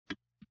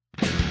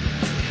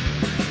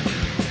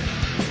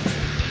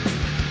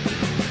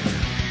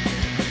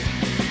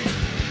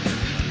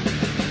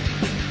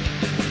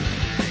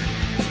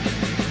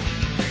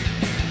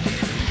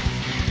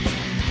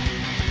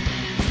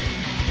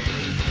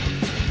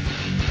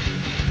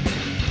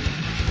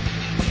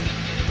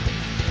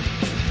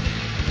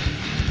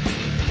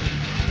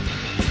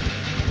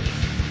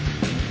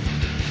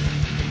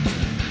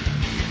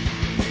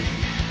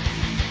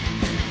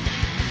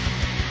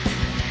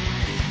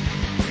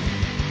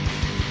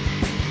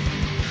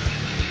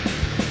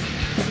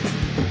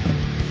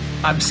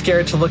I'm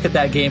scared to look at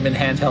that game in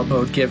handheld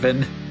mode,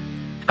 given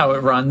how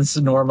it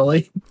runs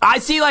normally. I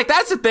see, like,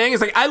 that's the thing.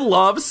 It's like, I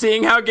love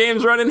seeing how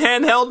games run in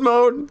handheld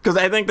mode, because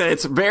I think that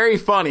it's very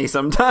funny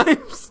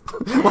sometimes.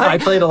 Like, I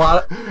played a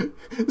lot of...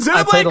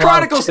 Xenoblade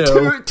Chronicles 2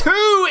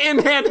 in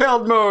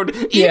handheld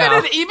mode,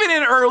 Yeah. even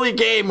in early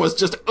game, was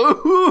just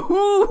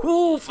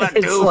ooh,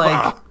 It's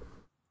like,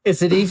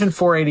 is it even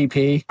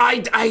 480p?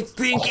 I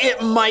think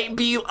it might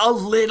be a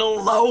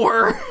little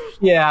lower.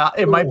 Yeah,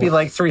 it might be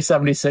like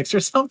 376 or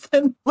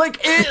something. Like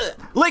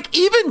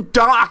even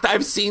docked,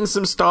 I've seen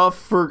some stuff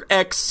for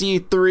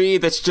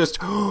XC3 that's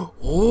just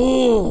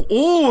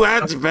ooh,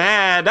 that's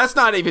bad. That's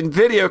not even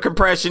video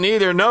compression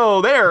either.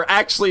 No, they're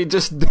actually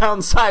just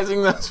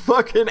downsizing those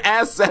fucking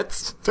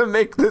assets to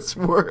make this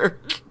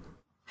work.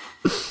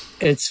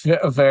 It's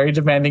a very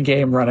demanding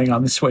game running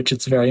on the Switch.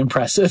 It's very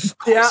impressive.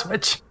 Yeah.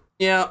 Switch.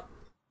 Yeah.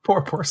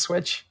 Poor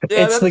Switch.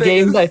 Yeah, it's the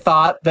game I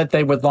thought that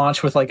they would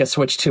launch with like a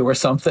Switch 2 or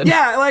something.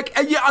 Yeah, like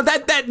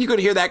that you could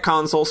hear that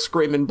console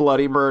screaming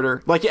bloody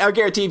murder. Like, I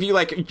guarantee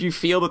if you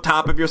feel the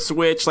top of your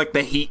Switch, like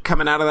the heat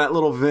coming out of that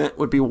little vent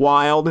would be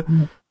wild.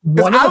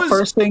 One of the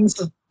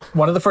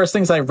first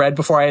things I read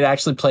before I had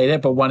actually played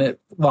it, but when it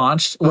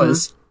launched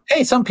was,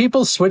 hey, some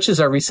people's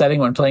Switches are resetting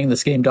when playing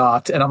this game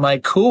docked, and I'm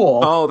like,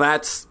 cool. Oh,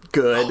 that's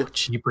good. Oh,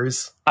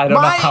 cheapers. I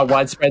don't know how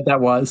widespread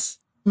that was.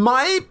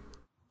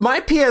 My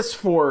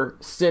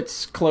PS4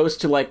 sits close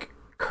to like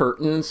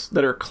curtains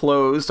that are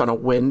closed on a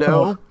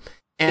window,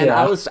 and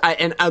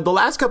the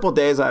last couple of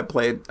days I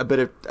played a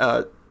bit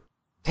of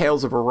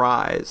Tales of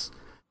Arise,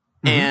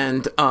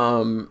 and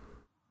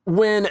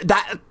when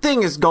that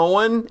thing is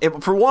going,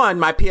 for one,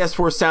 my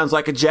PS4 sounds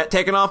like a jet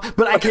taking off,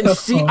 but I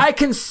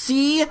can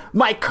see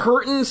my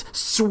curtains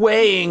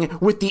swaying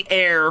with the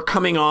air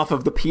coming off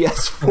of the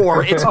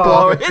PS4. It's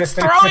blowing. It's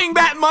throwing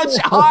that much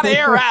hot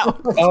air out.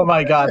 Oh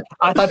my god!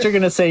 I thought you were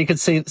gonna say you could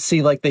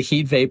see like the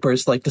heat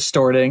vapors like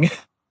distorting.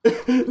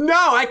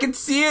 No, I can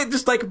see it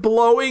just like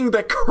blowing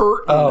the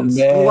curtains. Oh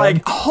man!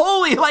 Like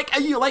holy,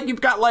 you've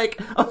got like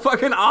a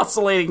fucking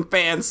oscillating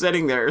fan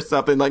sitting there or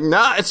something. Like,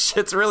 nah,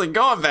 shit's really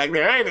going back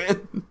there, ain't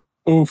it?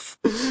 Oof.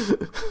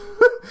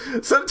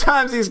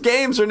 Sometimes these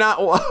games are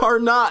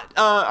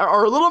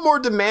a little more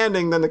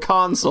demanding than the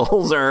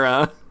consoles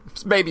are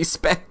maybe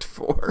spec'd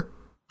for.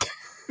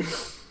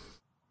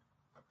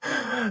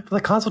 The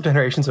console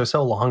generations are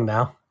so long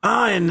now.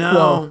 I know.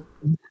 Well,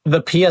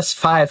 the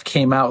PS5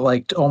 came out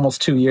like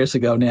almost 2 years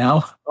ago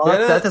now. Well,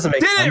 that doesn't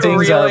make sense.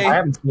 Really? I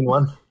haven't seen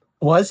one.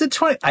 Was it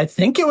 20? I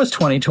think it was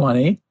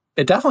 2020.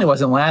 It definitely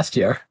wasn't last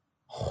year.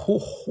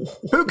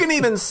 Who can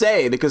even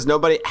say, because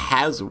nobody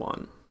has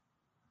one?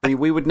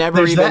 We would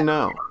never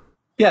know.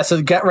 Yeah,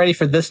 so get ready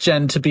for this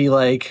gen to be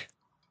like,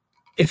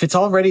 if it's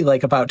already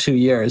like about 2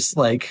 years,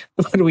 like,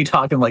 when are we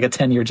talking like a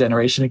 10-year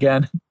generation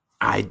again?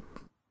 I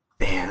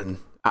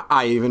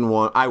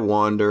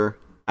wonder.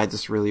 I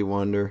just really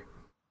wonder.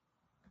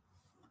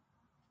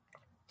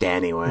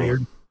 Anyway,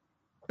 Weird.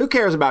 Who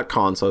cares about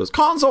consoles?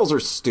 Consoles are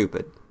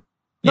stupid.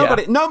 Yeah.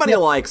 Nobody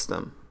likes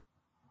them.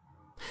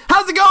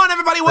 How's it going,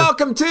 everybody?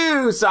 Welcome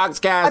to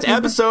Soxcast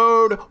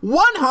episode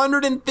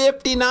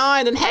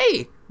 159. And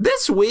hey,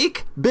 this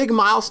week, big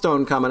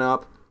milestone coming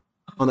up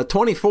on the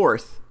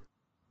 24th.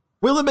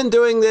 We'll have been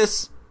doing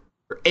this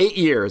for 8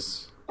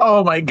 years.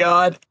 Oh my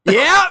god.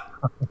 Yep.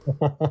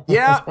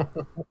 Yep.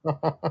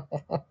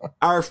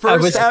 Our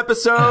first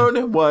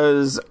episode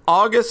was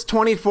August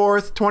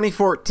 24th,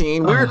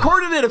 2014. We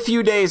recorded it a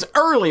few days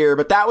earlier,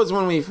 but that was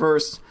when we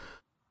first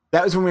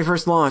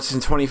launched in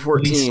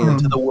 2014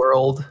 into the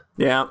world.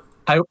 Yeah.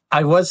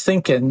 I was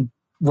thinking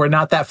we're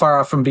not that far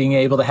off from being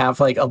able to have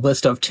like a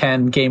list of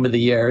 10 game of the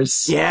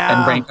years.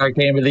 Yeah. And rank our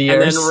game of the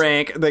years. And then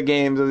rank the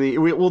games of the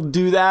we'll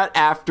do that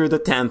after the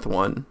 10th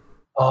one.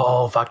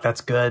 Oh, fuck,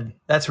 that's good.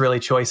 That's really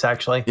choice,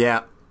 actually.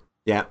 Yeah.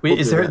 Yeah.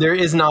 There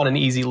is not an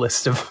easy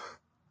list of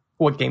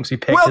what games we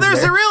picked. Well,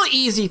 there's a really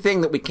easy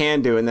thing that we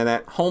can do, and then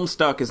that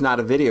Homestuck is not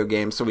a video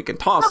game, so we can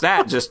toss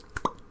that just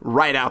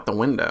right out the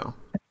window.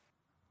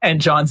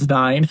 And John's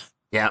 9.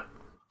 Yeah.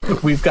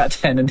 We've got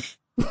 10 and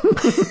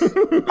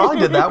probably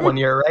did that one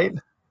year, right?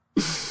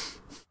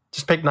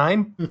 Just pick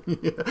 9?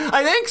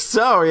 I think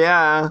so,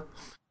 yeah.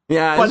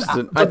 Yeah,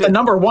 but the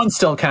number 1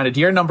 still counted.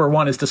 Your number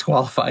 1 is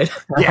disqualified.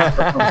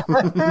 Yeah.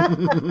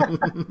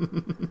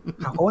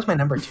 What was my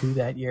number 2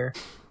 that year?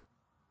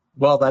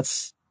 Well,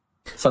 that's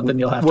something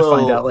you'll have to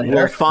find out later.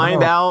 We'll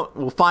find out.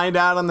 We'll find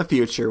out in the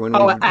future.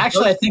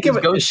 Actually, I think it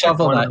was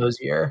Shovel Knight.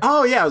 Year.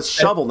 Oh yeah, it was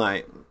Shovel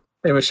Knight.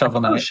 It was Shovel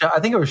Knight.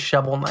 I think it was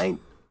Shovel Knight.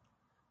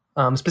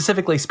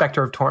 Specifically,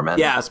 Spectre of Torment.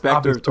 Yeah,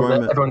 Spectre of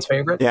Torment. Everyone's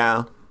favorite.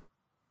 Yeah.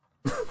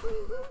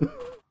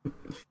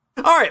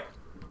 All right.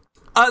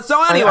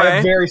 So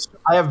anyway,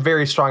 I have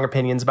very strong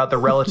opinions about the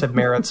relative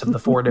merits of the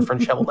 4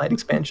 different Shovel Knight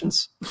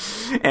expansions,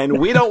 and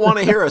we don't want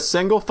to hear a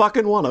single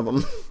fucking one of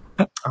them.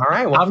 All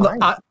right,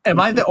 well, am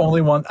I the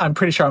only one? I'm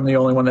pretty sure I'm the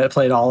only one that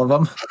played all of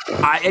them.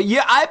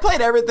 I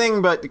played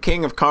everything but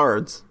King of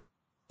Cards.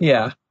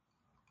 Yeah.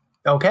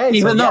 Okay,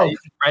 even though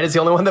Brad is the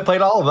only one that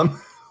played all of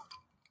them.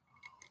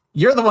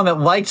 You're the one that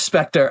liked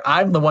Spectre.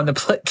 I'm the one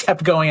that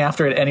kept going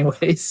after it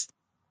anyways.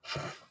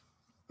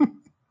 I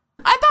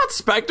thought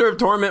Spectre of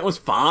Torment was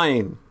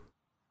fine.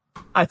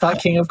 I thought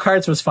King of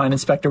Cards was fine and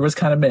Spectre was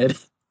kind of mid.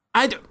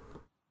 I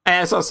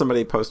saw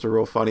somebody post a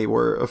real funny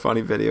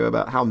video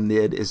about how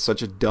mid is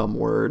such a dumb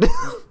word.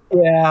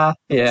 Yeah.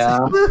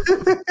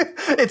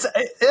 It's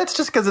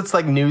just because it's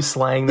like new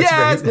slang.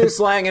 It's new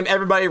slang, and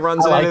everybody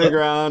runs it into the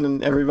ground,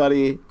 and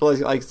everybody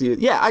likes to.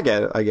 Yeah, I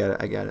get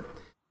it.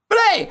 But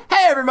hey,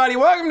 everybody!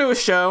 Welcome to a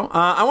show.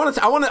 I want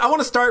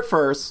to start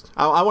first.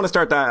 I want to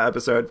start that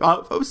episode.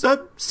 A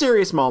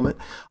serious moment.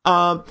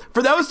 For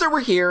those that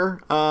were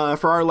here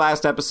for our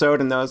last episode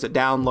and those that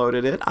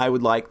downloaded it, I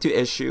would like to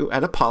issue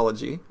an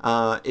apology.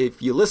 If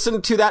you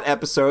listened to that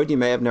episode, you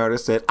may have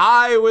noticed that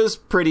I was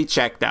pretty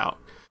checked out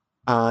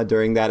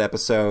during that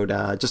episode.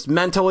 Just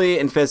mentally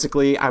and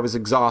physically, I was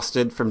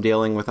exhausted from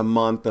dealing with a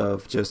month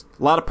of just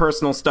a lot of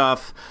personal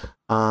stuff.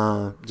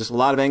 Just a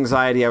lot of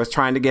anxiety I was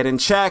trying to get in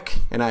check,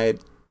 and I had,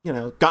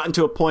 gotten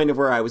to a point of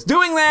where I was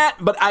doing that,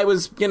 but I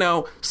was,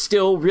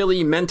 still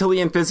really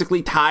mentally and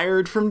physically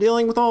tired from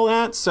dealing with all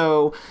that.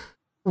 So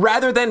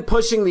rather than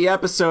pushing the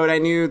episode, I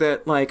knew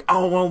that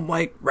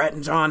Rhett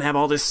and John have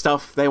all this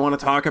stuff they want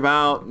to talk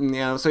about,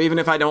 so even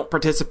if I don't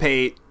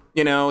participate,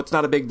 it's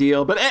not a big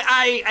deal. But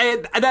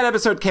I that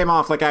episode came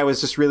off like I was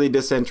just really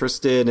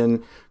disinterested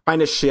and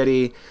kind of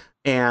shitty,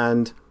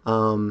 and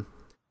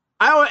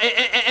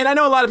I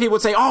know a lot of people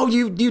would say, "Oh,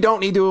 you don't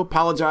need to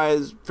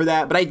apologize for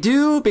that," but I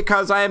do,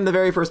 because I am the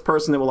very first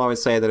person that will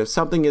always say that if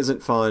something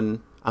isn't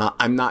fun,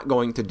 I'm not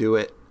going to do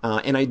it,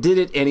 and I did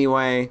it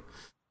anyway,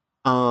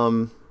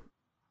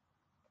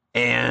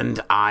 and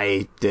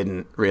I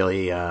didn't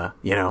really,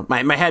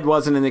 my head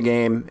wasn't in the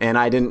game, and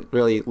I didn't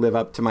really live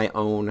up to my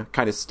own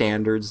kind of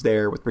standards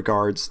there with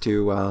regards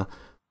to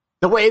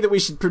the way that we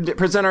should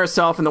present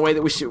ourselves and the way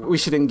that we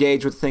should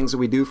engage with things that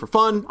we do for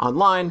fun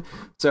online.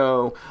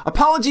 So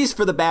apologies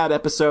for the bad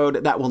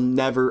episode. That will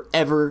never,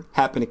 ever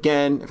happen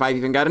again. If I've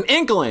even got an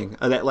inkling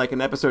that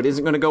an episode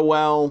isn't going to go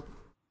well,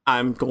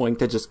 I'm going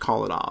to just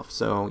call it off.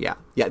 So yeah,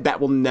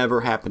 that will never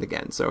happen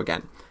again. So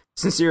again,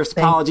 sincerest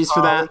apologies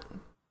for that.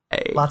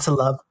 Hey, lots of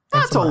love.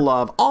 Lots of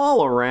love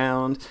all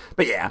around.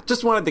 But yeah,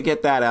 just wanted to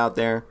get that out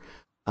there.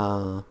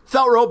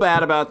 Felt real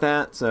bad about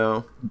that.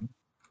 So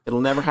it'll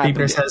never happen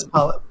again. Says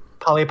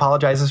Polly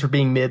apologizes for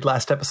being mid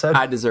last episode.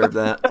 I deserve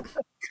that.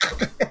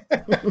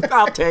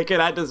 I'll take it.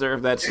 I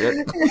deserve that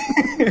shit.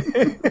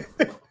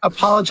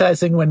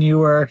 Apologizing when you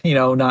were,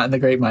 not in the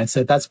great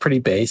mindset. That's pretty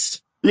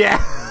based.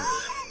 Yeah.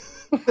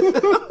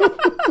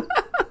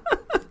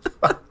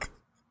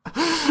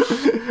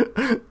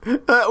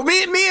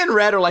 Me and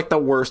Red are like the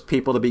worst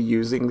people to be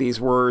using these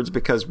words,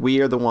 because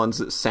we are the ones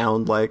that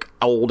sound like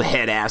old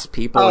head ass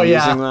people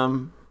using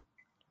them.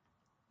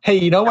 Hey,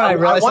 you know what I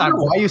realized? I wonder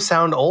why you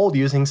sound old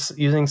using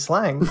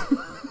slang.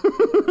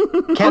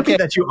 Can't be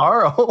that you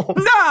are old.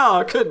 No,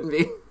 it couldn't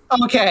be.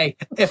 Okay,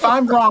 if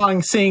I'm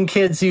wrong seeing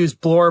kids use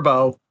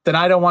Blorbo, then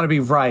I don't want to be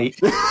right.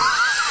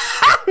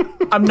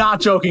 I'm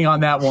not joking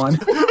on that one.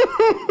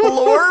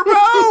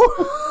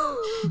 Blorbo?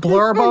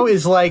 Blorbo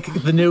is like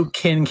the new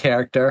Kin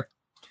character.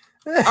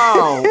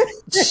 Oh,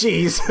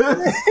 jeez.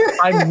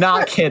 I'm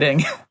not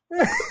kidding.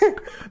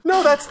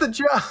 No, that's the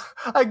joke.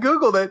 I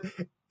Googled it.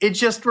 It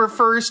just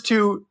refers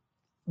to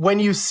when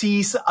you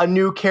see a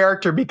new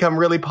character become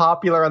really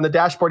popular on the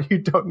dashboard, you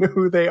don't know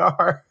who they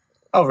are.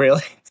 Oh,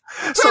 really?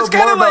 So it's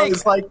kind of like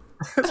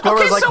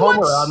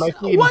Homer on my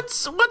feed.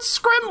 What's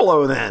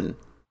Scrimblow then?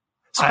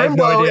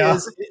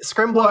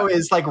 Scrimblow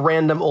is like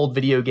random old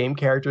video game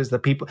characters that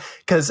people,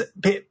 because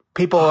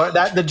people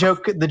that the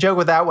joke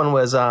with that one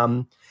was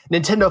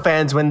Nintendo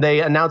fans when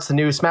they announced the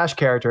new Smash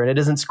character and it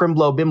isn't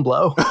Scrimblow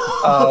Bimblow.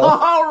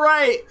 Oh,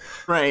 right.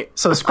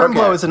 So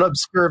Scrimblow is an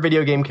obscure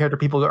video game character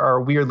people are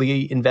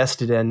weirdly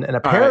invested in, and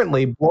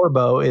apparently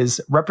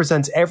Blorbo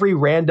represents every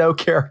rando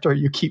character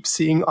you keep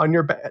seeing on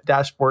your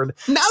dashboard,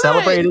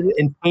 celebrated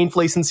in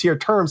painfully sincere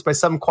terms by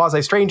some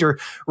quasi stranger.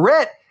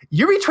 Rhett,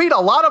 you retweet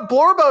a lot of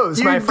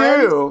Blorbos, my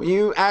friend.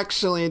 You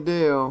actually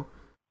do.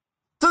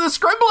 So the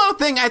Scrimblow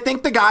thing, I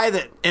think the guy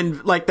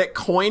that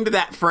coined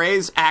that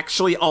phrase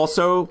actually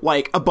also,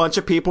 a bunch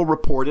of people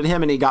reported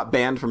him and he got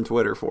banned from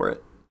Twitter for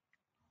it.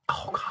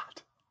 Oh, God.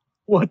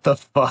 What the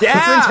fuck?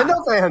 Yeah! It's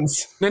Nintendo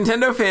fans.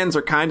 Nintendo fans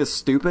are kind of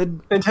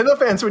stupid. Nintendo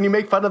fans, when you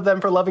make fun of them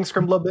for loving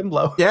Scrimblow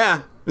Bimblow.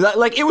 Yeah.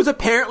 It was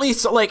apparently,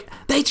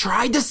 they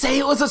tried to say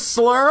it was a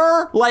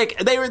slur.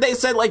 They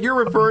said, you're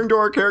referring to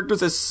our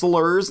characters as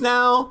slurs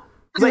now.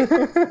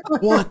 It's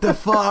what the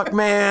fuck,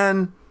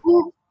 man?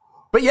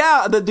 But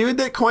yeah, the dude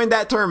that coined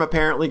that term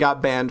apparently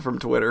got banned from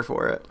Twitter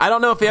for it. I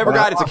don't know if he ever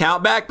got his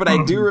account back, but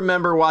I do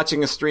remember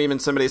watching a stream and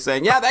somebody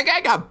saying, yeah, that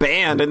guy got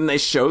banned, and then they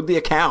showed the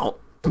account.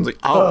 I was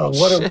like,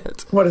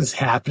 shit. What is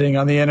happening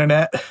on the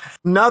internet?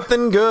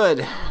 Nothing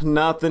good.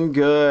 Nothing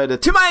good.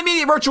 To my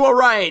immediate virtual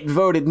right,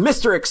 voted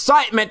Mr.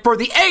 Excitement for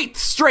the 8th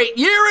straight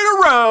year in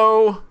a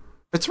row.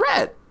 It's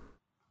Red.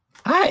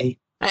 Hi.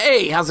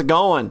 Hey, how's it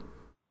going?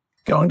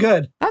 Going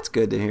good. That's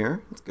good to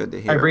hear. That's good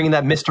to hear. Are you bringing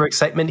that Mr.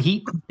 Excitement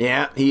heat?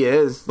 Yeah, he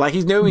is. Like,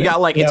 he's new. We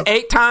got, like, it's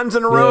 8 times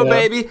in a row,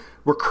 baby.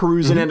 We're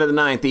cruising into the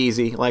 9th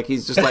easy. Like,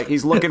 he's just, like,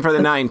 he's looking for the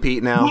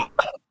 9-peat now.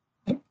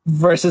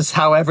 Versus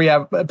how every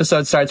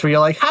episode starts where you're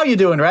like, how you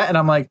doing, Rhett? And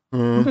I'm like,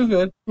 I'm doing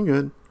good. I'm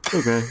good.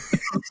 Okay.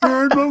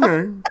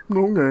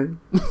 Okay.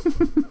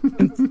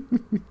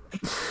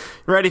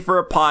 Ready for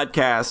a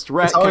podcast.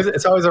 Rhett,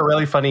 It's always a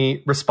really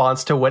funny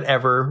response to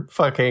whatever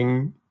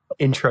fucking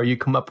intro you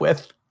come up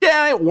with.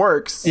 Yeah, it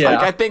works. Yeah. Like,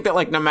 I think that,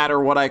 like, no matter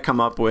what I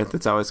come up with,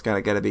 it's always kind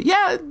of going to be,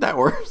 yeah, that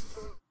works.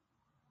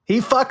 He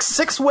fucks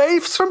 6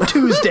 waves from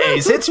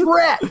Tuesdays. It's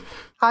Rhett.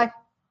 Hi.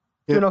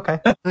 Doing okay.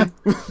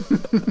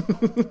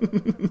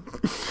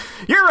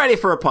 You're ready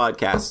for a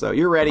podcast, though.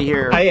 You're ready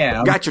here. I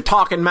am. Got your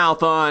talking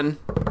mouth on.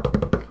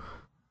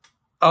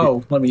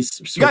 Oh, let me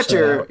switch You got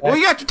your that out.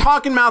 you got your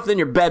talking mouth and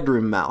your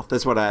bedroom mouth.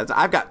 That's what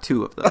I've got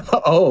 2 of them.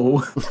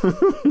 Oh.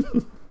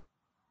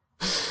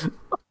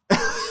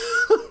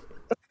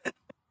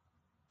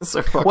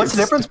 So What's the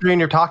difference between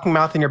your talking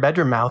mouth and your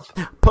bedroom mouth?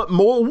 Put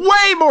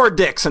way more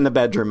dicks in the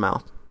bedroom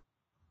mouth.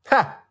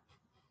 Ha.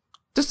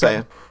 Just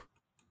saying.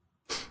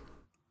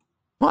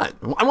 What?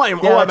 Am I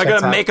checks going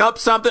to out. make up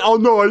something? Oh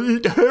no, I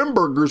eat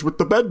hamburgers with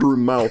the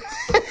bedroom mouth.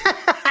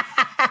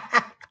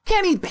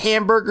 Can't eat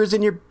hamburgers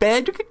in your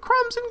bed. You get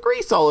crumbs and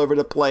grease all over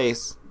the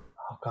place.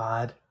 Oh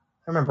God.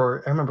 I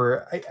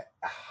remember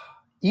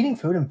eating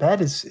food in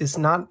bed is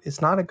not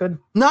a good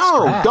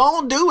No, strat.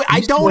 don't do it. I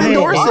don't Wait,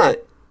 endorse what?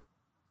 it.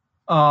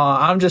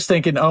 I'm just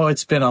thinking,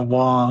 it's been a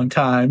long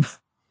time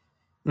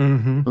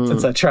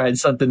since I tried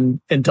something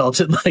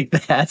indulgent like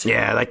that.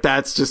 Yeah, like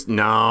that's just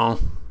no.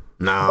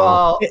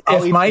 Well, I'll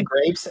If eat my- the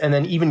grapes, and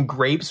then even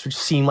grapes, which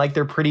seem like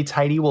they're pretty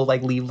tidy, will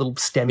like leave little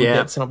stemmy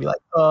Yeah. bits, and I'll be like,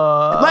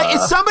 Like,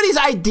 it's somebody's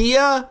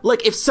idea.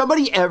 Like, if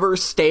somebody ever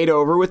stayed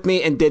over with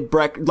me and did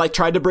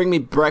tried to bring me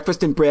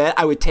breakfast and bread,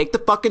 I would take the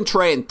fucking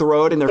tray and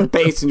throw it in their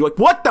face and be like,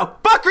 what the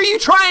fuck are you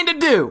trying to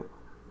do?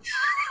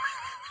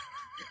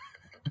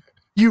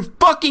 You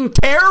fucking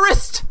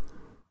terrorist!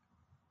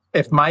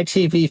 If my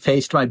TV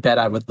faced my bed,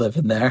 I would live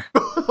in there.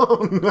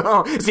 Oh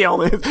no! This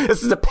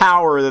is the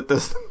power that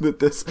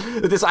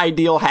this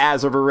ideal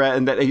has over Rhett,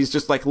 and that he's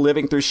just like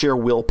living through sheer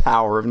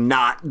willpower of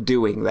not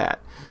doing that.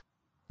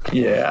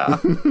 Yeah.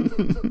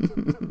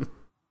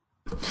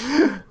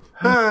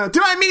 To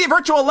my immediate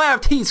virtual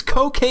left, he's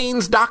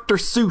cocaine's Dr.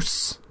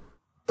 Seuss.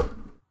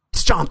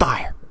 It's John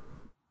Thayer.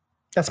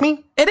 that's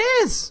me. It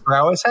is. I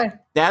always say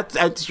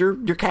That's your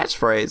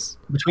catchphrase.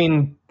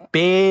 between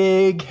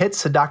big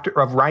hits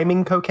of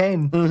rhyming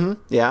cocaine.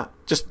 Yeah.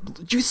 Just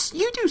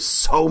you do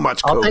so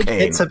much I'll take cocaine.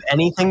 hits of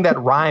anything that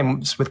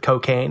rhymes with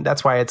cocaine.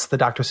 That's why it's the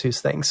Dr.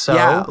 Seuss thing. So,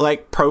 Yeah,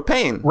 like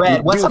propane.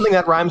 Red, what's Do something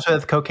that rhymes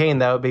with cocaine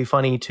that would be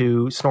funny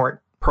to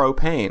snort?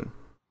 propane?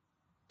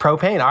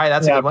 Propane. All right,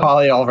 that's a Yeah, good one.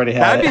 Polly already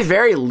had That'd it. be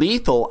very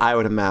lethal, I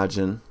would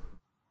imagine.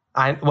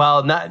 You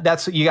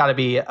got to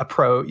be a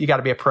pro. You got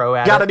to be a pro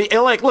at Gotta it. be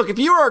like, look, if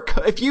you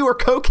were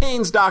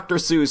cocaine's Dr.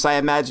 Seuss, I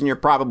imagine you're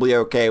probably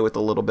okay with a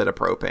little bit of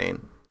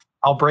propane.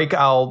 I'll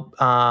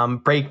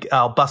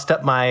bust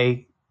up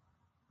my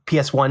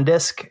PS1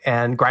 disc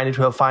and grind it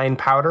to a fine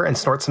powder and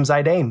snort some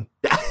Zidane.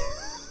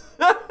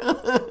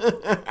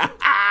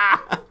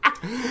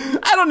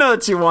 I don't know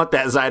that you want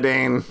that,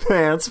 Zidane.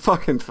 Man, it's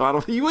fucking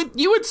fun. You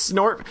would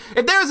snort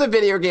if there was a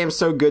video game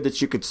so good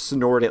that you could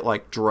snort it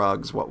like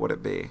drugs. What would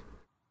it be?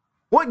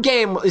 What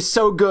game is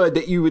so good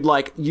that you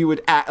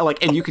would act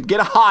like, and you could get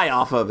a high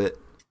off of it?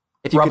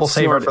 If you Rebel could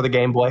Saver snort for it. the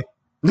Game Boy.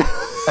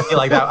 I feel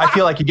like that. I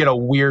feel like you get a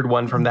weird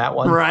one from that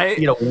one. Right.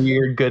 You get a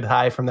weird good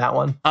high from that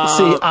one.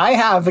 See, I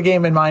have a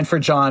game in mind for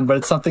John, but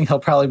it's something he'll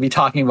probably be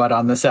talking about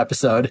on this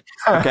episode.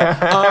 Okay.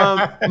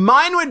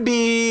 Mine would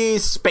be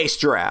Space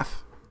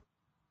Giraffe.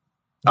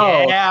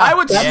 Yeah. I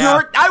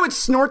would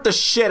snort the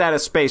shit out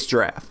of Space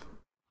Giraffe.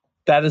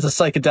 That is a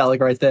psychedelic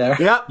right there.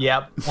 Yep.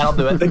 Yep. That'll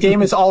do it. The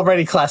game is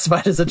already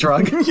classified as a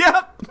drug.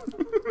 Yep.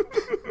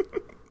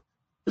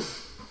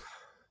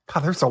 God,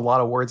 there's a lot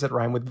of words that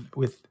rhyme with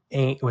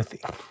ain. With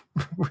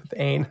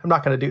ain. I'm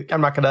not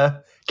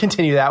gonna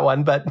continue that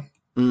one, but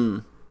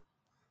Yeah.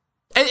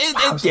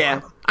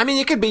 I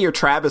mean, it could be your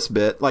Travis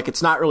bit. Like,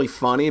 it's not really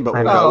funny, but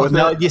we'll no, go with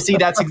no. it. You see,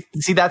 that's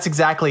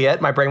exactly it.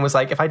 My brain was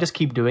like, if I just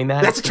keep doing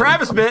that, That's a it's gonna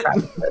Travis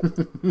become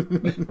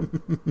bit.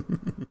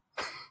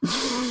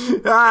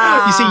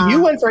 You see,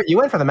 you went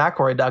for the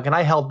McElroy, Doug, and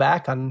I held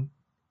back on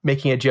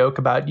making a joke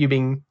about you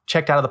being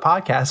checked out of the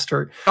podcast.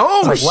 Or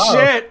Oh it's like, wow.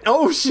 shit!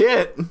 Oh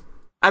shit!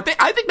 I think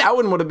that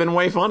one would have been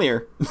way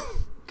funnier.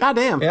 God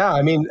damn! Yeah,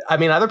 I mean,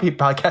 other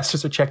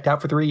podcasters are checked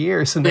out for 3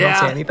 years and they don't Yeah.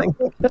 say anything.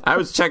 I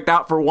was checked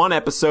out for one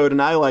episode,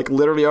 and I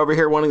literally over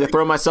here wanting to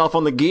throw myself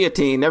on the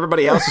guillotine.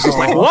 Everybody else is just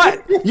like,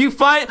 "What?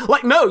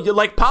 You're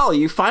like Polly.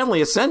 You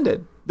finally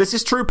ascended. This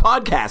is true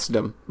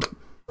podcastdom.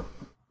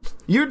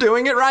 You're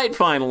doing it right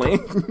finally."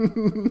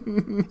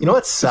 You know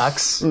what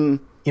sucks? You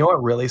know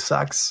what really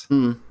sucks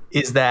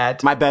is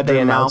that My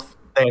bedroom mouth.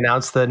 They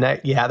announced the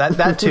next,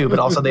 that too, but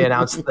also they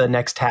announced the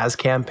next Taz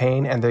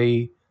campaign, and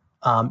the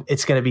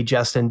it's going to be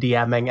Justin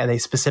DMing, and they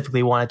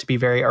specifically want it to be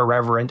very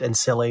irreverent and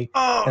silly.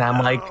 And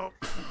I'm like,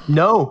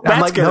 no.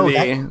 That's going to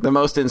be the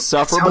most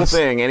insufferable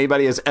thing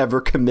anybody has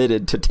ever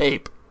committed to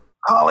tape.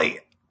 Holly,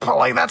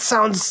 that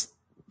sounds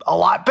a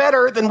lot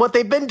better than what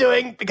they've been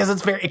doing, because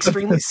it's very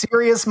extremely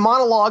serious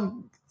monologue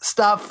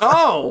stuff.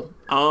 So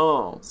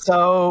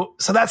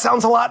that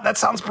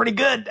sounds pretty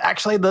good.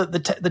 Actually,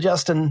 the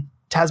Justin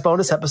Taz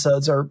bonus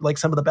episodes are like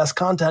some of the best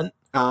content.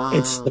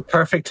 It's the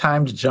perfect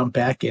time to jump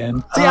back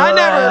in. See,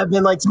 I've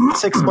been like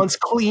 6 months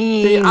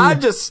clean. See, I've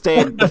just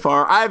stayed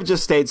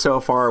so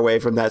far away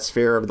from that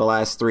sphere over the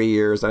last 3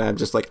 years, and I'm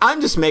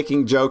just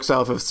making jokes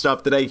off of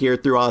stuff that I hear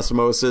through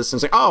osmosis, and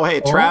it's like, oh,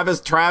 hey,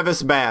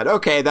 Travis bad.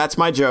 Okay, that's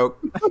my joke.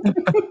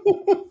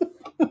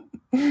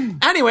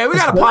 Anyway, we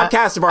got a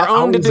podcast of our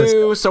own to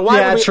do, so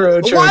why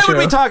would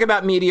we talk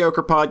about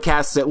mediocre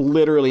podcasts that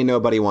literally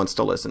nobody wants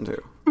to listen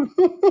to?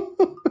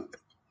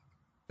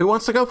 Who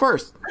wants to go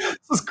first? This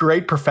is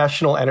great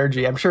professional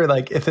energy. I'm sure,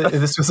 like, if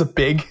this was a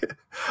big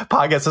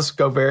podcast, this would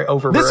go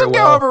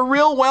go over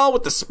real well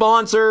with the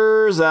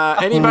sponsors.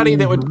 Anybody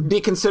that would be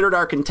considered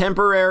our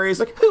contemporaries.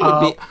 Like, who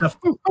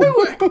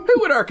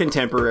would our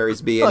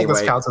contemporaries be anyway? Like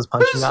this counts as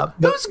punching up.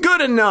 Who's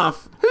good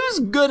enough? Who's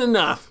good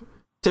enough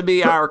to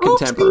be our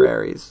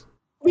contemporaries?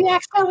 We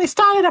accidentally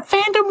started a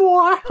fandom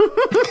war.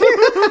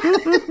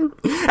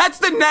 That's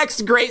the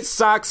next Great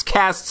Sox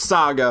Cast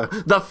saga,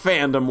 the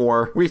fandom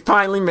war. We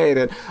finally made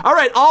it. All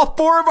right, all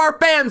 4 of our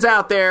fans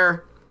out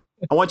there,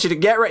 I want you to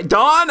get ready.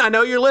 Dawn, I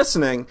know you're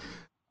listening.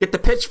 Get the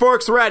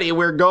pitchforks ready.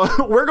 We're going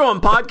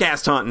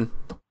podcast hunting.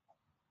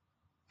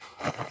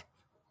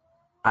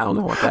 I don't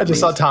know what that means. I just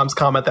saw Tom's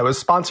comment that was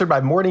sponsored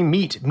by Morning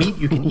Meat. Meat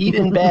you can eat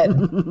in bed.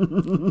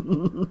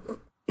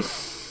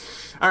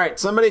 All right,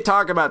 somebody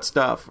talk about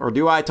stuff, or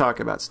do I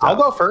talk about stuff? I'll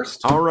go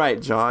first. All right,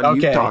 John,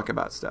 you talk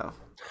about stuff.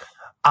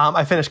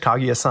 I finished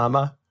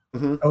Kaguya-sama.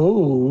 Mm-hmm.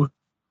 Oh.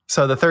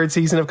 So the 3rd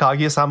season of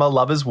Kaguya-sama,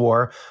 Love is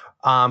War.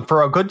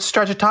 For a good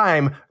stretch of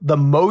time, the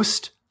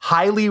most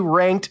highly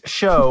ranked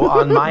show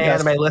on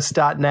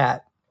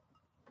myanimelist.net.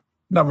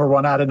 Number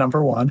 1 out of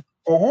number 1.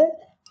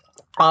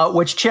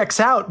 Which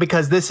checks out,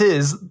 because it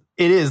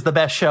is the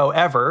best show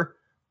ever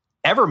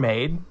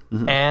made.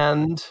 Mm-hmm.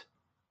 And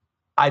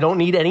I don't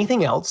need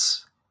anything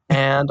else.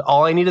 And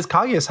all I need is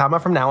Kaguya-sama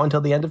from now until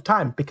the end of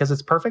time, because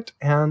it's perfect,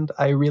 and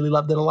I really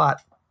loved it a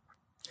lot.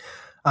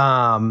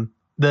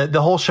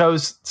 The whole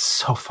show's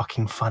so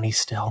fucking funny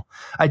still.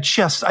 I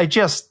just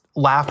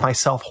laugh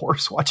myself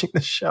hoarse watching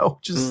the show,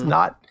 which is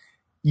not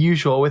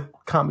usual with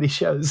comedy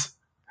shows.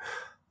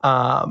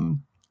 And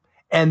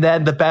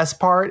then the best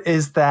part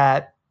is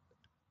that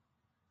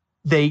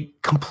they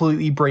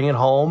completely bring it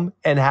home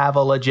and have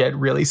a legit,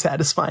 really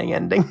satisfying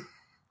ending.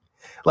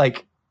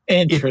 Like,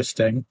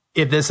 interesting.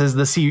 If this is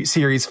the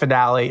series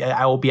finale,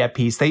 I will be at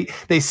peace. They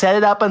set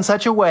it up in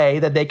such a way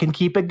that they can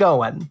keep it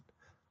going.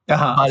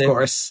 Of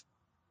course.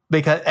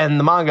 And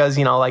the mangas,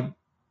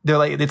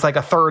 it's like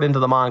a third into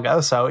the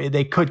manga, so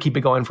they could keep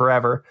it going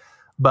forever.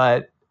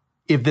 But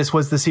if this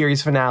was the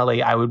series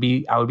finale, I would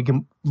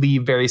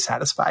leave very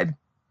satisfied.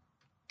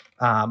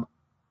 I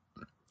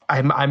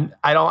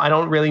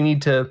don't really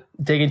need to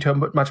dig into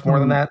it much more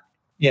than that.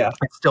 Yeah,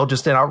 it's still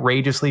just an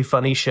outrageously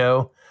funny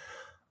show.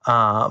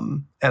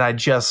 And I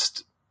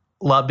just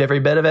loved every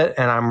bit of it,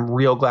 and I'm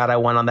real glad I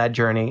went on that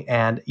journey.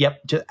 And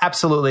just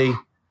absolutely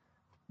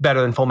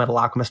better than Full Metal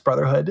Alchemist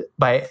Brotherhood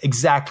by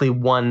exactly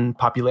 1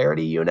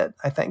 popularity unit,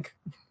 I think.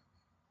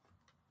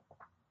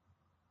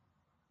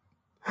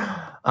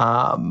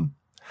 I've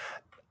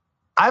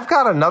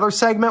got another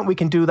segment. We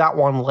can do that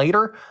one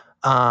later.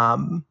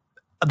 The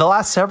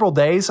last several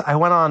days, I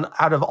went on,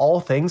 out of all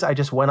things, I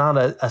just went on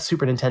a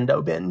Super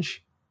Nintendo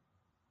binge.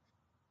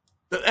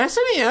 The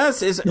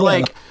SNES is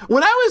like,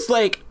 when I was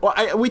like,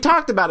 we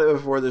talked about it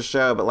before the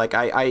show, but like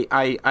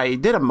I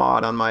did a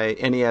mod on my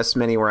NES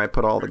Mini where I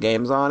put all the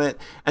games on it,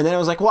 and then I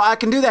was like, well, I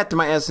can do that to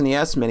my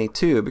SNES Mini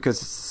too,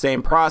 because it's the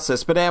same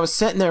process. But I was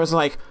sitting there, I was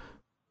like,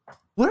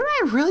 what did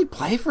I really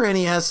play for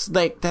NES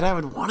like that I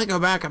would want to go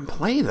back and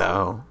play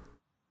though?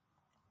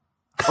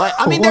 Like,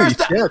 I mean,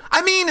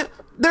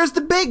 there's the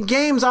big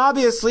games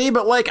obviously,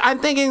 but like I'm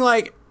thinking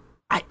like,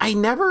 I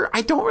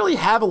don't really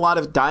have a lot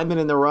of diamond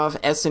in the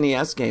rough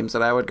SNES games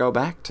that I would go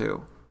back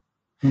to.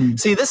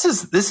 See, this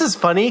is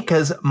funny,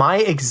 because my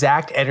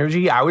exact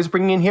energy I was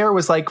bringing in here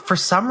was like, for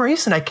some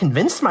reason, I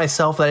convinced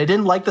myself that I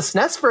didn't like the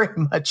SNES very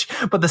much,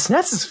 but the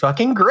SNES is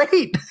fucking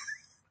great.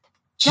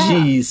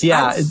 Jeez,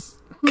 yeah. It's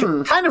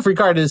kind of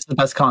regarded as the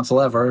best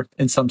console ever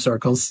in some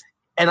circles.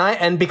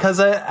 And because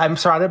I'm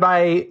surrounded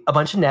by a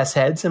bunch of NES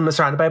heads, and I'm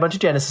surrounded by a bunch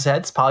of Genesis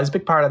heads, Polly's a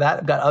big part of that.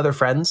 I've got other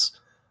friends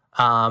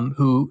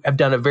who have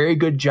done a very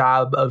good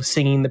job of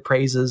singing the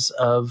praises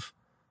of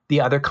the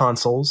other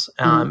consoles.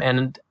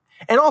 And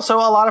also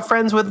a lot of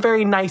friends with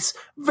very nice,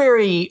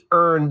 very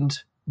earned,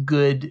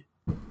 good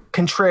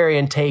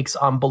contrarian takes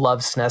on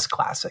beloved SNES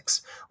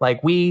classics.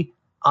 Like we,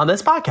 on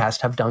this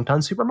podcast, have dunked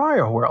on Super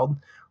Mario World.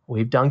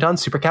 We've dunked on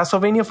Super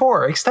Castlevania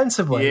 4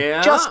 extensively.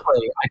 Yeah.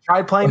 Justly. I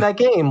tried playing that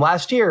game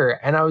last year,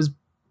 and I was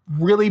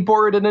really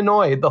bored and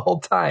annoyed the whole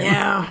time.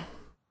 Yeah.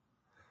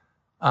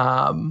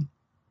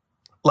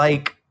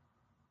 Like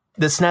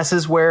the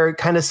SNESs where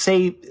kind of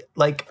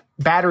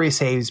battery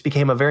saves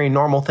became a very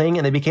normal thing,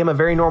 and they became a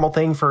very normal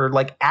thing for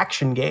like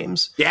action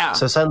games. Yeah.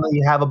 So suddenly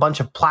you have a bunch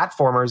of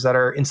platformers that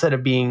are, instead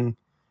of being,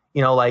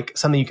 like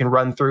something you can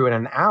run through in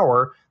an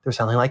hour, they're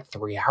suddenly like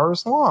 3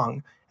 hours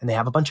long, and they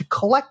have a bunch of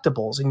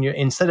collectibles, and you,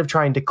 instead of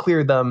trying to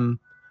clear them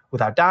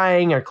without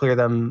dying or clear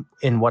them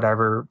in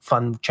whatever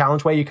fun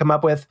challenge way you come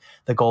up with,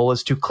 the goal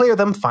is to clear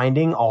them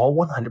finding all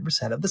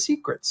 100% of the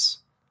secrets.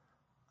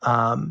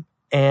 And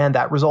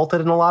that resulted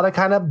in a lot of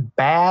kind of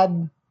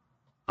bad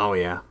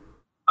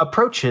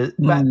approaches,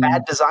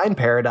 bad design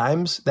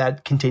paradigms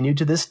that continue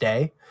to this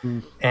day.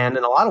 And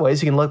in a lot of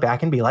ways, you can look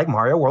back and be like,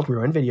 Mario World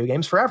ruined video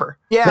games forever.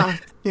 Yeah,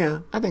 yeah.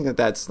 I think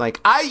that's like,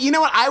 you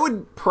know what? I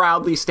would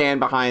proudly stand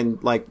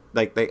behind like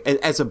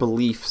as a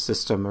belief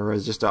system, or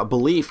as just a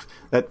belief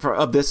that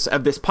of this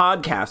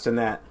podcast, and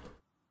that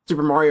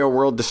Super Mario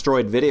World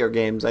destroyed video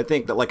games. I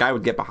think that like I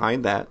would get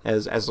behind that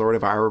as sort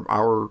of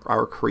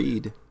our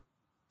creed.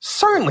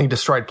 Certainly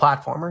destroyed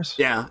platformers.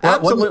 Yeah,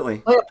 absolutely.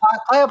 Play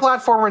a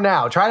platformer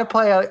now. Try to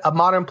play a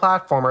modern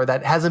platformer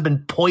that hasn't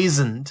been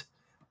poisoned,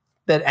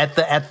 that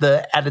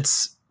at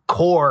its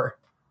core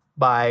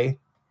by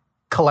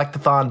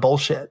collectathon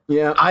bullshit.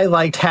 Yeah, I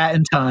liked Hat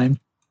in Time.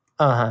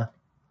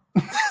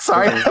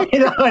 Sorry,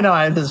 I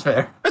know this is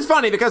fair. It's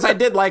funny because I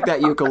did like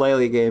that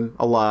ukulele game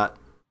a lot.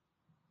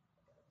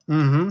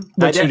 Mm-hmm.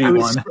 The 2D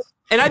one,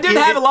 and I did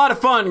have a lot of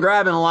fun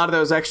grabbing a lot of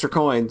those extra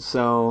coins.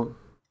 So.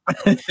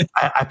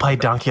 I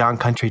played Donkey Kong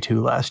Country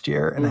 2 last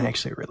year, and I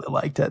actually really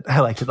liked it. I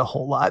liked it a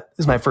whole lot. It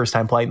was my first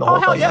time playing the whole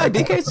thing. Yeah,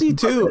 DKC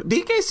 2.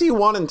 DKC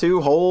 1 and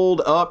 2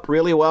 hold up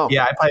really well.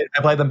 Yeah,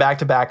 I played them back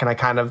to back, and I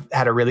kind of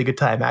had a really good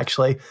time,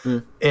 actually.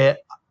 It,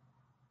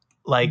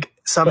 like,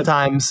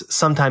 sometimes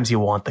you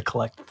want the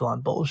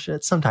collectathon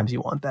bullshit. Sometimes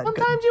you want that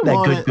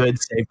good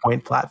save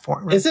point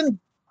platform. Isn't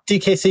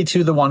DKC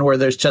 2 the one where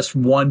there's just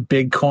one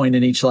big coin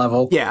in each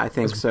level? Yeah, I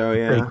think so,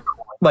 yeah.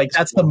 Like,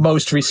 that's the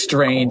most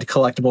restrained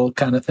collectible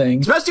kind of thing.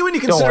 Especially when you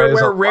consider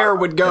where Rare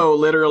would go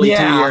literally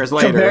 2 years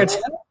later.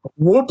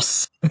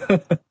 Whoops.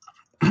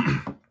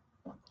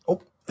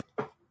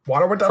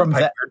 Water went down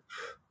the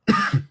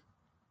pipe.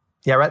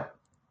 Yeah, right?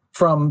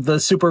 From the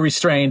super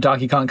restrained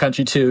Donkey Kong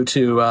Country 2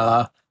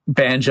 to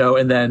Banjo,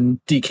 and then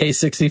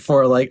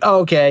DK64, like, oh,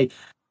 okay,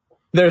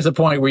 there's a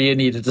point where you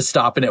needed to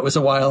stop, and it was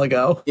a while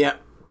ago. Yeah.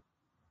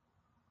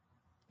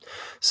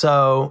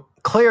 So,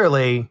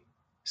 clearly,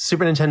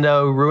 Super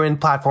Nintendo ruined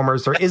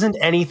platformers. There isn't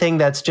anything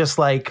that's just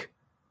like,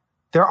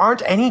 there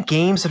aren't any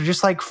games that are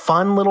just like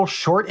fun little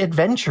short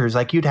adventures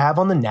like you'd have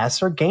on the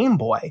NES or Game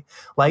Boy.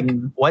 Like,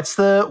 where's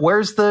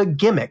the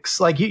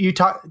gimmicks? Like you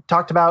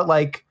talked about,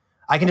 like,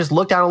 I can just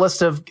look down a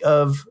list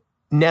of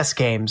NES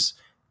games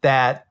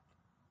that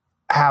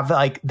have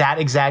like that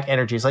exact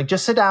energy. It's like,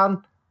 just sit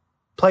down,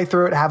 play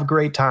through it, have a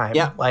great time.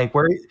 Yeah. Like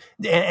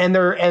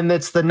and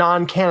it's the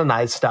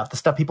non-canonized stuff, the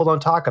stuff people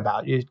don't talk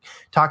about. You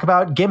talk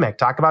about Gimmick,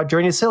 talk about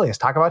Journey to Silius,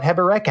 talk about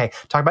Hebereke,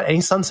 talk about any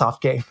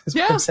Sunsoft game. Is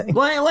what I'm saying.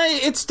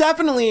 Like it's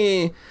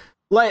definitely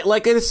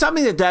like it's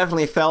something that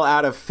definitely fell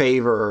out of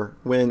favor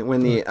when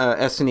the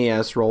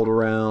SNES rolled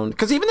around,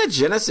 because even the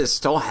Genesis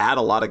still had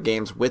a lot of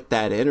games with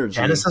that energy.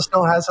 Genesis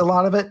still has a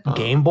lot of it.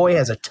 Game Boy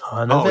has a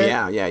ton of it.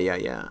 Oh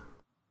yeah.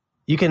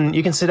 You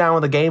can sit down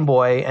with a Game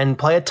Boy and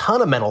play a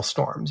ton of Metal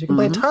Storms. You can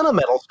play a ton of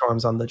Metal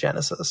Storms on the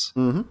Genesis.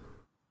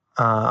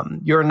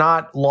 You're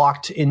not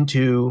locked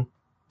into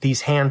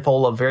these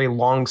handful of very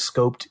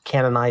long-scoped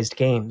canonized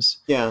games.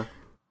 Yeah.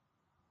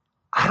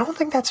 I don't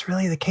think that's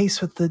really the case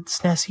with the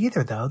SNES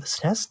either, though. The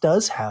SNES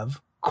does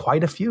have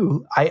quite a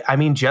few. I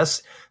mean,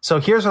 so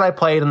here's what I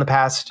played in the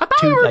past. I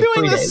thought we were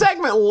doing this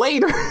segment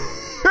later.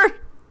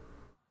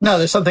 No,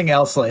 there's something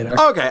else later.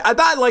 Okay, I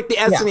thought like the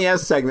SNES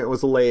segment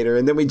was later,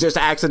 and then we just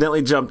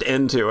accidentally jumped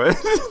into it.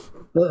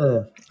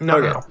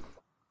 No.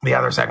 The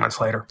other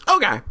segment's later.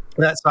 Okay.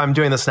 So I'm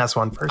doing the SNES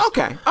one first.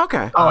 Okay. Oh,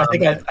 I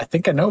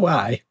think I know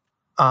why.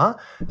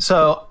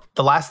 So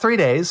the last 3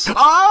 days,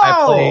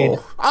 I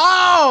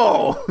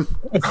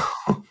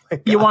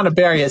played. You want to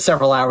bury it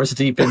several hours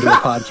deep into the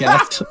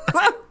podcast.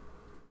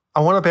 I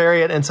want to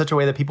bury it in such a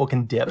way that people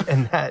can dip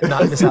and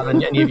not miss out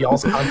on any of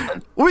y'all's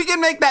content. We can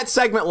make that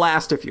segment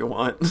last if you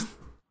want.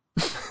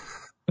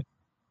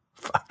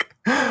 Fuck.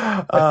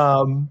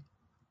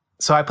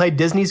 So I played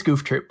Disney's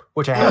Goof Troop,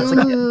 which I had as a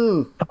kid.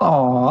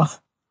 Aww.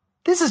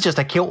 This is just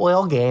a cute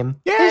little game.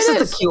 Yeah, this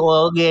is a cute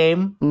little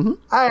game.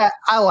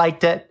 I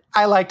liked it.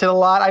 I liked it a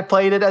lot. I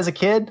played it as a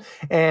kid,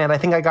 and I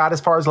think I got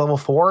as far as level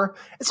 4.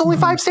 It's only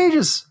 5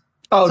 stages.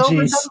 Oh,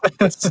 jeez.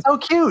 It's so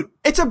cute.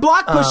 It's a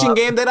block pushing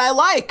game that I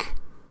like.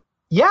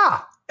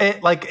 Yeah.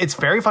 It's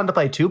very fun to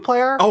play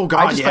 2-player. Oh,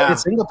 God, I just played it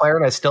single player,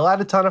 and I still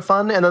had a ton of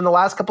fun. And then the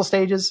last couple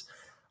stages,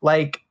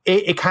 like,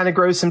 it kind of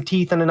grows some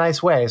teeth in a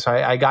nice way. So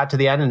I got to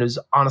the end, and it was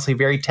honestly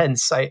very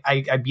tense.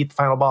 I beat the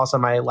final boss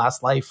on my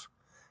last life,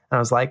 and I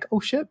was like, oh,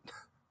 shit.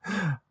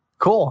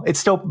 Cool. It's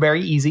still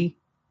very easy.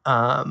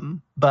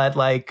 But,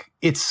 like,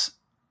 it's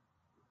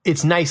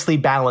nicely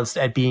balanced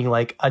at being,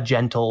 like, a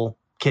gentle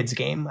kids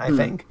game, I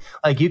think.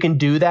 Like, you can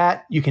do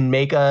that. You can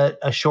make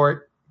a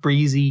short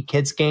breezy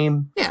kids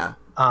game. Yeah.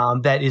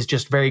 That is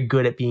just very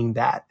good at being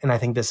that. And I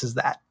think this is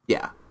that.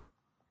 Yeah.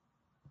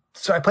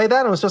 So I played that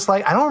and it was just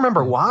like, I don't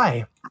remember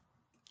why.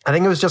 I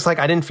think it was just like,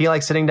 I didn't feel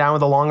like sitting down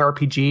with a long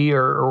RPG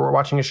or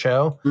watching a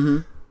show. Mm-hmm.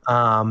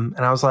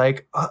 And I was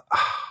like,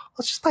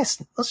 let's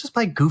just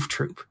play Goof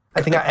Troop.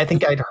 I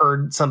think I'd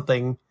heard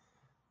something.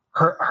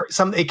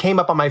 It came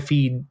up on my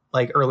feed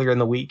like earlier in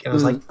the week, and I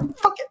was like,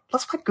 "Fuck it,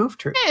 let's play Goof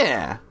Troop."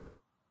 Yeah.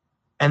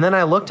 And then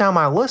I looked down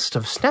my list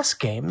of SNES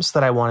games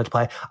that I wanted to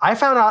play. I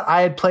found out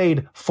I had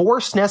played 4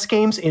 SNES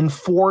games in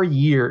 4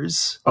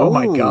 years. Oh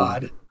my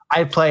God!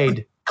 I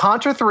played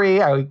Contra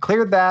 3. I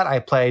cleared that. I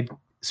played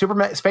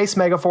Space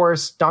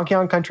Megaforce, Donkey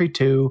Kong Country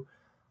 2.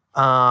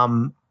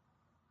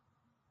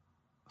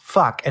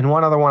 And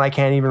one other one I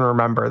can't even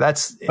remember.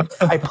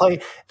 I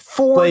played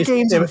 4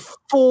 games in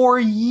 4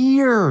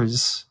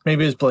 years.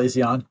 Maybe it was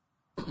Blazion.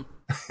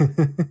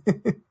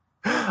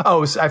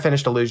 I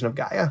finished Illusion of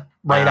Gaia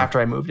right after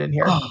I moved in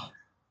here.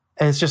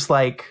 And it's just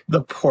like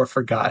the poor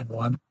forgotten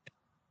one.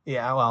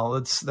 Yeah, well,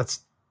 that's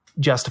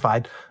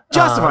justified.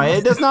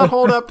 It does not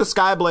hold up to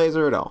Sky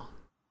Blazer at all.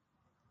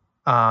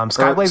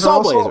 Sky Blazer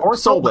or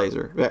Soul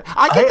Blazer. Yeah.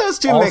 I get those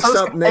two mixed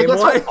up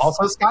name-wise.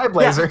 Also Sky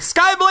Blazer. Yeah,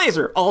 Sky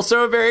Blazer,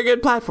 also a very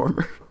good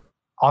platformer.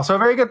 Also a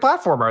very good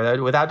platformer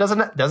that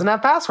doesn't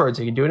have passwords.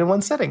 You can do it in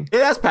one sitting.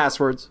 It has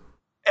passwords.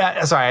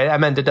 Sorry, I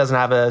meant it doesn't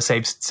have a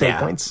save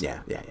points. Yeah.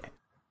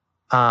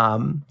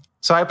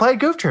 So I played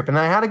Goof Troop and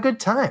I had a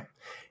good time.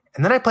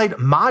 And then I played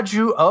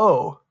Maju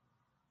O,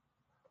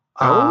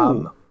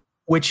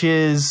 which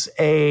is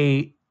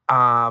a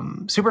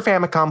Super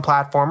Famicom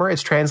platformer.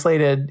 It's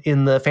translated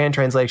in the fan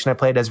translation I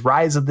played as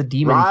Rise of the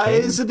Demon King.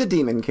 Rise of the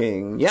Demon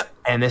King. Yep.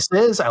 And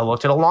I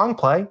looked at a long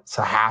play. It's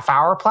a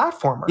half-hour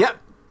platformer. Yep.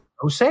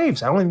 No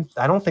saves.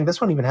 I don't think this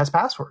one even has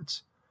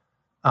passwords.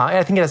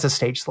 I think it has a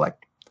stage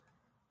select.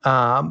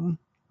 And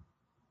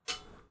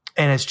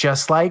it's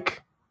just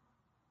like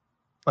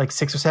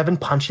 6 or 7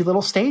 punchy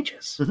little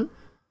stages. Mm-hmm.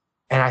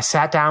 And I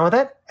sat down with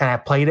it and I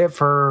played it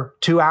for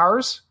 2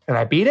 hours and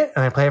I beat it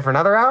and I played it for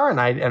another hour and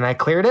I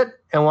cleared it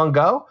in one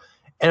go.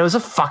 And it was a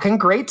fucking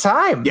great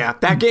time. Yeah,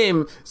 that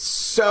game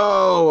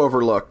so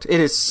overlooked. It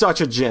is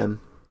such a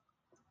gem.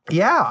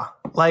 Yeah,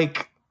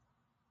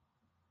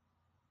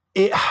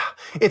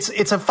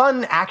 it's a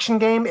fun action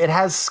game. It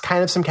has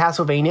kind of some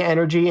Castlevania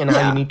energy and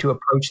how you need to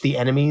approach the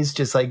enemies,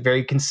 just like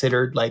very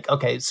considered. Like,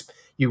 okay,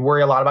 you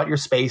worry a lot about your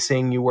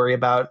spacing. You worry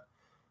about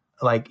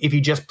if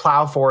you just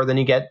plow forward, then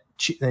you get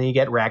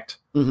wrecked.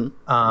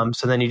 Mm-hmm.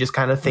 So then you just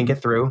kind of think it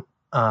through.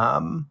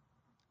 And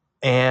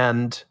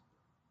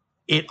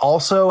it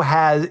also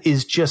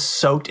is just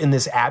soaked in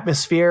this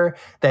atmosphere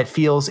that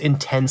feels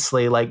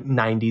intensely like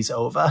 90s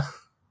OVA.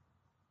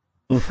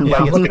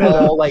 Yeah, it's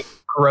all like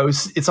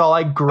gross. It's all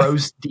like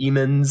gross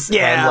demons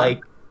and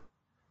like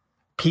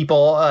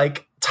people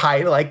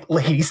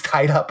ladies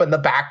tied up in the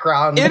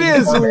background. It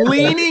is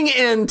leaning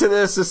into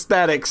this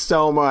aesthetic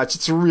so much.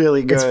 It's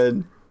really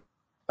good.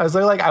 I was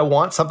like, I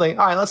want something.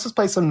 All right, let's just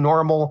play some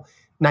normal,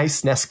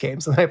 nice SNES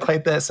games. And then I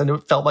played this, and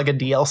it felt like a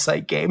DL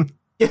site game.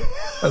 I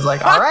was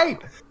like, all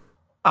right.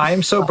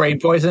 I'm so brain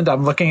poisoned.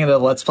 I'm looking at a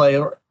Let's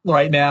Play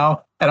right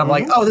now, and I'm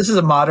like, oh, this is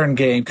a modern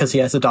game because he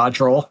has a dodge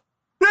roll.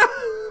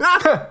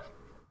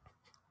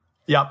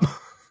 Yep.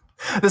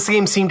 This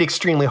game seemed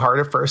extremely hard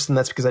at first, and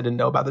that's because I didn't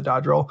know about the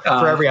dodge roll.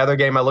 For every other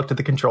game, I looked at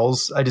the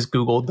controls. I just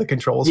Googled the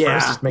controls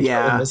first just to make sure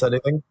I didn't miss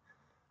anything.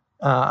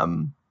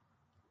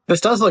 This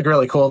does look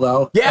really cool,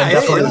 though. Yeah, it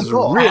is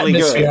cool. Really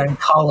good. And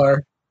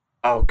color.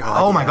 Oh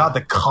god! Oh my god,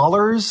 the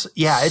colors!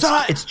 Yeah,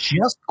 it's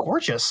just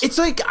gorgeous. It's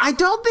like I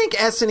don't think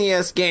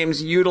SNES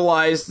games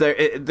utilize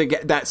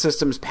that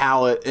system's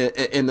palette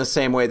in the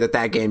same way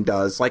that game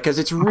does. Because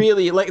it's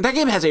really that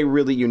game has a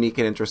really unique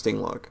and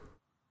interesting look.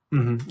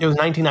 Mm-hmm. It was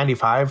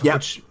 1995,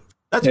 which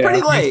that's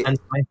pretty late.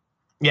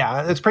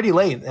 Yeah, it's pretty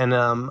late,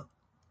 and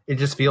it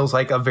just feels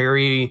like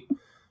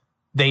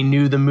they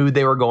knew the mood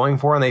they were going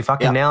for, and they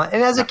fucking nailed it.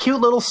 It has a cute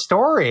little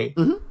story.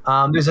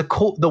 Mm-hmm. There's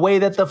the way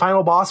that the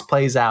final boss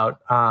plays out.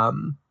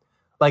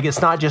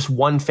 It's not just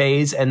one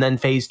phase and then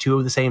phase 2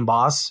 of the same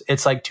boss.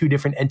 It's like 2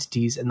 different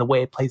entities, and the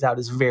way it plays out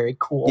is very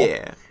cool.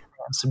 Yeah,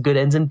 some good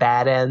ends and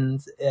bad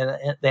ends,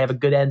 and they have a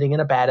good ending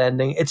and a bad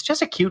ending. It's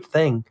just a cute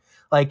thing.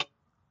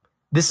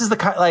 This is the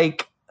kind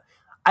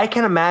I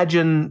can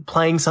imagine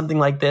playing something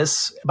like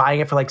this, buying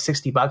it for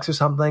 $60 or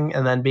something,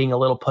 and then being a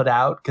little put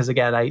out because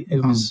again,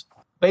 it was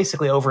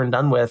basically over and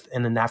done with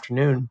in an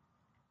afternoon.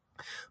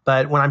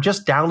 But when I'm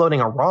just downloading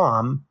a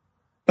ROM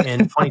in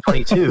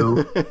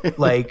 2022,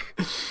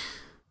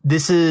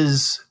 this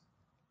is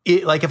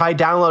it. If I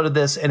downloaded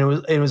this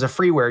and it was a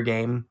freeware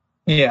game,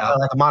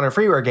 a modern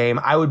freeware game,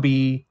 I would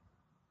be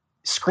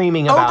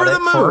screaming about it. Over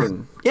the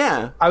moon.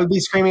 I would be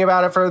screaming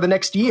about it for the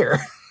next year.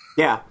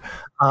 Yeah.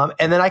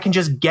 And then I can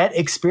just get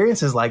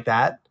experiences like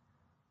that,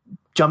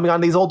 jumping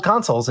on these old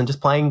consoles and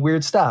just playing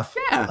weird stuff.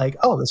 Yeah.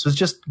 This was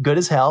just good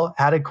as hell,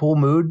 had a cool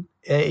mood.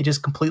 It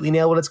just completely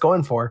nailed what it's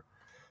going for.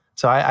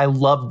 So I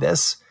loved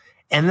this.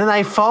 And then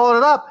I followed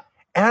it up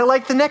and I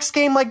liked the next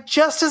game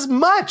just as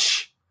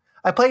much.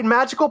 I played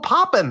Magical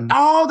Poppin'.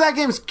 Oh, that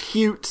game's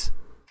cute.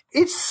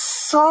 It's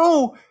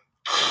so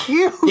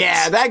cute.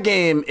 Yeah, that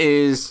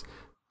game's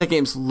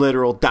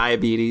literal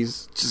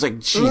diabetes. Just like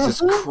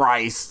Jesus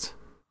Christ.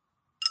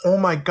 Oh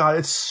my god,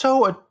 it's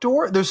so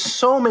adorable. There's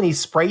so many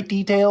sprite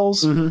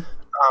details.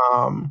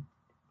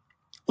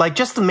 Like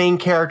just the main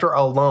character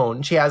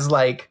alone, she has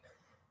like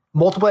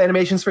multiple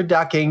animations for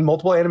ducking,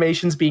 multiple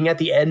animations being at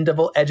the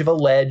edge of a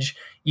ledge.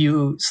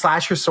 You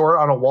slash her sword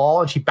on a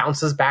wall and she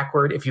bounces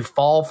backward. If you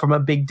fall from a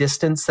big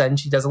distance, then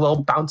she does a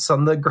little bounce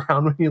on the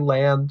ground when you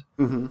land.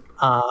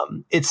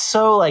 It's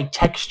so like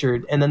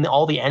textured, and then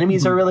all the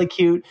enemies are really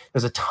cute.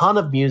 There's a ton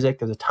of music.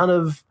 There's a ton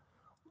of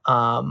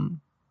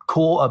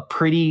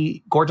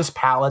pretty gorgeous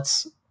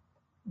palettes,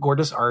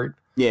 gorgeous art.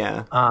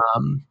 Yeah.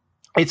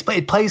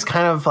 It plays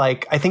kind of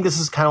like, I think this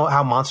is kind of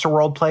how Monster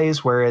World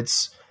plays, where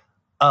it's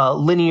a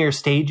linear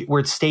stage,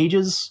 where it's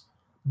stages,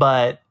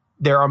 but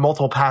there are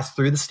multiple paths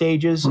through the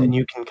stages, and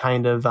you can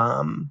kind of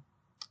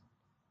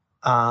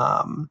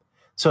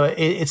so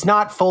it's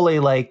not fully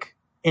like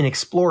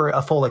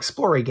a full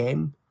explorer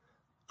game.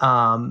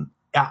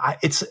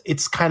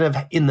 It's kind of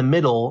in the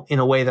middle in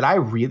a way that I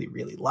really,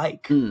 really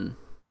like.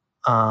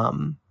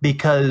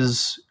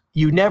 Because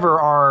you never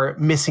are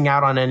missing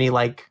out on any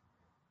like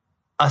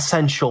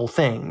essential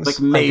things, like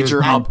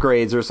major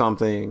upgrades or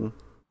something.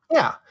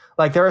 Yeah,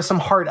 like there are some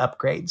heart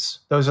upgrades.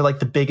 Those are like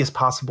the biggest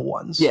possible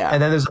ones. Yeah, and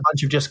then there's a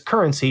bunch of just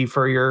currency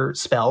for your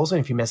spells,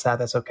 and if you miss that,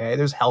 that's okay.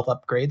 There's health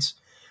upgrades.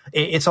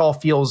 It's all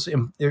feels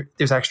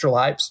there's extra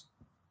lives.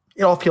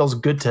 It all feels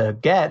good to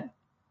get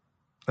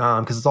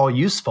because it's all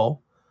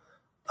useful.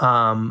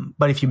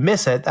 But if you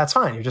miss it, that's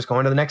fine. You're just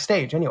going to the next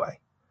stage anyway.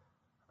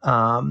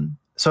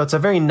 So it's a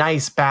very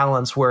nice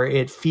balance where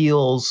it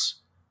feels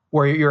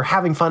where you're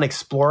having fun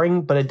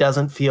exploring, but it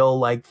doesn't feel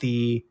like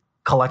the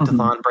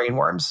collectathon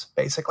brainworms,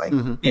 basically.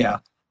 Yeah.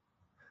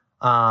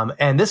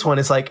 And this one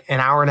is like an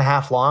hour and a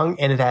half long,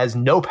 and it has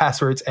no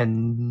passwords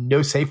and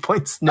no save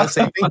points, no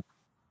saving.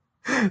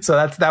 So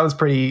that's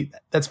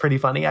pretty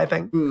funny, I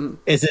think.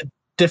 Is it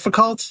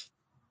difficult?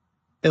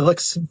 It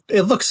looks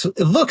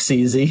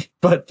easy,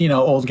 but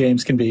old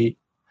games can be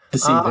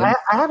deceiving. I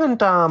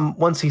haven't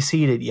once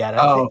CC'd yet.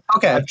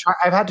 Okay.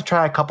 I've had to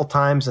try a couple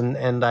times,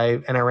 and I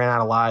ran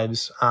out of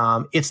lives.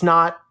 It's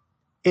not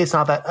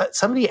that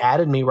somebody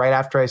added me right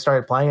after I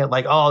started playing it,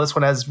 like, oh, this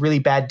one has really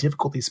bad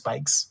difficulty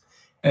spikes,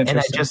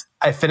 and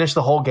I finished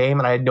the whole game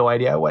and I had no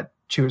idea what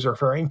she was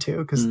referring to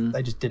because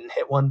I just didn't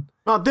hit one.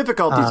 Well,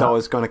 difficulty is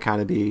always going to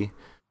kind of be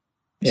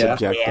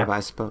subjective, I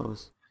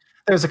suppose.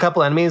 There's a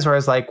couple enemies where I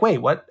was like, wait,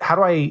 what? How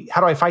do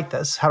I fight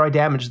this? How do I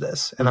damage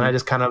this? And then I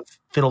just kind of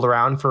fiddled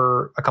around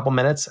for a couple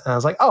minutes, and I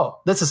was like,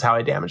 oh, this is how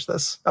I damage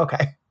this.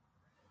 Okay.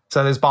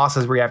 So there's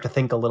bosses where you have to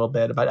think a little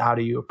bit about how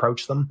do you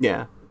approach them.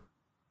 Yeah.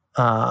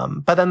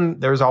 But then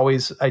there's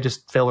always, I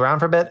just fiddled around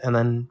for a bit and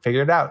then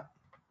figured it out.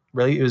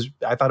 Really,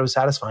 I thought it was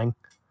satisfying.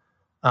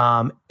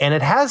 And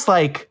it has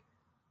like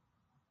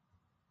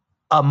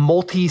a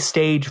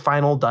multi-stage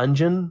final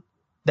dungeon.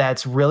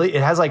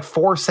 It has like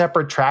 4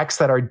 separate tracks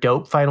that are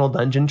dope final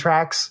dungeon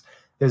tracks.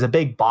 There's a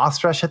big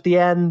boss rush at the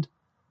end.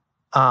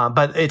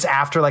 But it's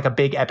after like a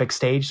big epic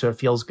stage, so it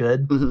feels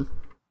good.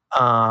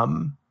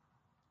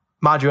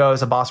 Majuo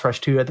is a boss rush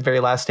too at the very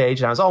last stage,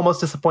 and I was almost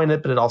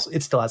disappointed, but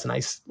it still has a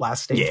nice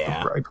last stage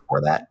right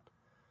before that.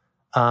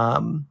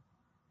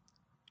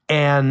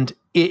 And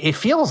it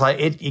feels like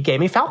it gave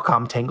me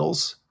Falcom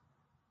tingles.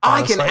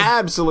 Honestly. I can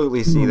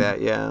absolutely see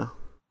that, yeah.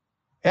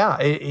 Yeah,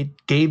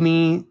 it gave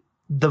me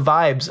the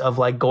vibes of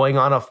like going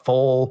on a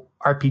full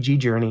RPG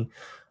journey.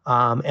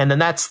 And then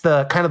that's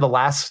the kind of the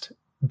last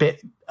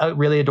bit, a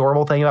really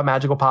adorable thing about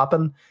Magical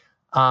Poppin'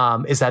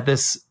 is that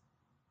this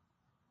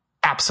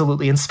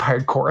absolutely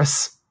inspired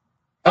Chorus.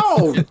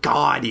 Oh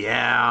God,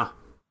 yeah.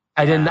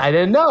 I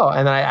didn't know,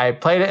 and then I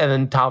played it, and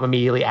then Tom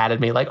immediately added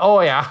me like,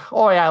 oh yeah,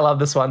 I love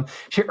this one.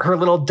 Her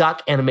little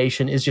duck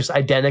animation is just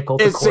identical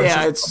to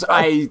Chorus. Yeah,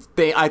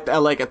 I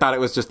thought it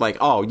was just like,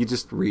 oh, you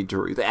just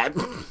redrew that.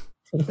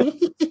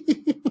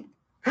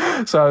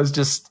 So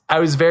I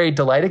was very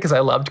delighted because I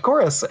loved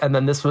Chorus, and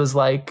then this was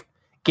like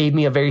gave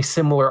me a very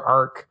similar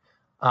arc,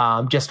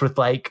 just with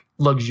like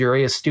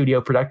luxurious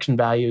studio production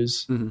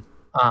values.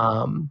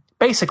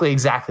 Basically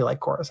exactly like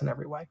Chorus in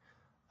every way.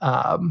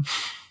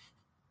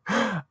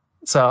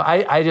 So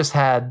I just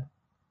had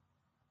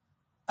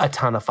a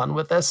ton of fun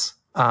with this.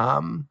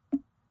 And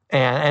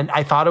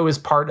I thought it was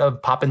part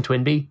of Poppin'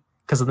 Twinbee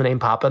because of the name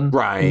Poppin'.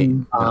 Right.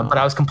 But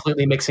I was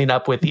completely mixing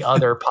up with the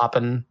other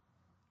Poppin'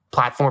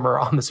 platformer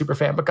on the Super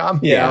Famicom.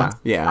 Yeah.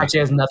 Actually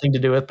has nothing to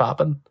do with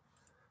Poppin'.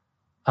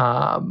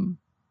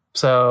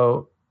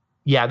 So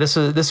yeah, this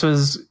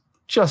was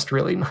just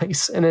really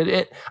nice. And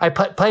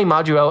playing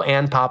Majuo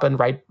and Poppin'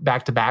 right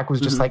back to back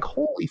was just like,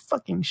 holy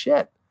fucking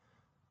shit.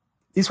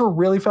 These were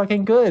really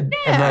fucking good.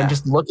 Yeah. And then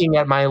just looking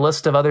at my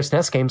list of other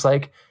SNES games,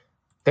 like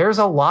there's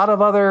a lot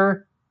of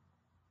other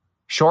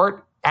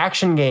short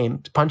action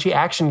games, punchy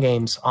action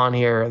games on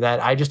here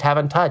that I just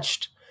haven't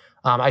touched.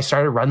 I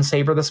started Run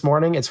Saber this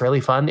morning. It's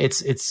really fun.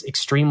 It's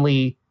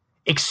extremely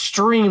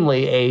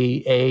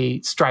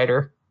a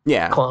Strider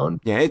clone.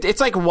 Yeah,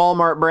 it's like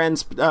Walmart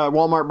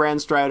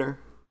brand Strider.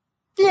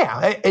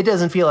 Yeah, it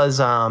doesn't feel as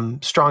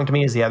strong to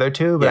me as the other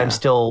two, but I'm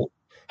still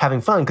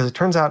having fun because it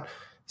turns out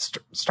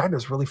Strider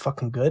is really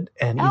fucking good,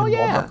 and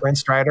Walmart brand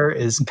Strider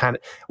is kind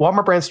of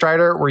Walmart brand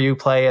Strider, where you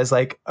play as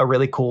like a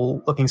really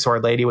cool looking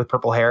sword lady with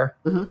purple hair,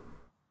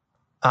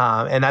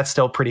 and that's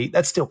still pretty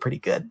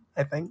good.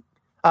 I think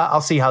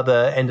I'll see how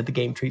the end of the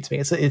game treats me.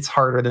 It's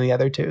harder than the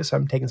other two, so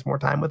I'm taking some more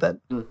time with it.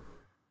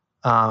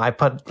 I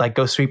put like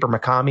Ghost Sweeper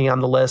Mikami on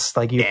the list,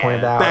 like you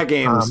pointed out. That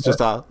game's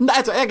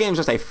that game's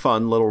just a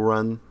fun little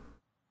run.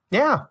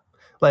 Yeah,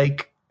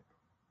 like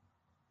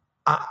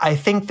I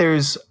think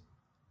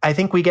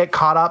we get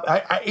caught up.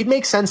 It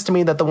makes sense to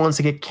me that the ones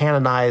that get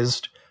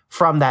canonized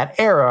from that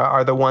era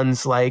are the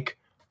ones like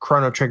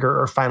Chrono Trigger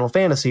or Final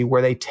Fantasy,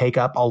 where they take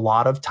up a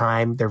lot of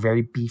time. They're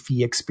very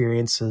beefy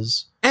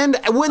experiences. And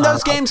when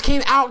those games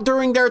came out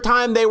during their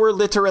time, they were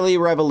literally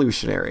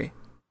revolutionary.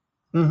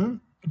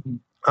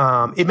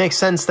 It makes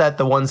sense that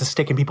the ones that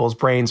stick in people's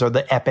brains are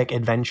the epic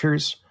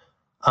adventures.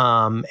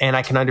 And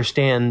I can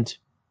understand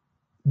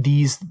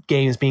these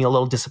games being a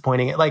little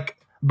disappointing. Like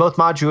both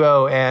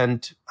Majuo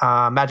and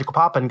Magical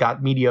Poppin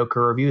got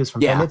mediocre reviews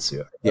from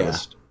Famitsu.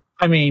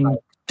 I mean,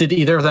 did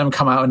either of them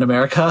come out in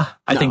America?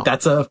 I think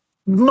that's a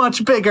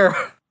much bigger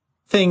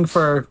thing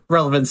for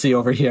relevancy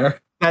over here.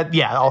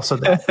 Also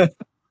that.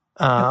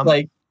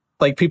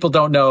 Like people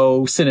don't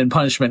know Sin and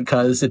Punishment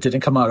because it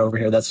didn't come out over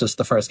here. That's just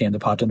the first game that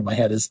popped into my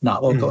head is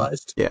not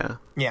localized. Yeah.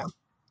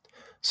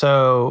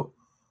 So,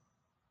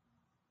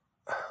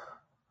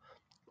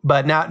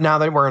 but now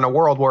that we're in a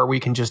world where we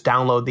can just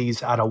download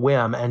these at a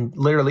whim, and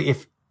literally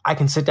if I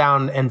can sit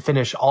down and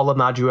finish all of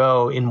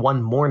Majuo in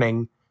one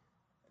morning,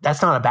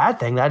 that's not a bad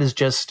thing. That is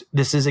just,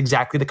 this is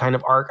exactly the kind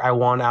of arc I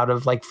want out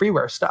of like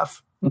freeware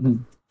stuff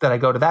that I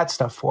go to that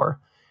stuff for.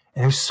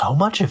 And there's so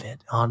much of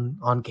it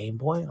on Game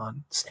Boy,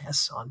 on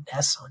SNES, on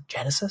NES, on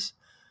Genesis.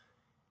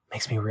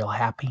 Makes me real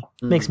happy.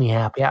 Makes me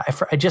happy. I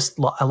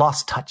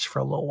lost touch for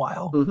a little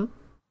while.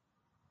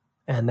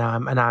 And now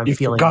I'm you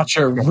feeling... forgot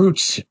your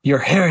roots, your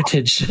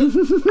heritage.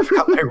 I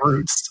forgot my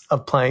roots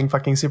of playing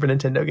fucking Super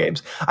Nintendo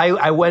games.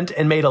 I went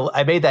and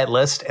I made that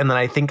list, and then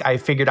I think I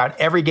figured out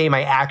every game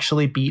I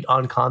actually beat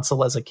on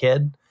console as a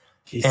kid.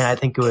 Jeez. And I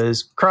think it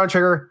was Chrono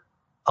Trigger,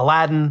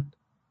 Aladdin,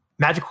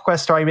 Magical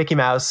Quest starring Mickey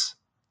Mouse,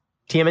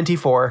 TMNT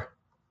 4,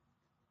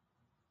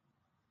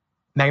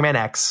 Mega Man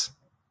X,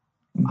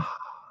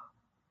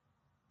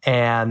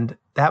 and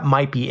that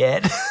might be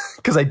it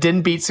because I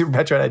didn't beat Super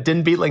Metroid. I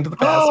didn't beat Link to the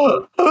Past.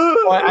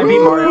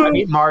 I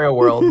beat Mario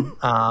World.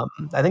 I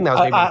think that was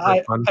maybe the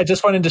first one. I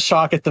just went into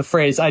shock at the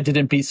phrase "I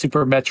didn't beat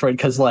Super Metroid"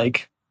 because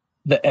like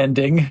the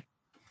ending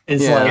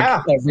is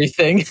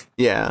everything.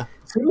 Yeah,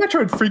 Super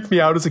Metroid freaked me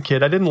out as a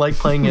kid. I didn't like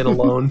playing it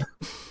alone.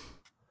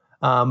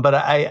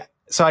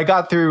 So I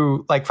got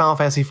through like Final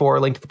Fantasy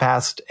IV, Link to the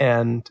Past,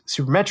 and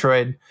Super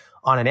Metroid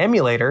on an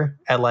emulator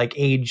at like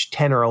age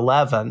 10 or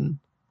 11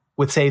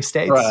 with save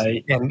states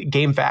and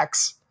game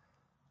facts.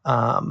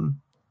 And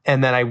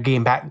then I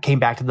came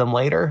back to them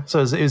later. So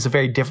it was a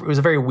very different, it was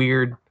a very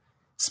weird,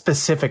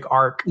 specific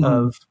arc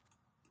of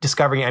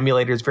discovering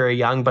emulators very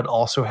young, but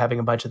also having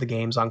a bunch of the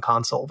games on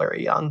console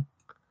very young.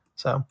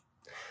 So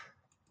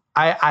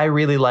I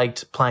really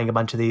liked playing a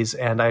bunch of these,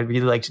 and I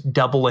really liked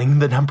doubling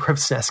the number of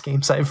SNES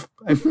games I've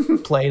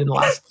played in the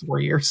last 4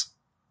 years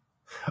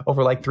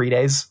over like 3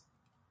 days.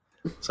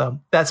 So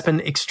that's been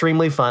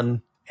extremely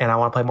fun, and I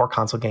want to play more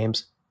console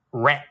games.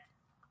 Rhett.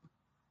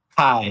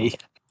 Hi.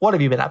 What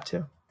have you been up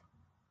to?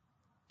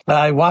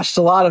 I watched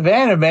a lot of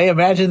anime.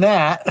 Imagine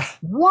that.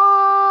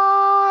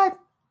 What?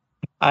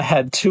 I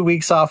had 2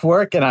 weeks off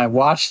work, and I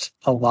watched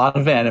a lot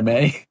of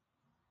anime.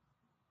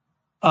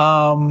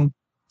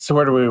 So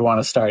where do we want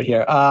to start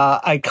here?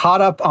 I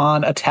caught up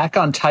on Attack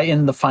on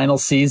Titan, the final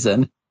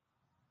season.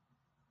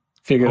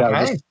 Figured I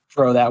would just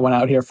throw that one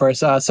out here first.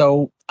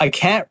 So I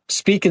can't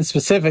speak in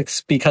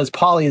specifics because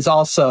Polly is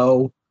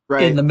also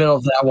in the middle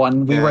of that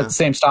one. We were at the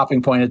same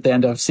stopping point at the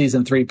end of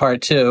season 3,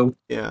 part 2.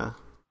 Yeah.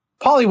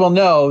 Polly will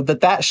know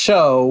that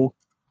show,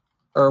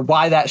 or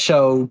why that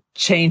show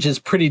changes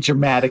pretty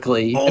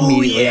dramatically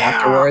immediately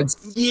afterwards.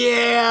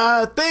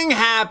 Yeah, thing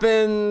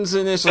happens,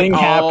 and it's like,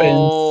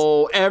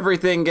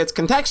 everything gets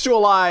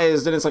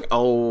contextualized, and it's like,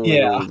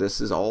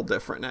 this is all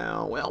different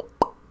now. Well,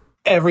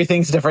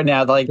 everything's different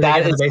now. Like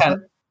that is kind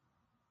of...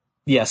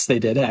 Yes, they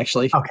did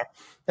actually. Okay,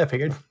 I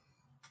figured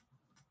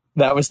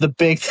that was the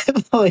big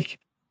thing. Like,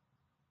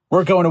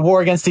 we're going to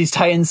war against these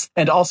Titans,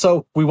 and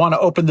also we want to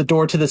open the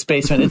door to this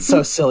basement. It's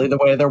so silly the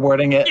way they're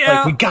wording it. Yeah.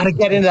 Like, we got to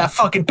get into that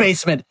fucking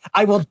basement.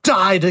 I will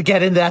die to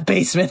get in that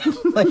basement.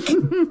 Like,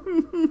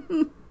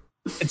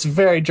 it's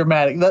very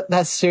dramatic.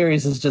 That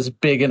series is just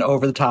big and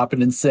over the top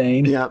and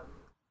insane. Yep.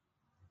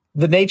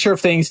 The nature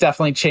of things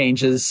definitely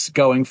changes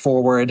going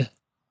forward.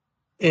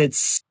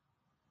 It's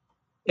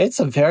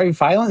a very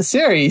violent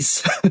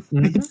series. I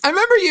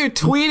remember you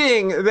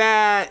tweeting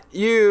that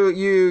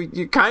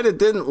you kind of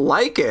didn't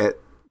like it.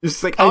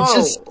 Just like,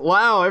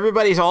 wow,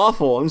 everybody's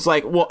awful. I'm just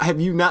like, well,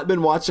 have you not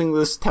been watching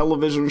this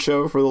television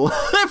show for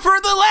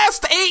the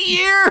last 8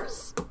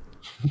 years?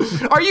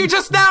 Are you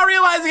just now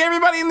realizing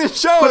everybody in this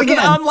show is an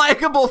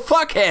unlikable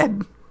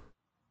fuckhead?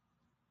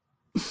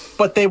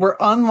 But they were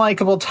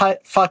unlikable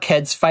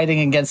fuckheads fighting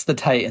against the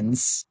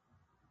Titans.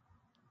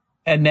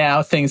 And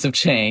now things have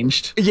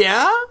changed.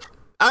 Yeah?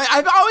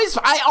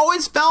 I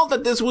always felt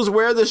that this was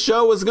where the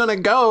show was going to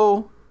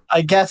go.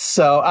 I guess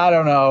so. I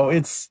don't know.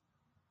 It's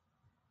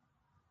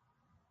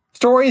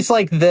stories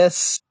like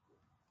this.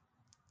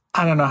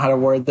 I don't know how to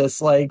word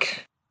this.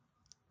 Like,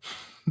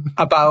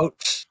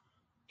 about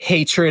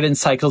hatred and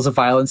cycles of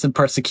violence and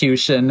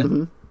persecution.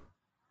 Mm-hmm.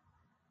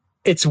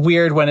 It's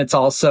weird when it's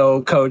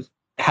also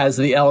has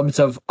the element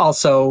of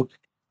also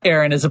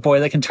Eren is a boy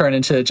that can turn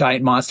into a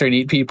giant monster and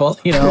eat people,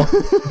 you know?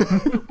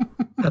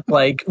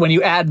 Like, when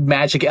you add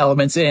magic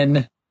elements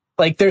in,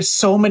 like, there's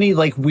so many,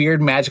 like,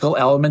 weird magical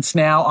elements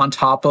now on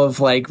top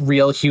of, like,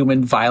 real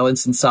human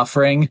violence and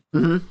suffering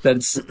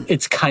that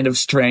it's kind of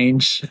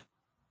strange.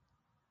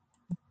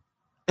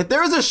 If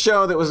there was a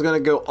show that was going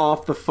to go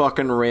off the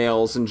fucking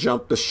rails and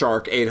jump the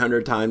shark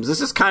 800 times,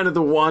 this is kind of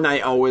the one I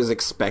always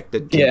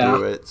expected to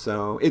do it.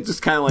 So it's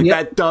just kind of like,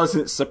 that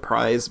doesn't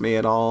surprise me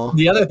at all.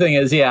 The other thing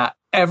is,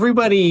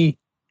 everybody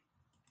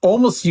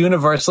almost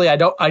universally, I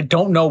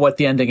don't know what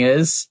the ending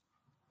is,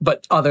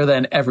 but other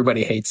than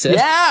everybody hates it.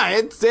 Yeah,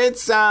 it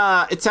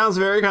sounds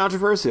very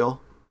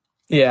controversial.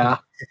 Yeah.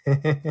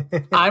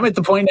 I'm at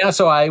the point now,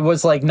 so I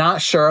was like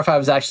not sure if I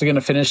was actually going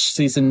to finish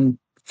season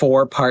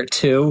 4 part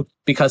 2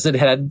 because it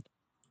had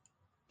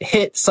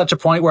hit such a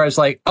point where I was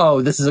like,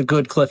 oh, this is a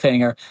good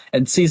cliffhanger.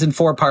 And season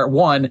 4 part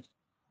 1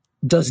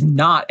 does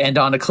not end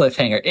on a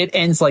cliffhanger. It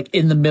ends like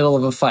in the middle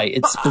of a fight.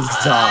 It's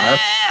bizarre.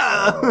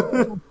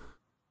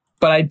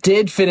 But I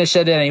did finish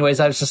it anyways.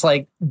 I was just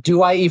like,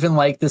 do I even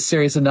like this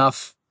series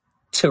enough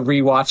to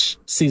rewatch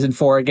season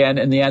 4 again?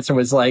 And the answer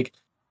was like,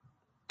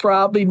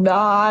 probably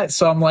not.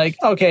 So I'm like,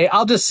 okay,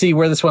 I'll just see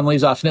where this one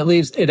leaves off. And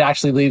it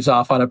actually leaves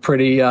off on a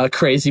pretty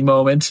crazy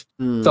moment.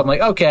 So I'm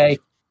like, okay,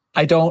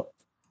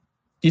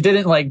 you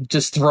didn't like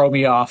just throw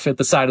me off at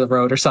the side of the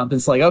road or something.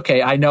 It's like,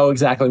 okay, I know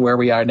exactly where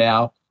we are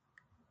now.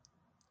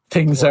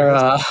 Things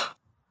are,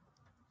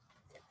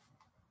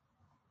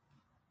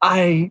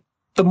 I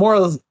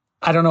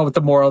don't know what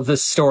the moral of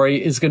this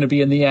story is going to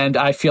be in the end.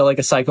 I feel like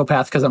a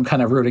psychopath because I'm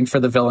kind of rooting for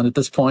the villain at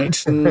this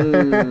point.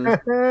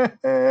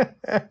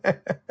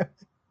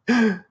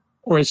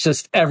 Where it's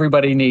just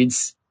everybody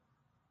needs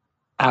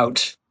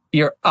out.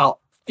 You're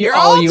all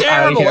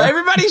terrible.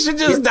 Everybody should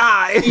just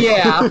die.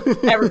 Yeah.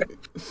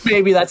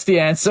 Maybe that's the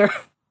answer.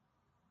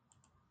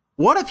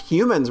 What if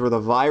humans were the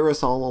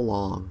virus all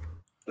along?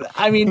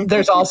 I mean,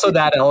 there's also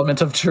that element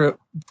of true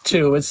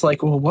too. It's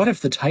like, well, what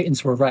if the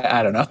Titans were right?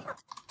 I don't know.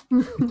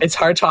 It's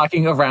hard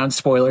talking around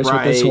spoilers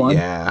with this one.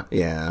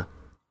 Yeah.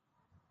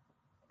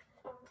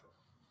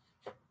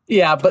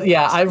 Yeah, but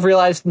I've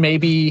realized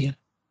maybe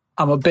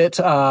I'm a bit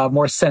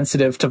more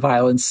sensitive to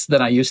violence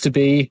than I used to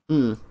be.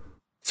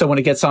 So when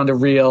it gets onto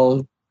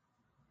real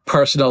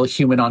personal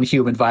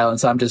human-on-human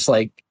violence, I'm just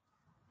like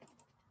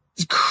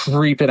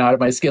creeping out of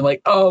my skin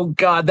like, oh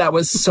God, that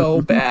was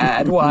so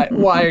bad.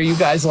 Why are you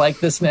guys like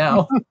this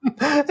now?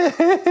 Then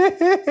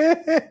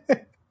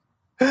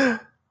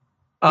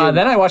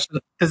I watched.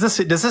 Does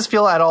this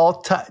feel at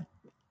all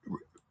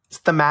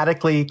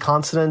thematically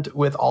consonant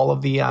with all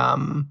of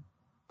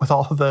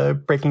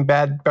the Breaking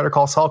Bad, Better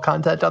Call Saul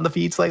content on the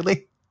feeds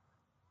lately?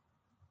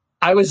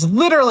 I was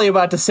literally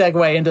about to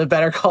segue into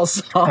Better Call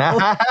Saul.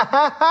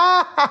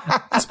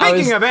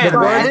 Speaking of it,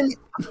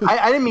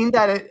 I didn't mean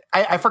that.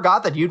 I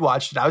forgot that you'd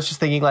watched it. I was just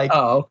thinking like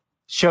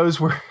shows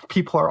where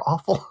people are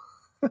awful.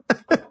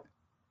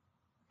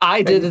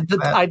 I did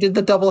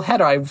the double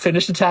header. I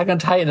finished Attack on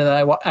Titan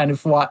and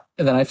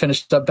then I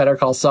finished up Better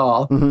Call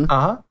Saul.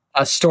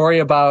 A story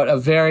about a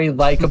very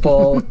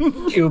likable,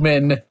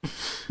 human,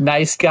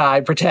 nice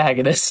guy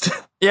protagonist.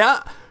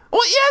 Yeah.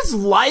 Well, he is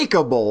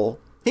likable.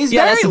 He's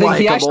very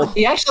likable.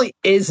 He actually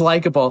is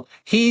likable.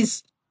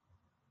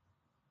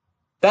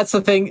 That's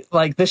the thing.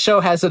 Like, this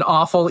show has an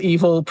awful,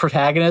 evil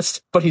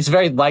protagonist, but he's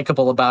very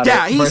likable about it.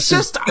 Yeah, he's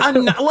just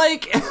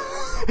like,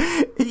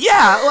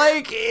 yeah,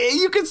 like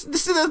you can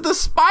see the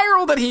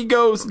spiral that he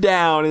goes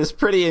down is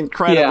pretty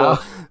incredible. Yeah.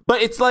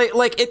 But it's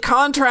like it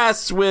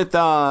contrasts with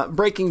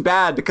Breaking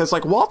Bad because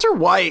like Walter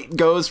White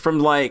goes from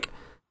like,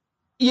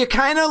 you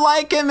kind of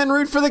like him and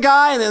root for the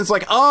guy, and then it's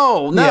like,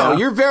 oh no,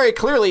 you're very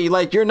clearly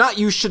like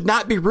you should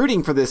not be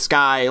rooting for this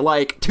guy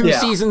like 2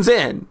 seasons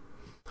in.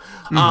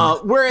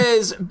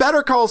 Whereas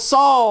Better Call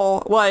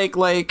Saul,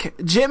 like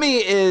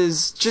Jimmy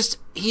is just,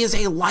 he is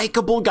a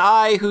likable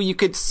guy who you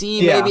could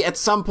see maybe at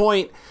some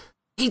point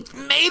he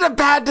made a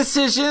bad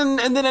decision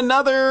and then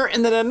another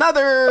and then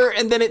another,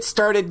 and then it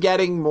started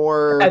getting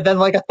more, and then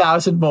like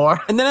 1,000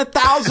 more, and then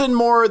 1,000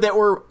 more that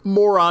were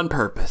more on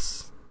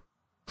purpose.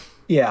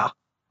 Yeah.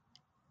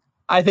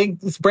 I think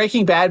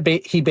Breaking Bad,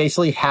 he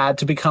basically had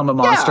to become a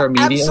monster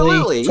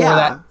immediately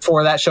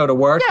for that show to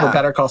work. Where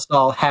Better Call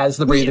Saul has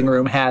the breathing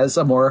room, has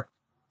a more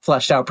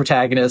fleshed out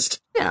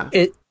protagonist. Yeah,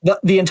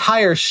 the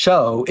entire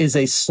show is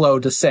a slow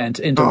descent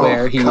into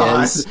where he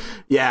is.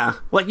 Yeah,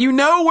 like you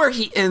know where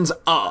he ends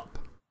up.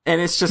 And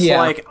it's just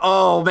like,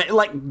 oh,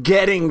 like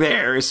getting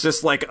there is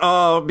just like,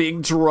 oh,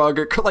 being drugged,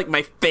 or like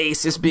my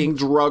face is being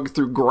drugged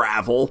through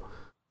gravel.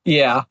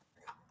 Yeah.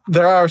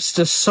 There are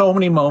just so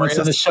many moments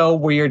in the show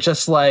where you're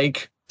just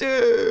like,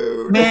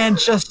 dude, man,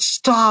 just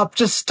stop.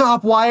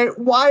 Why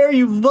are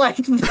you like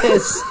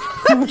this?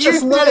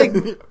 Just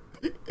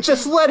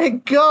let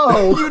it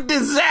go. You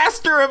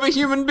disaster of a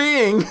human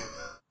being.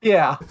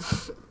 Yeah.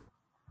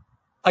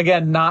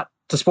 Again, not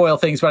to spoil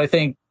things, but I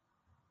think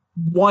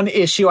one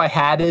issue I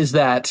had is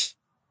that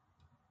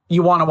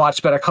you want to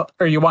watch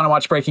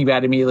Breaking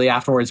Bad immediately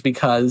afterwards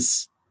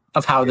because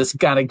of how this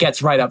kind of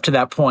gets right up to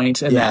that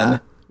point, and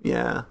then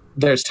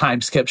there's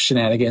time skip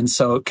shenanigans,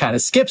 so it kind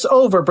of skips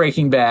over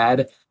Breaking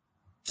Bad.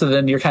 So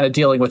then you're kind of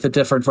dealing with a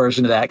different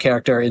version of that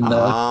character in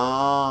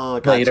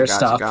the later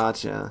stuff.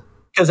 Gotcha.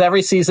 Because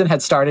every season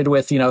had started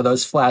with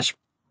those flash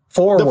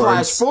forwards. The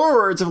flash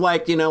forwards of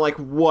like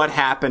what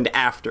happened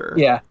after.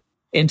 Yeah,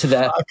 into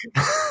that.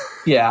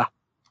 Yeah.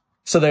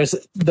 So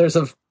there's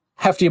a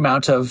hefty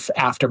amount of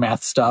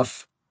aftermath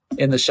stuff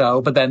in the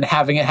show, but then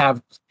having it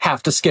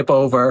have to skip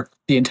over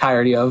the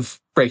entirety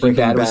of Breaking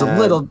Bad was a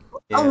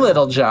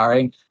little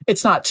jarring.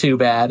 It's not too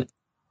bad,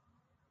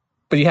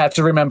 but you have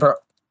to remember.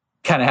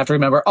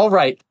 All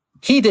right,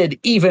 he did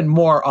even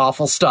more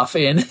awful stuff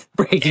in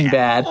Breaking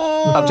Bad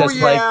of just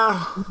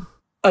like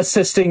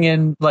assisting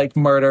in like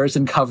murders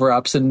and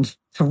cover-ups, and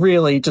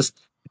really just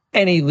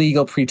any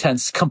legal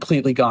pretense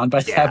completely gone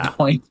by that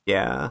point.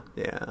 Yeah.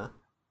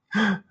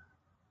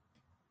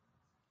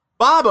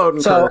 Bob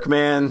Odenkirk,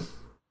 man.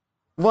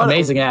 What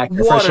amazing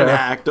actor, what for sure. An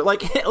actor.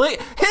 Like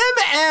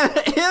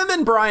him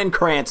and Bryan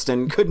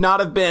Cranston could not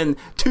have been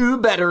two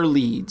better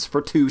leads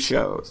for two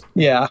shows.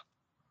 Yeah,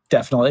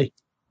 definitely.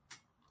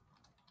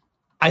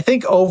 I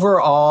think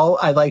overall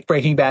I like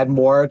Breaking Bad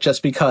more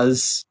just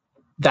because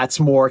that's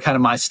more kind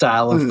of my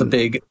style of the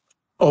big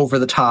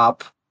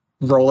over-the-top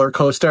roller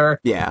coaster.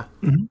 Yeah.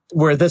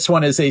 Where this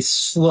one is a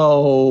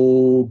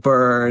slow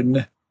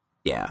burn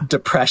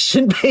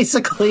depression,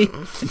 basically.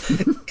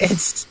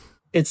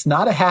 It's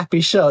not a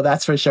happy show,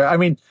 that's for sure. I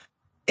mean,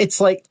 it's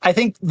like, I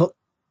think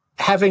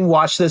having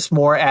watched this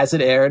more as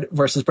it aired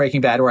versus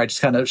Breaking Bad, where I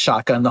just kind of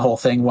shotgunned the whole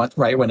thing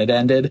right when it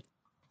ended,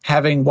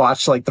 having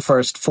watched like the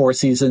first 4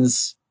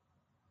 seasons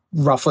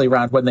roughly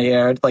around when they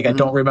aired, like I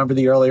don't remember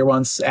the earlier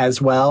ones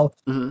as well.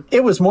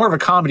 It was more of a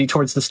comedy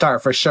towards the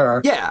start, for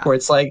sure. Yeah. Where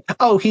it's like,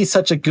 oh, he's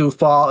such a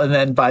goofball, and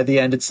then by the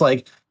end it's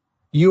like,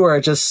 you are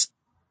just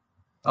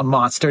a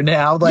monster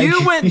now. Like,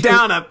 you went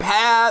down a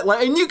path,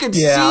 like, and you could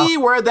see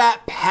where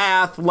that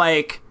path,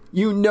 like,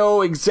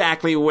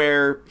 exactly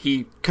where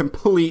he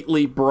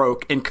completely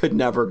broke and could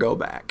never go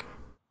back.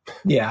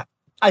 Yeah.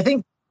 I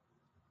think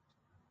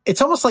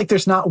it's almost like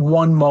there's not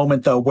one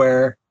moment, though,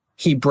 where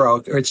he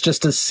broke, or it's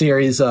just a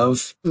series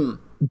of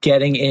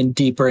getting in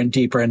deeper and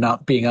deeper and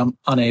not being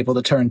unable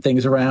to turn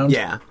things around.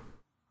 Yeah.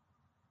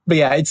 But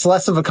yeah, it's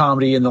less of a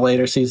comedy in the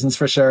later seasons,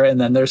 for sure. And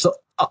then there's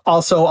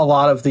also a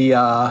lot of the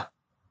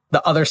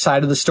other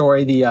side of the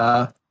story,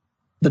 the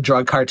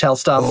drug cartel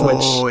stuff.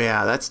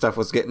 That stuff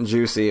was getting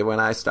juicy when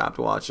I stopped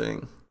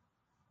watching.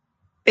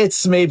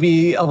 It's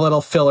maybe a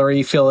little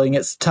fillery feeling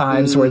at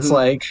times, where it's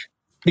like,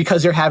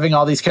 because you're having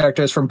all these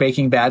characters from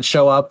Breaking Bad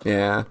show up.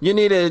 Yeah. You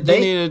needed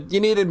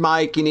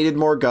Mike, you needed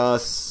more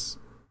Gus.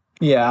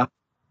 Yeah.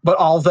 But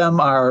all of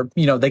them are,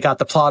 they got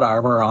the plot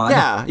armor on.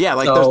 Yeah,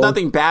 like there's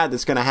nothing bad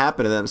that's going to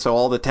happen to them, so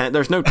all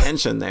there's no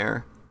tension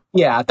there.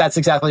 Yeah, that's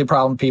exactly the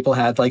problem people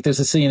had. Like, there's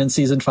a scene in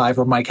season 5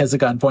 where Mike has a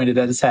gun pointed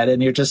at his head,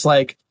 and you're just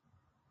like,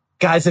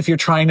 guys, if you're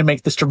trying to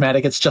make this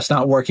dramatic, it's just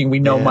not working. We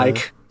know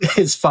Mike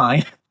is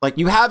fine. Like,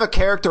 you have a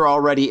character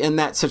already in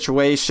that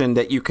situation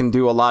that you can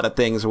do a lot of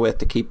things with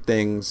to keep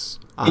things,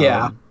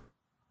 to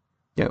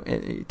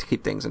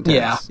keep things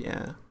intense.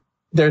 Yeah.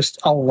 There's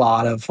a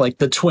lot of, like,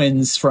 the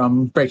twins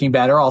from Breaking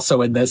Bad are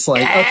also in this.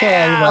 Like,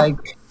 okay, like,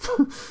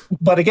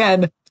 but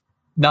again,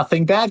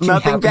 nothing bad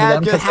can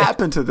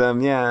happen to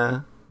them.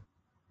 Yeah.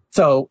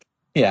 So,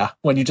 yeah,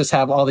 when you just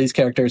have all these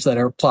characters that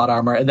are plot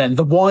armor, and then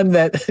the one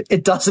that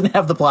it doesn't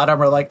have the plot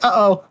armor, like,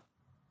 uh-oh.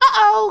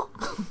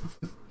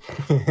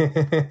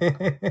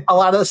 A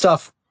lot of the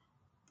stuff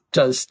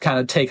does kind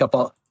of take up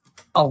a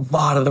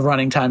lot of the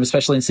running time,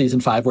 especially in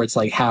season 5, where it's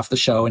like half the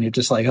show, and you're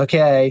just like,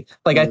 okay.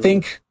 Like, I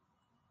think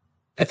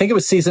it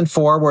was season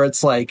 4 where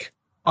it's like,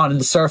 on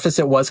the surface,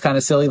 it was kind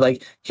of silly.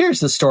 Like, here's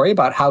the story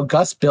about how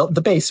Gus built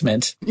the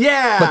basement.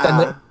 Yeah. But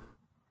then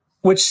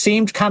which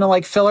seemed kind of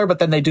like filler, but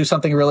then they do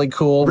something really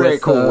cool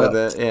with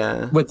it.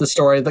 Yeah. With the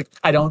story. Like,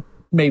 I don't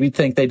maybe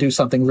think they do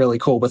something really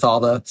cool with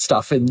all the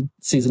stuff in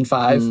season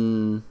 5,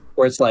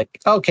 where it's like,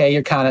 okay,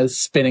 you're kind of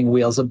spinning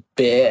wheels a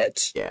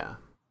bit. Yeah.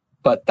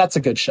 But that's a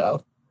good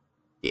show.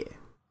 Yeah.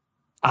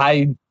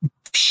 I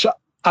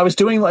was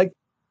doing like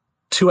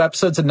 2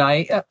 episodes a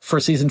night for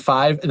season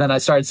 5, and then I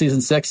started season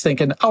 6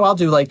 thinking, oh, I'll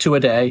do like 2 a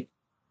day.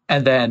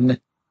 And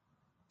then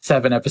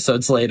 7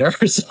 episodes later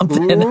or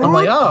something, oops. I'm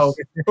like, oh,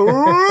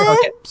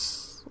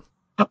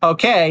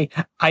 okay.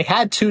 I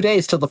had 2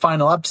 days till the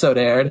final episode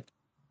aired.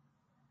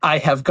 I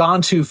have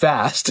gone too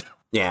fast.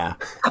 Yeah.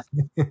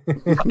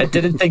 I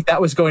didn't think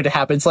that was going to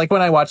happen. It's like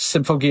when I watched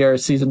Symphogear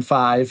season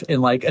 5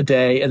 in like a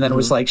day, and then it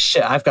was like,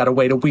 shit, I've got to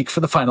wait a week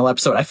for the final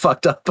episode. I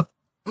fucked up.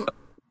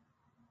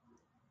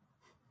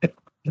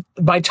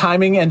 My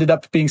timing ended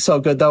up being so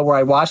good though, where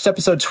I watched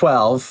episode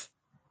 12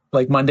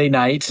 like Monday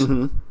night,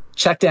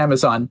 checked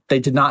Amazon. They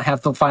did not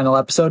have the final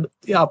episode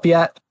up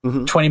yet.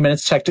 20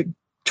 minutes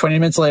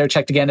later,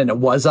 checked again, and it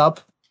was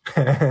up.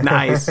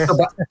 Nice.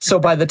 So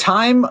by the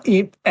time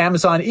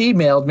Amazon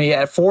emailed me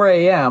at 4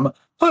 a.m.,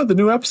 oh, the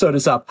new episode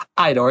is up,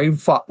 I'd already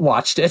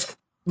watched it.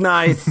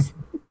 Nice.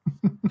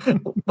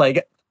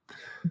 Like,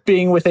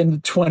 being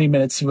within 20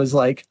 minutes was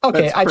like,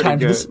 okay, I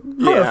timed this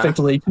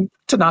perfectly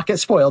to not get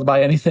spoiled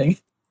by anything.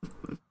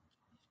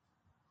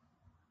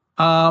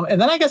 And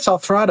then I guess I'll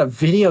throw out a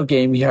video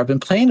game here. I've been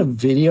playing a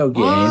video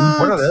game.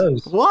 What are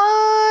those?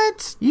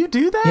 What? You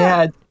do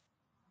that?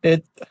 Yeah,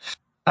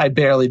 I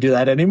barely do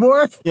that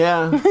anymore.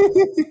 Yeah.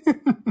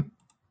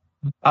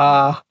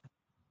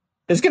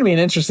 It's going to be an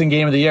interesting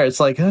game of the year. It's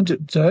like,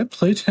 did I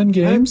play 10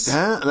 games?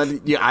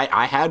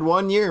 I had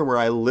one year where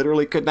I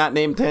literally could not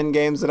name 10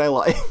 games that I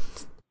liked.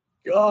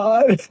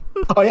 God.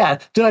 Oh, yeah.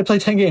 Did I play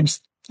 10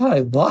 games that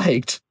I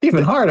liked?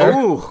 Even harder.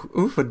 Ooh,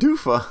 oofa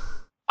doofa.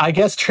 I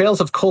guess Trails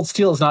of Cold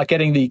Steel is not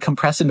getting the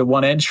compress into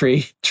one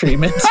entry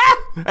treatment.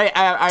 Hey,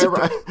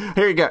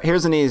 here you go.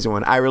 Here's an easy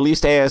one. I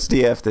released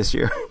ASDF this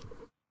year.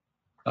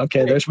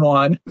 Okay, there's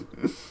one.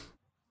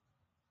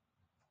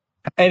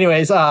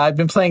 Anyways, I've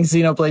been playing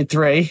Xenoblade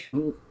 3.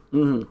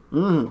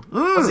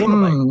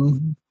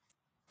 Xenoblade?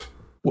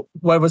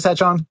 What was that,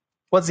 John?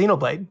 What's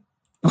Xenoblade?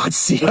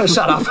 What's Xenoblade?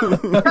 Shut up.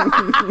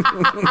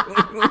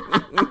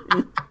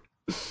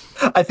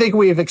 I think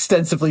we've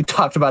extensively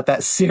talked about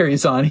that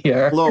series on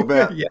here. A little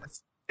bit.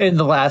 Yes. In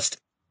the last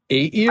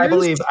 8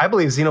 years? I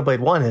believe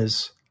Xenoblade 1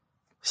 is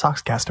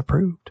Soxcast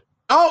approved.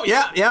 Oh,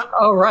 yeah.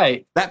 Oh,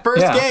 right. That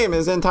first game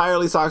is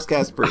entirely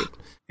Soxcast approved.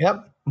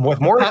 Yep. With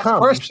more to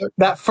come.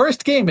 That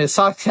first game is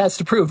Soxcast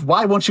approved.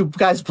 Why won't you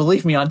guys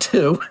believe me on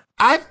 2?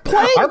 I've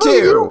played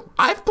 2.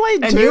 I've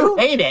played 2. And you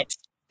hate it.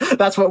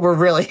 That's what we're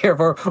really here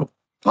for.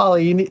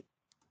 Polly,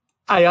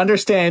 I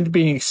understand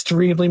being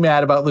extremely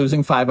mad about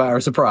losing 5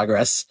 hours of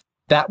progress.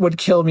 That would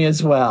kill me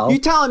as well. You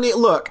telling me,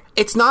 look,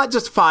 it's not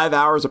just 5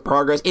 hours of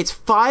progress. It's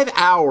 5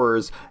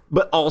 hours,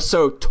 but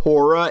also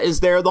Tora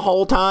is there the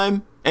whole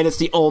time. And it's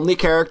the only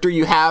character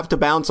you have to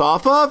bounce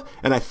off of.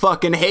 And I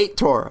fucking hate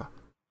Tora.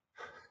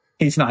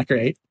 He's not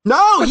great.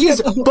 No,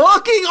 he's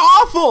fucking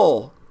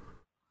awful.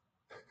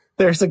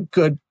 There's a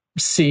good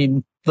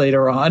scene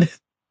later on.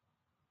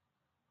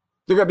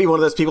 You're going to be one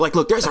of those people like,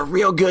 look, there's a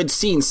real good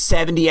scene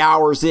 70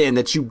 hours in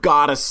that you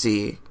gotta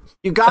see.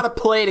 You gotta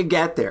play to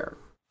get there.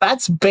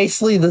 That's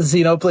basically the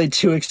Xenoblade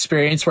 2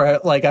 experience where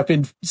like I've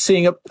been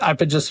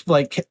just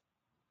like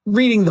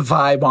reading the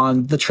vibe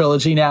on the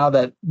trilogy now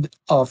that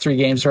all 3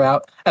 games are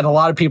out. And a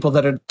lot of people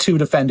that are 2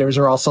 defenders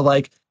are also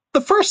like, the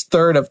first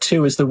third of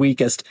 2 is the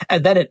weakest,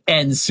 and then it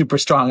ends super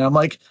strong. I'm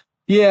like,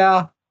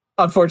 yeah,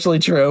 unfortunately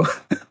true.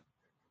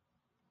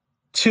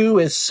 2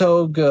 is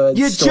so good.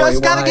 You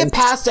just gotta get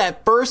past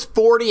that first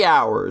 40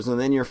 hours, and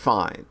then you're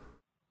fine.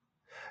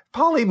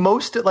 Probably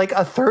like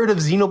a third of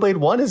Xenoblade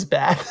 1 is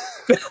bad.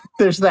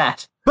 There's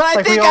that. But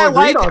I think I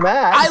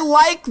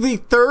like the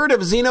third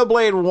of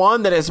Xenoblade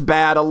 1 that is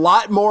bad a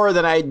lot more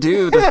than I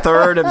do the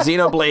third of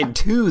Xenoblade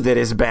 2 that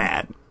is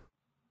bad.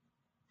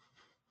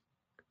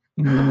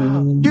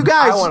 You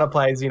guys, I want to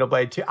play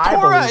Xenoblade 2.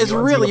 Tora is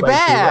really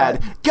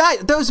bad. Guys,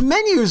 those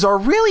menus are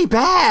really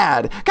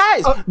bad.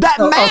 Guys, that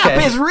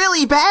map is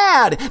really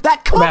bad.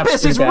 That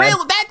compass is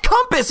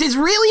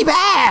really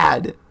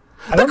bad.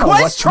 The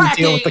quest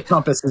tracking deal with the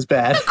compass is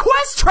bad. The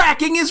quest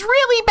tracking is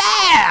really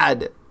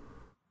bad.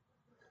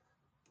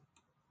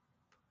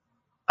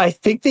 I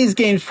think these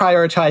games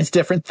prioritize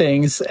different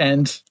things,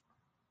 and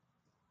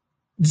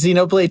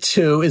Xenoblade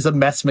 2 is a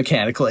mess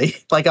mechanically.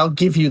 Like, I'll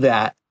give you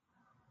that.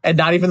 And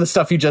not even the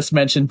stuff you just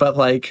mentioned, but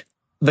like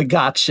the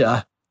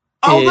gacha.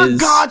 The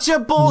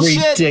gacha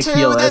bullshit ridiculous.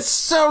 Too. That's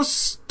so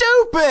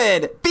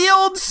stupid.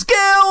 Field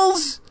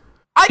skills.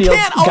 I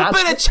can't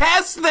open a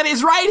chest that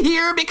is right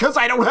here because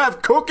I don't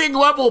have cooking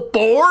level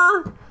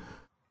 4.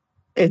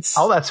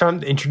 That's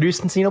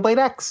introduced in Xenoblade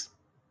X.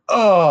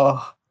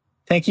 Oh,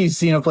 thank you,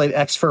 Xenoblade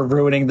X, for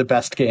ruining the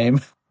best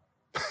game.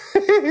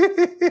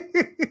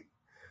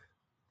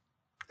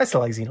 I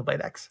still like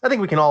Xenoblade X. I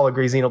think we can all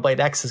agree Xenoblade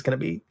X is going to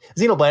be...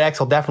 Xenoblade X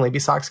will definitely be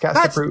Soxcast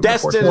approved.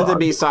 That's destined to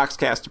be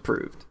Soxcast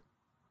approved.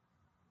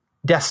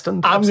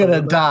 Destined. I'm going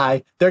to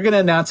die. They're going to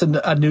announce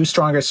a new,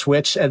 stronger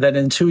Switch, and then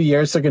in 2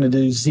 years, they're going to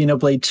do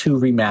Xenoblade 2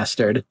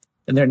 remastered,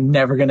 and they're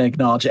never going to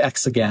acknowledge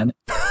X again.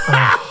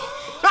 That's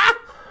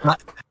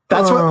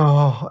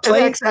what...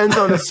 X ends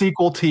on a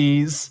sequel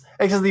tease.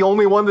 X is the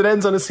only one that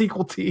ends on a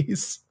sequel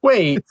tease.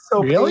 Wait, it's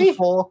so really?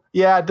 Painful.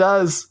 Yeah, it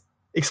does.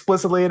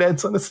 Explicitly, it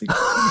ends on a sequel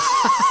tease.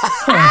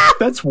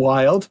 That's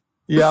wild.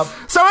 Yep.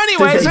 So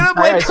anyway,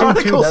 Xenoblade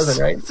Chronicles.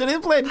 Right?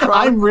 Xenoblade Chronicles.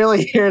 I'm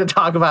really here to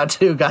talk about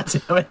 2,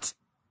 goddammit.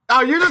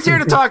 Oh, you're just here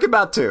to talk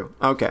about 2.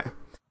 Okay.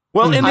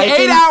 Well, in the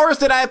 8 hours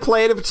that I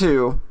played of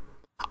 2,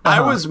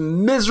 I was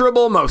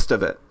miserable most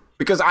of it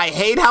because I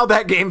hate how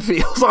that game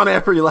feels on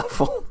every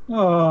level.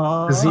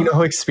 The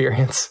Xeno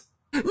experience.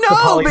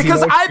 No,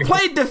 because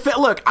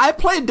I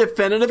played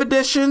Definitive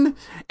Edition,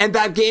 and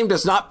that game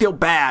does not feel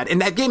bad,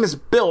 and that game is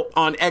built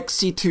on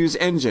XC2's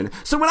engine.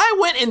 So when I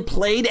went and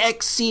played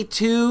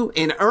XC2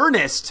 in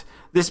earnest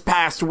this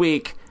past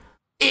week,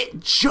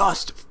 it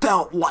just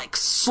felt like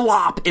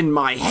slop in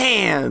my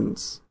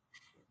hands.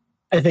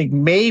 I think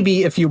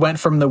maybe if you went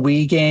from the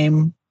Wii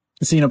game,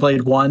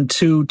 Xenoblade 1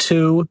 to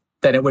 2,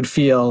 then it would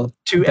feel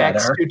 2X,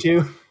 better.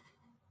 2-2.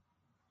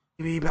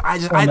 But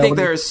I think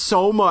there is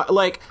so much,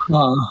 like,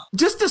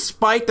 just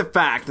despite the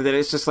fact that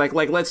it's just like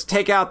let's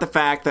take out the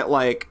fact that,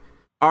 like,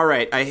 all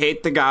right, I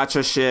hate the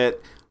gacha shit.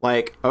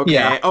 Like,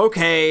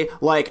 okay,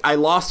 like, I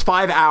lost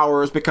 5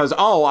 hours because,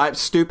 I'm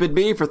stupid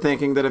me for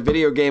thinking that a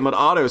video game would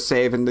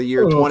autosave in the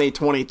year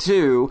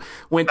 2022.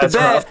 Went to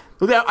bed.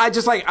 I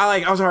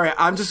was all right,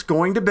 I'm just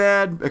going to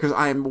bed because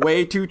I'm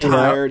way too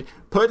tired.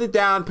 Put it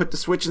down, put the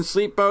Switch in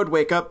sleep mode,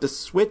 wake up, the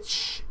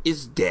Switch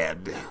is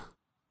dead.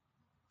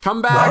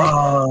 Come back.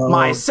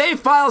 My save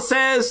file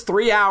says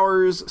 3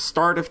 hours,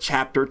 start of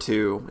chapter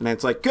 2. And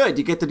it's like, good,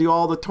 you get to do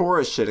all the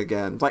Torah shit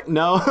again. It's like,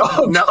 no,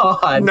 no,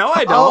 I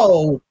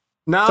don't.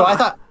 No. So I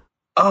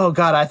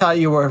thought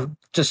you were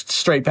just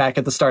straight back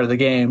at the start of the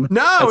game.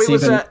 No,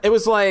 it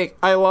was like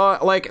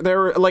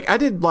I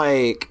did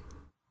like,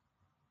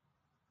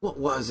 what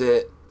was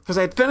it? Because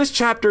I had finished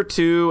chapter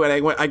 2 and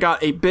I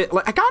got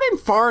in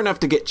far enough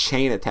to get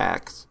chain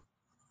attacks.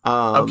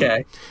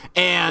 Okay.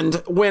 And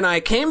when I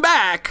came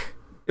back,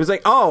 it was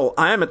like,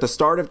 I am at the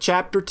start of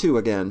chapter 2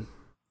 again.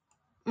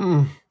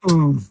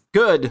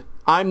 Good.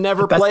 I'm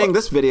never playing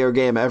this video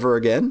game ever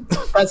again.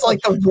 That's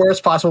like the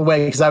worst possible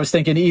way, because I was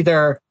thinking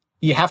either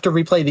you have to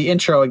replay the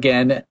intro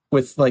again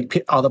with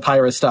like all the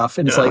Pyra stuff,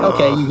 and it's like,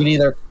 okay, you can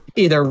either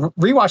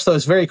rewatch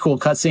those very cool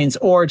cutscenes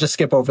or just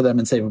skip over them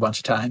and save a bunch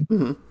of time.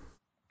 Mm-hmm.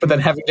 But then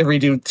having to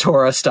redo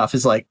Torah stuff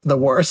is like the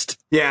worst.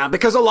 Yeah,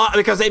 because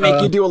they make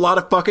you do a lot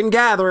of fucking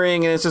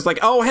gathering, and it's just like,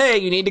 oh hey,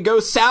 you need to go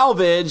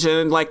salvage,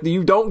 and like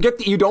you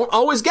don't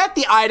always get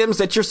the items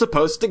that you're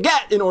supposed to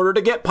get in order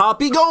to get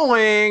Poppy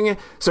going.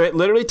 So it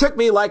literally took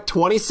me like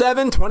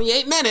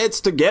 28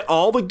 minutes to get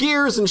all the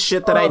gears and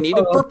shit that I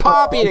needed for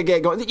Poppy to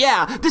get going.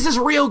 Yeah, this is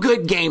real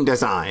good game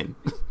design.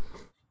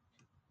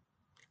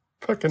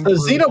 So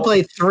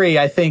Xenoblade 3,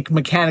 I think,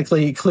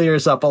 mechanically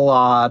clears up a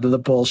lot of the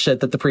bullshit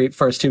that the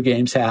first two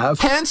games have.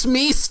 Hence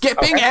me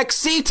skipping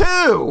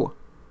XC2!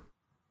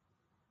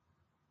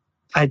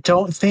 I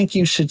don't think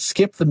you should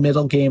skip the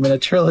middle game in a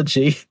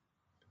trilogy.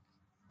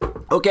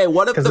 Okay,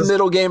 what if the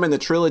middle game in the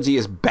trilogy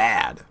is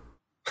bad?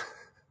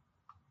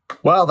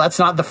 Well, that's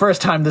not the first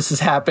time this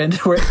has happened.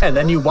 And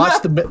then you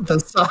watch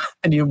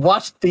you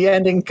watched the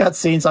ending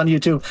cutscenes on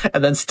YouTube,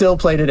 and then still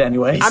played it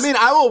anyways. I mean,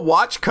 I will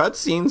watch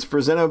cutscenes for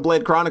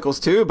Xenoblade Chronicles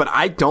 2, but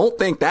I don't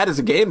think that is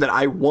a game that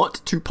I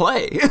want to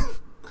play.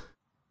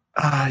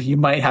 You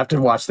might have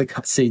to watch the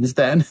cutscenes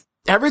then.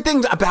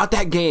 Everything about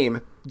that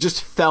game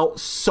just felt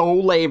so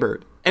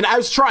labored, and I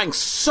was trying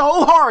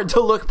so hard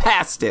to look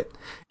past it.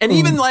 And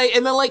even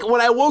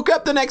when I woke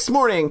up the next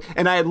morning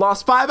and I had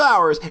lost 5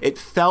 hours, it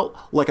felt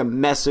like a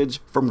message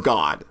from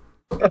God.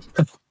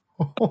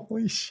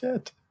 Holy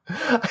shit.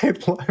 I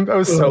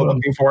was so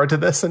looking forward to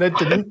this, and it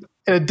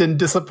didn't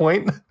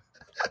disappoint.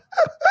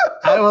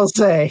 I will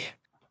say,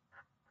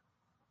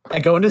 I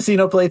go into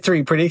Xenoblade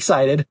 3 pretty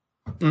excited.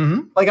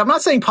 Mm-hmm. Like, I'm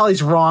not saying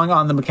Polly's wrong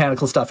on the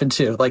mechanical stuff in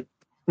 2. Like,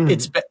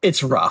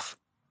 it's rough.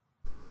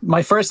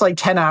 My first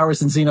 10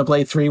 hours in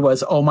Xenoblade 3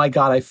 was, oh my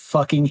god, I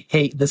fucking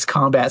hate this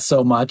combat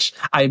so much.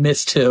 I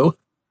miss 2.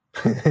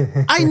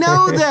 I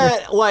know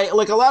that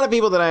like a lot of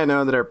people that I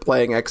know that are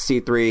playing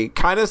XC3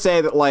 kind of say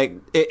that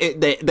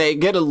they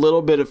get a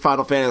little bit of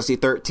Final Fantasy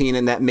 13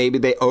 and that maybe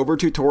they over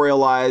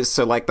tutorialize,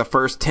 so like the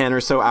first 10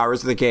 or so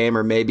hours of the game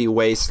are maybe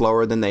way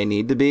slower than they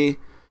need to be.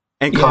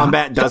 And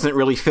combat doesn't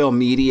really feel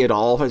meaty at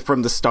all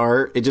from the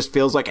start. It just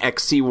feels like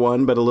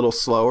XC1 but a little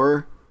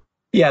slower.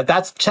 Yeah,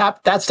 that's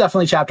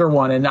definitely chapter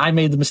 1, and I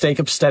made the mistake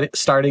of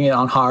starting it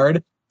on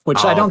hard,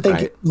 which I don't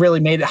think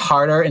really made it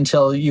harder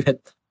until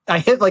I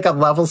hit like a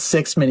level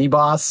 6 mini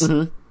boss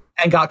and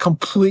got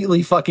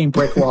completely fucking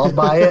brick walled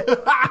by it.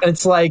 And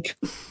it's like,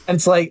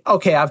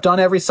 okay, I've done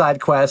every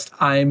side quest.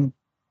 I've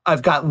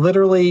got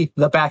literally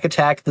the back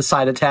attack, the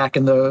side attack,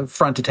 and the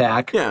front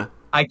attack. Yeah.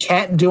 I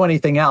can't do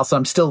anything else.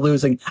 I'm still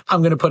losing.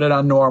 I'm going to put it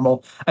on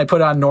normal. I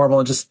put it on normal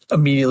and just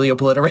immediately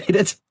obliterate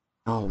it.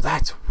 Oh,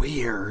 that's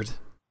weird.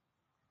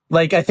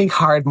 Like, I think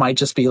hard might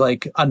just be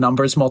like a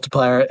numbers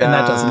multiplier, and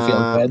that doesn't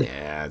feel good.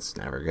 Yeah, it's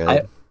never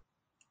good.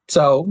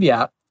 So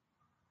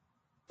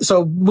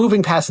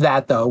moving past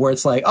that, though, where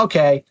it's like,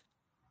 okay,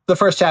 the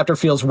first chapter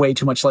feels way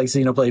too much like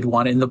Xenoblade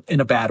 1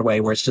 in a bad way,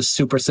 where it's just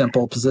super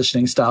simple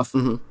positioning stuff.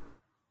 Mm-hmm.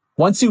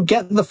 Once you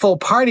get the full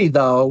party,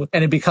 though,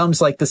 and it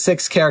becomes like the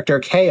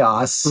 6-character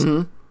chaos,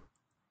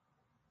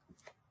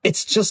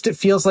 it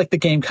feels like the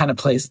game kind of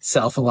plays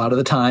itself a lot of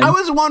the time. I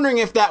was wondering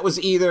if that was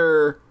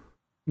either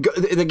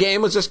the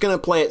game was just going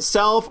to play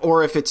itself,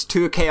 or if it's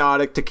too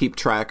chaotic to keep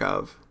track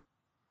of.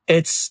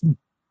 It's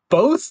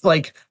both.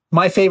 Like,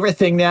 my favorite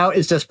thing now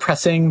is just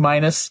pressing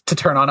minus to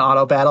turn on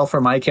auto battle for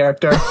my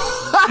character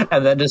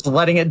and then just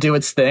letting it do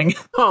its thing.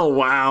 Oh,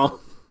 wow.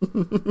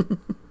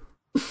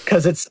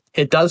 Because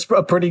it does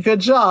a pretty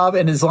good job,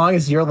 and as long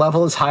as your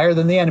level is higher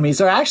than the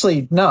enemies, or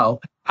actually, no,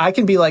 I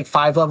can be like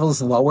 5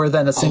 levels lower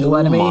than a single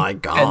enemy. Oh my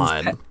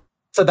god. And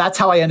so that's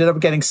how I ended up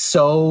getting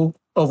so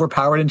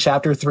overpowered in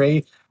chapter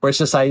 3, where it's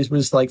just I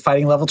was like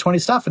fighting level 20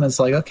 stuff, and it's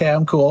like, okay,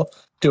 I'm cool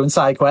doing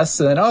side quests,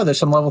 and then there's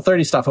some level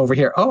 30 stuff over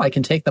here. I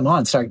can take them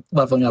on, start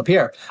leveling up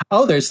here.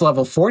 There's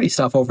level 40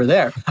 stuff over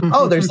there.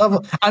 There's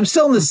level I'm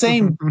still in the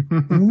same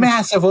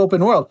massive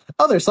open world.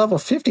 There's level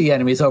 50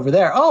 enemies over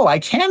there. I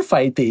can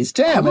fight these.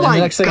 Damn. And then the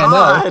next thing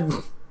I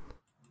know,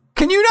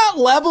 can you not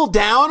level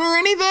down or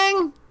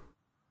anything?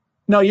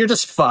 No, you're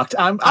just fucked.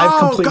 I've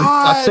completely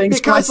fucked things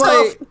because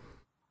myself.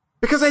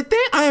 Because I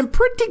think I am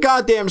pretty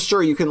goddamn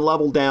sure you can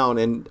level down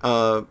in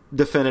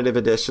definitive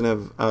edition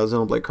of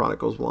Xenoblade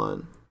Chronicles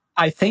 1.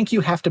 I think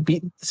you have to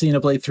beat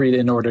Xenoblade 3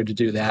 in order to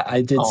do that.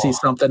 I did see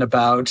something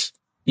about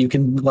you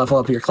can level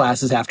up your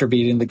classes after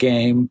beating the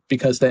game,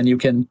 because then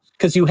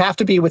because you have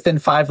to be within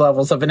 5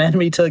 levels of an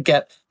enemy to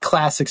get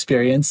class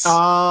experience.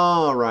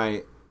 Oh,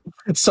 right.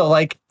 So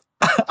like,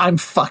 I'm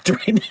fucked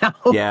right now.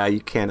 Yeah,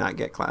 you cannot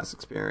get class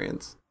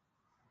experience.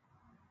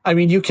 I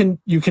mean, you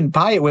can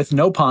buy it with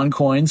Nopon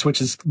coins, which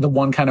is the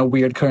one kind of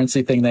weird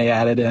currency thing they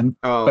added in.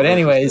 But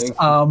anyways,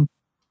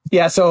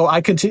 yeah, so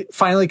I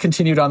finally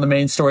continued on the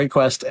main story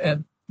quest,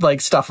 and like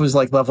stuff was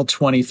like level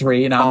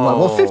 23, and I'm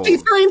level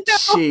 53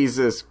 now.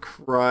 Jesus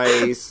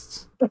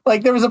Christ.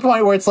 Like, there was a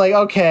point where it's like,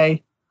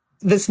 okay,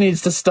 this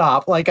needs to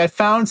stop. Like, I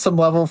found some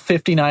level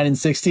 59 and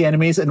 60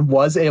 enemies and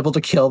was able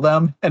to kill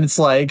them, and it's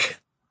like,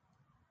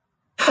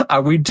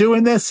 are we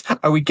doing this?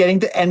 Are we getting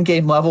to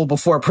endgame level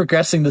before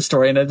progressing the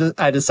story? And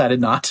I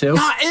decided not to.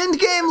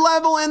 Endgame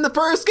level in the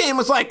first game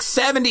was like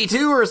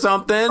 72 or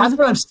something. That's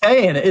what I'm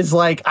saying, is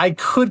like, I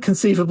could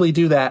conceivably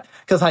do that.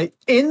 Because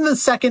in the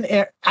second,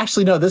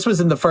 actually, no, this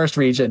was in the first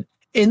region.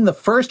 In the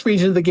first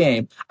region of the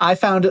game, I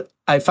found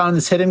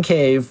this hidden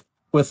cave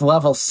with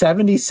level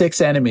 76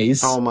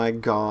 enemies. Oh my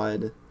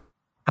god.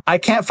 I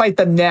can't fight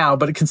them now,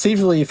 but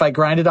conceivably, if I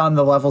grinded on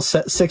the level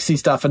 60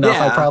 stuff enough,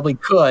 I probably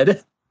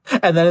could.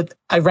 And then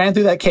I ran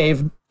through that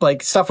cave,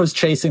 like stuff was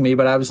chasing me,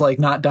 but I was like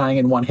not dying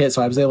in one hit.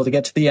 So I was able to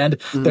get to the end.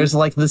 Mm-hmm. There's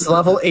like this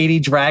level 80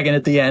 dragon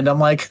at the end. I'm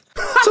like,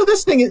 so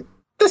this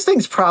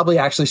thing's probably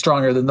actually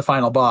stronger than the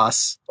final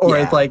boss, or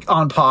like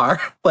on par.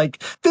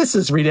 Like, this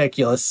is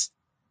ridiculous.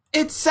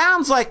 It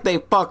sounds like they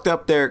fucked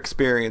up their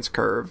experience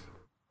curve.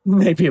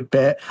 Maybe a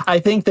bit. I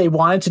think they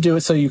wanted to do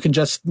it so you can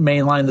just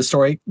mainline the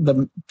story,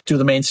 do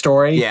the main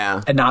story,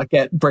 and not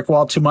get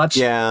brickwalled too much.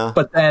 Yeah.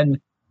 But then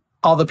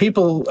all the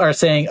people are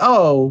saying,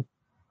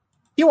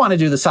 you want to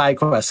do the side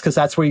quests because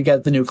that's where you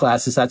get the new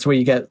classes. That's where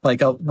you get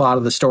like a lot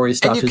of the story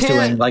stuff is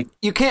doing. Like,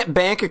 you can't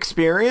bank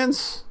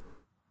experience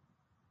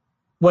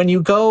when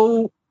you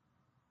go.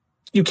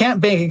 You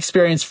can't bank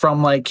experience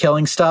from like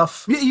killing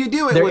stuff. Yeah, you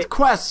do it with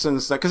quests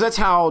and stuff, because that's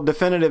how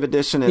Definitive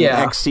Edition and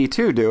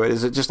XC2 do it.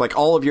 Is it just like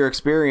all of your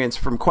experience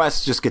from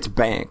quests just gets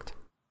banked?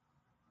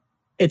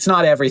 It's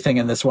not everything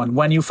in this one.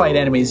 When you fight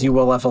enemies, you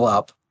will level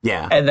up.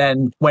 Yeah. And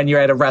then when you're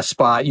at a rest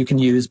spot, you can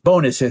use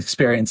bonus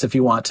experience if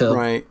you want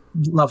to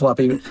level up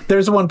even.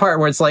 There's one part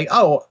where it's like,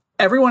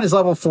 everyone is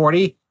level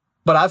 40,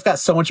 but I've got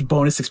so much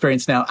bonus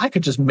experience now, I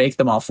could just make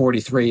them all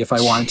 43 if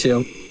I wanted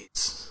to.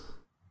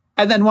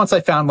 And then once I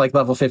found like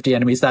level 50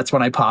 enemies, that's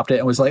when I popped it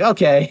and was like,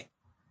 okay,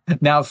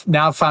 now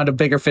I've found a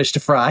bigger fish to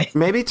fry.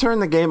 Maybe turn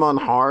the game on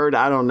hard.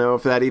 I don't know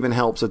if that even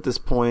helps at this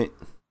point.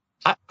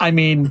 I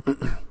mean,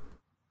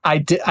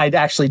 I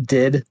actually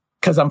did,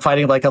 because I'm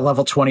fighting like a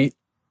level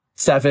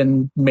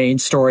 27 main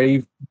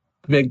story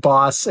big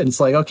boss, and it's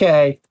like,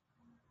 okay.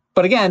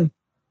 But again,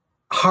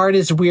 hard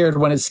is weird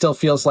when it still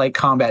feels like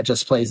combat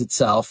just plays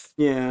itself.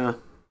 Yeah.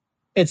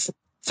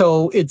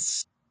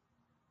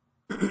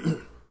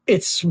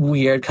 It's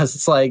weird, because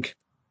it's like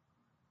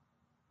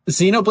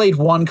Xenoblade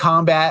 1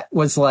 combat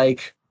was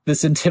like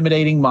this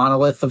intimidating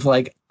monolith of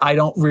like, I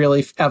don't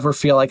really ever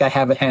feel like I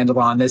have a handle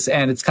on this,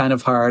 and it's kind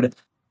of hard.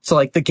 So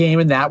like the game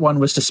in that one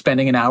was just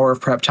spending an hour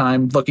of prep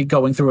time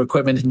going through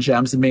equipment and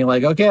gems and being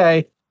like,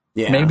 okay,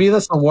 maybe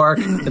this will work.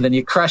 And then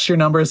you crush your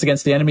numbers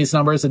against the enemy's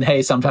numbers, and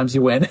hey, sometimes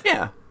you win.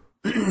 Yeah.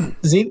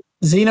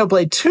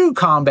 Xenoblade 2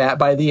 combat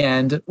by the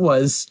end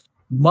was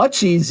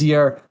much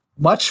easier,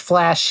 much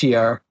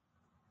flashier.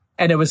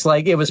 And it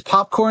was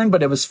popcorn,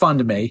 but it was fun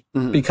to me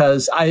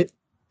because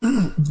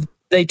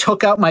they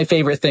took out my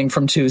favorite thing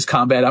from 2's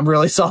combat. I'm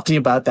really salty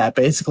about that,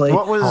 basically.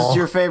 What was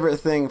your favorite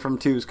thing from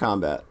 2's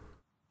combat?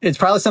 It's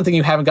probably something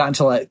you haven't gotten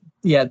to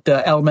yet,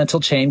 the elemental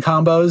chain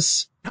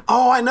combos.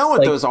 Oh, I know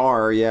what those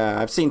are. Yeah,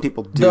 I've seen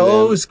people do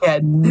those.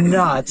 Get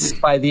nuts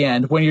by the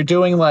end. When you're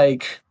doing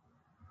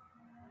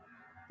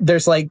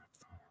there's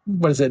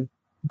what is it?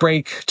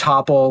 Break,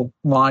 topple,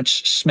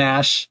 launch,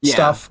 smash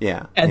stuff.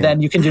 Yeah. And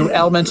then you can do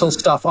elemental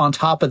stuff on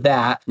top of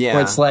that. Yeah.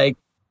 Where it's like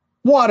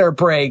water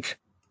break,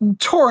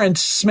 torrent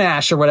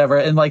smash or whatever,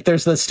 and like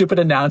there's the stupid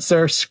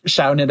announcer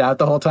shouting it out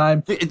the whole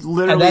time. It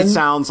literally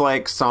sounds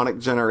like Sonic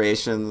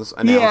Generations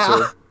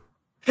announcer.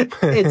 Yeah.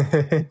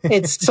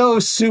 It's so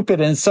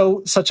stupid and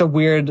such a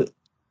weird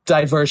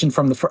diversion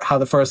from how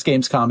the first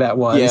game's combat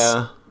was.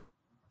 Yeah.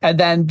 And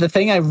then the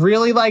thing I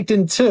really liked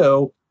in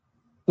 2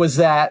 was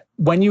that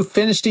when you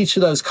finished each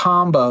of those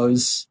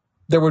combos,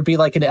 there would be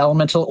like an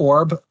elemental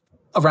orb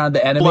around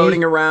the enemy.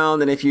 Floating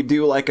around, and if you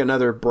do like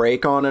another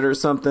break on it or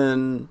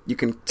something, you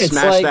can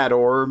smash that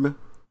orb.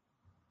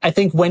 I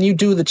think when you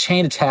do the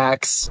chain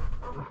attacks,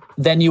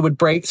 then you would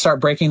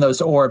start breaking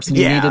those orbs, and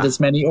you needed as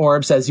many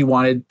orbs as you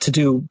wanted to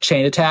do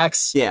chain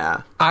attacks.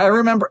 Yeah. I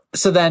remember,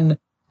 so then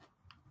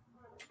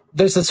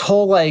there's this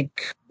whole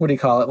like, what do you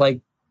call it?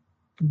 Like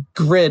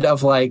grid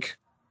of like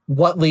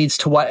what leads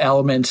to what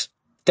element,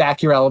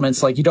 stack your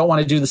elements. Like you don't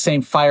want to do the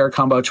same fire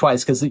combo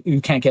twice because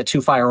you can't get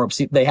 2 fire orbs.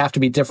 They have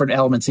to be different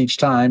elements each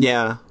time.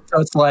 Yeah.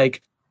 So it's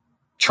like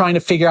trying to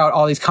figure out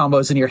all these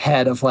combos in your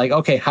head of like,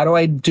 okay, how do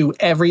I do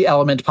every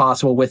element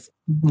possible with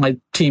my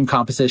team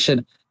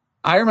composition?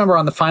 I remember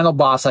on the final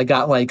boss, I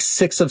got like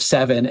 6 of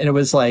 7, and it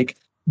was like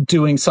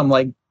doing some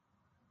like,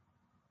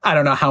 I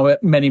don't know how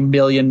many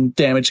million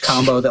damage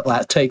combo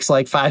that takes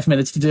like 5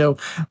 minutes to do.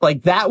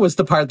 Like that was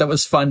the part that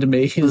was fun to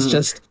me. Is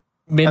just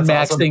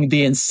min-maxing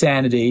the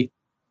insanity.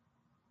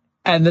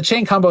 And the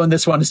chain combo in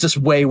this one is just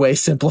way, way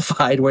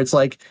simplified, where it's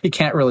like you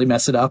can't really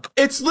mess it up.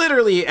 It's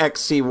literally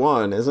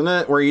XC1, isn't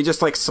it? Where you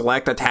just like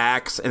select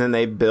attacks and then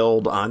they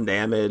build on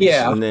damage.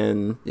 Yeah. And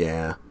then,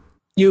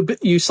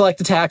 You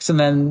select attacks, and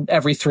then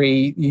every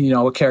 3,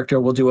 a character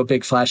will do a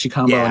big flashy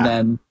combo, and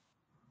then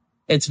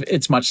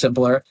it's much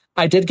simpler.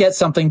 I did get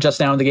something just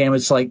now in the game.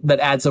 It's like that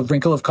adds a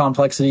wrinkle of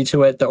complexity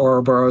to it. The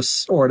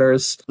Ouroboros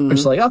orders, which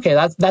is like, okay,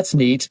 that's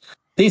neat.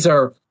 These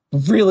are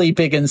really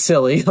big and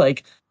silly.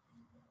 Like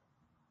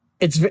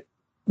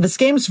this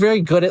game's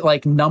very good at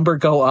like number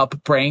go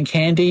up brain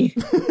candy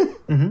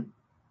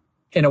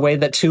in a way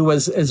that 2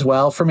 was as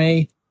well for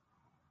me.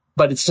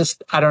 But it's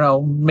just, I don't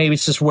know, maybe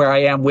it's just where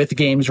I am with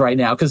games right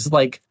now. Cause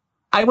like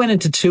I went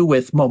into 2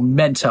 with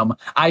momentum.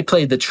 I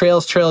played the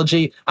Trails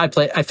trilogy. I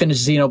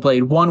finished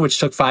Xenoblade 1, which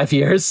took 5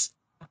 years.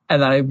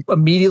 And then I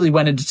immediately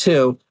went into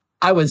 2.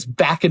 I was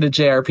back into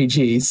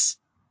JRPGs.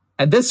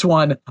 And this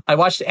one, I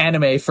watched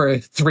anime for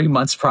 3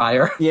 months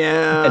prior.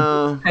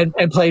 Yeah.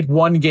 and played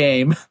one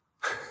game.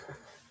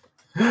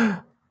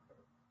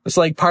 It's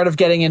like part of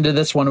getting into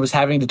this one was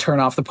having to turn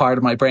off the part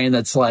of my brain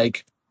that's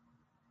like,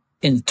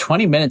 in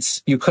 20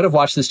 minutes, you could have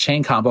watched this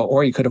chain combo,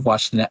 or you could have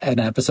watched an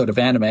episode of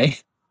anime.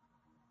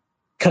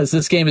 Because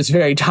this game is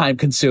very time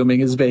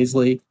consuming, is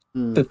basically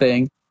the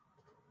thing.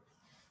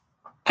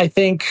 I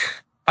think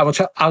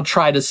I'll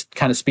try to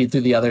kind of speed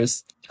through the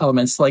others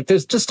elements. Like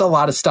there's just a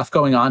lot of stuff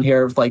going on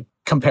here, like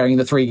comparing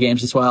the 3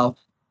 games as well.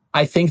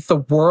 I think the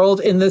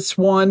world in this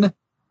one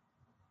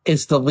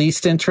is the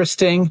least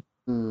interesting,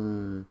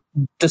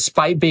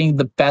 despite being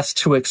the best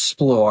to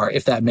explore,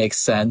 if that makes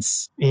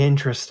sense.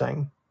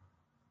 Interesting.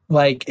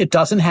 Like it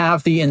doesn't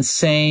have the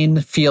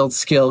insane field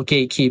skill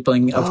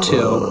gatekeeping of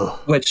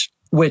 2,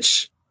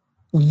 which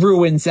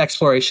ruins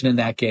exploration in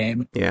that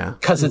game. Yeah.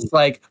 Because it's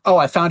like, oh,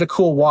 I found a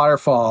cool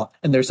waterfall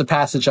and there's a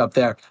passage up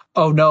there.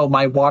 Oh no,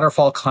 my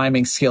waterfall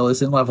climbing skill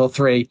isn't level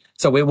 3,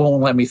 so it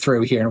won't let me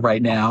through here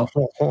right now.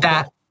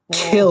 That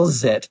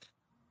kills it.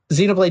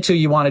 Xenoblade 2,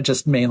 you want to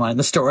just mainline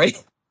the story.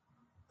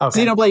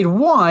 Okay. Xenoblade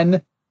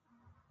 1,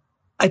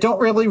 I don't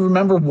really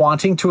remember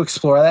wanting to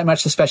explore that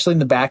much, especially in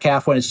the back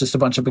half when it's just a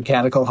bunch of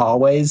mechanical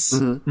hallways.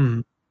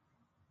 The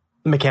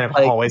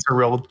mechanical hallways are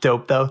real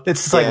dope, though.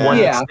 It's just like one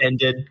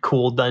extended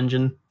cool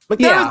dungeon. Like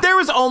there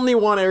was only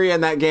one area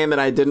in that game that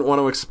I didn't want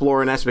to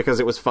explore, and that's because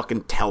it was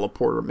fucking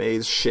teleporter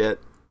maze shit.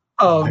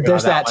 Oh,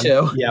 there's that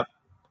too. Yep.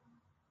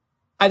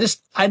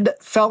 I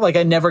felt like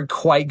I never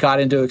quite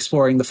got into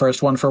exploring the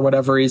first one for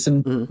whatever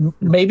reason.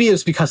 Maybe it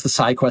was because the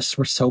side quests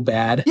were so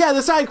bad. Yeah,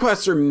 the side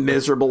quests are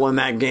miserable in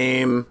that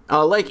game.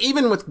 Like,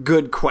 even with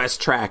good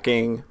quest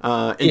tracking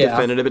in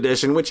Definitive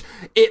Edition, which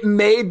it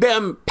made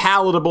them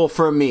palatable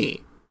for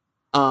me.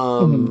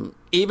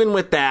 Even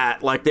with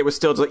that, like, they were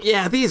still just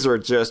like, these are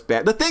just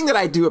bad. The thing that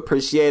I do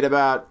appreciate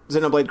about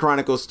Xenoblade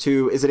Chronicles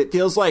 2 is that it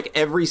feels like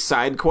every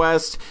side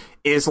quest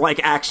is, like,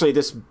 actually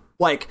this,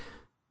 like,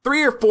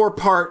 3 or 4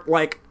 part,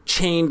 like,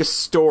 chained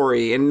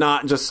story, and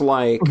not just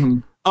like,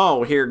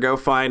 oh, here, go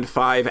find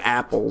 5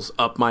 apples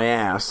up my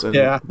ass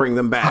and bring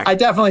them back. I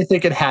definitely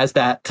think it has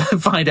that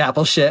find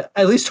apple shit.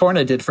 At least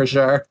Torna did for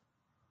sure,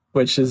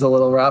 which is a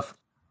little rough.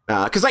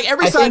 Because like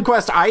every side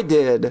quest I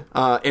did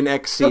in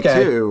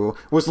XC2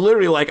 was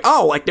literally like,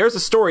 oh, like there's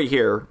a story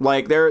here.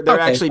 Like they're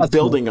actually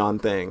building on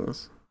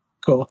things.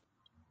 Cool.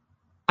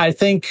 I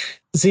think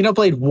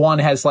Xenoblade 1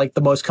 has like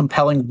the most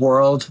compelling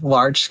world,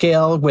 large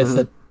scale, with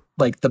the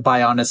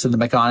Bionis and the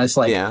Mechonis.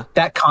 Like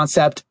that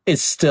concept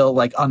is still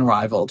like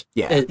unrivaled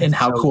in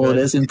how cool it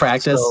is in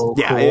practice. So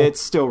cool. It's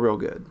still real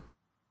good.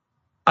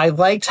 I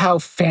liked how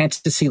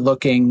fantasy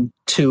looking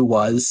 2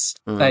 was.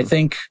 I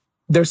think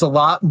there's a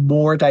lot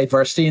more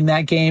diversity in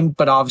that game,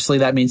 but obviously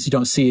that means you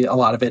don't see a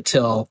lot of it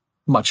till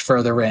much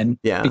further in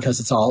because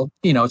it's all,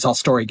 it's all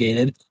story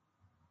gated.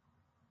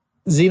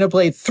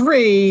 Xenoblade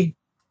 3,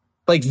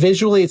 like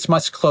visually, it's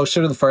much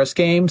closer to the first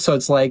game. So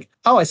it's like,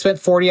 oh, I spent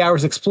 40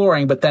 hours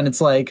exploring, but then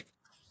it's like,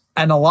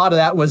 and a lot of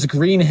that was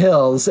green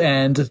hills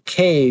and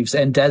caves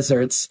and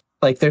deserts.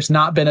 Like there's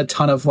not been a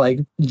ton of like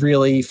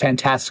really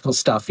fantastical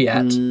stuff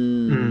yet.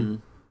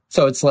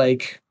 So it's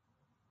like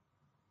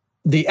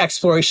the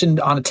exploration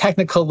on a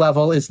technical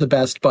level is the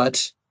best,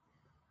 but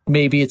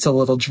maybe it's a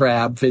little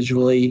drab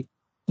visually.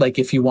 Like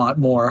if you want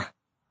more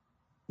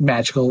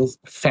magical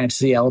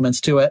fantasy elements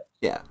to it.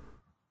 Yeah.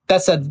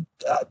 That said,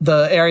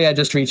 the area I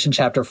just reached in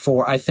chapter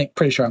 4,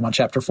 pretty sure I'm on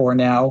chapter 4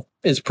 now,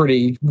 is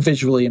pretty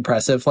visually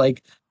impressive.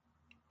 Like,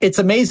 it's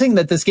amazing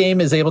that this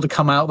game is able to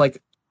come out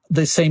like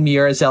the same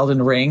year as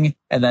Elden Ring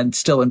and then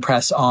still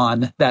impress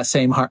on that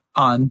same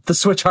on the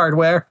Switch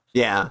hardware.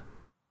 Yeah.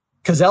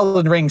 Because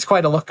Elden Ring's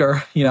quite a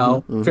looker,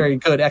 very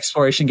good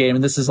exploration game,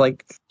 and this is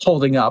like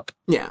holding up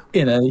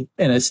in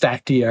a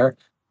stacked year.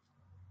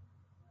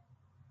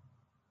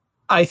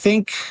 I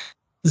think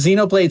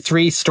Xenoblade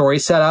 3 story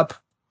setup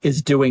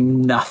is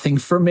doing nothing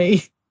for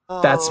me.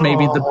 That's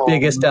maybe the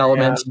biggest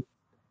element.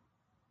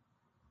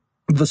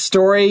 The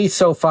story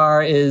so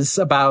far is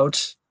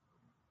about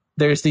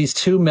there's these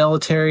two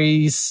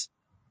militaries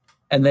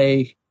and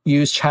they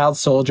use child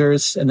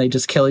soldiers and they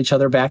just kill each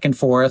other back and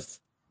forth.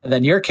 And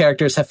then your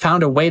characters have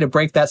found a way to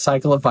break that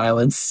cycle of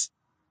violence.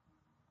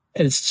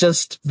 It's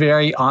just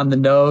very on the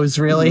nose,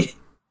 really.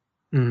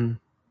 Mm-hmm.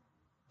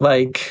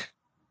 Like,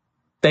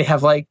 they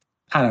have like,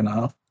 I don't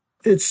know.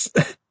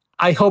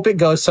 I hope it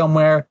goes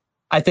somewhere.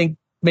 I think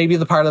maybe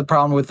the part of the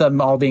problem with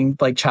them all being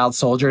like child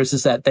soldiers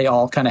is that they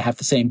all kind of have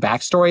the same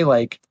backstory.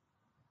 Like,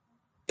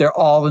 they're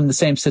all in the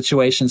same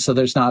situation, so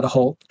there's not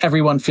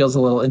everyone feels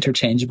a little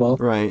interchangeable.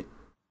 Right.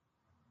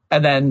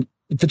 And then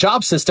the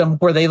job system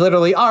where they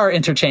literally are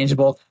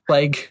interchangeable.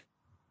 Like,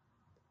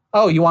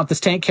 oh, you want this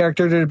tank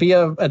character to be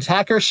an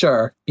attacker?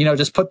 Sure.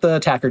 Just put the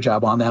attacker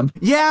job on them.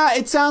 Yeah,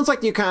 it sounds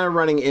like you're kind of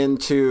running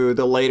into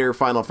the later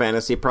Final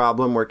Fantasy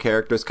problem where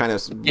characters kind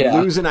of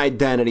lose an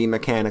identity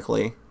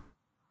mechanically.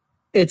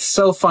 It's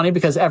so funny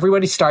because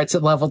everybody starts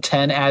at level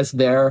 10 as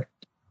their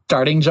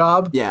starting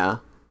job. Yeah.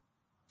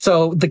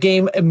 So the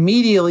game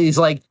immediately is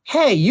like,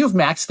 hey, you've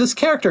maxed this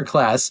character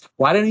class.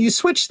 Why don't you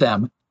switch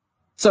them?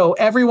 So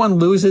everyone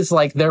loses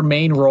like their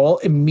main role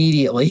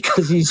immediately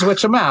because you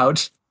switch them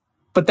out.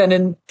 But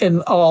then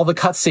in all the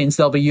cutscenes,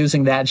 they'll be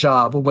using that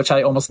job, which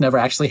I almost never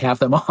actually have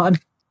them on.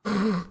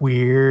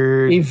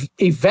 Weird.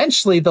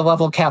 Eventually, the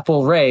level cap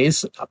will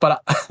raise.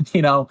 But,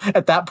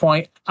 at that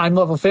point, I'm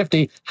level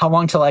 50. How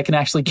long till I can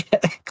actually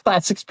get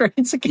class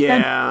experience again?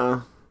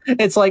 Yeah.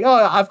 It's like,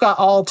 oh, I've got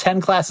all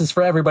 10 classes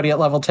for everybody at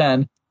level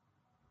 10.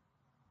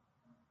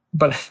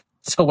 But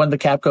so when the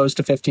cap goes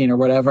to 15 or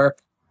whatever,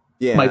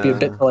 might be a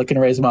bit till I can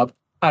raise them up.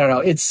 I don't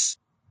know.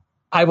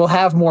 I will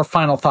have more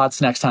final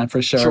thoughts next time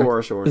for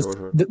sure. Sure.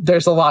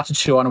 There's a lot to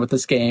chew on with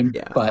this game.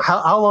 Yeah. But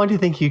how long do you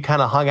think you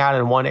kind of hung out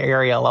in one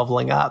area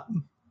leveling up?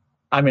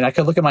 I mean, I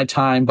could look at my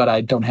time, but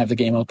I don't have the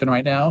game open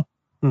right now.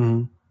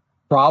 Mm-hmm.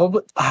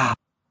 Probably. I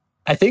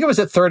think it was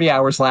at 30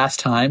 hours last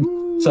time.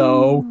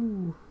 So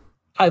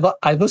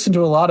I listened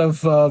to a lot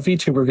of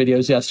VTuber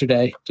videos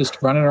yesterday,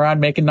 just running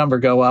around making number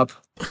go up.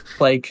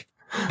 Like,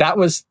 that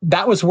was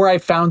where I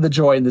found the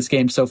joy in this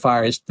game so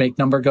far, is make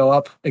number go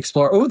up,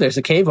 explore. Oh, there's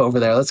a cave over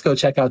there. Let's go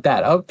check out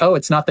that. Oh,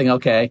 it's nothing.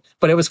 Okay.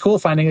 But it was cool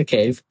finding a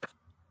cave.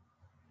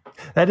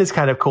 That is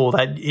kind of cool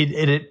that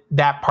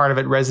that part of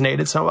it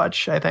resonated so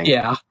much, I think.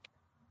 Yeah.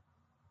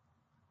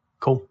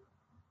 Cool.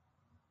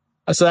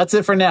 So that's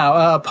it for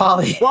now.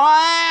 Polly.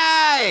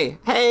 Why?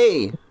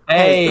 Hey.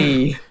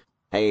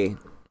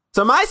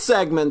 So my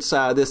segments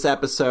this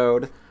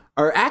episode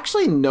are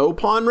actually no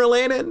pawn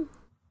related.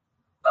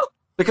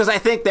 Because I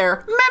think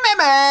they're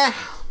meh.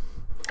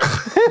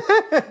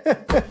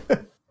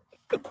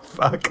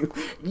 Fuck.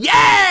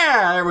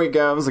 Yeah! There we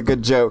go. It was a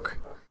good joke.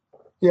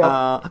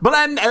 Yeah.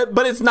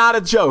 But it's not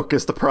a joke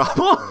is the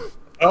problem.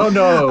 Oh,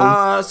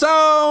 no.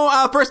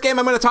 So first game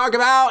I'm going to talk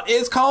about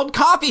is called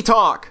Coffee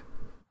Talk.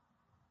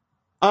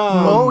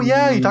 Oh,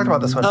 yeah, you talked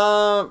about this one.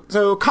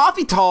 So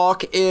Coffee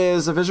Talk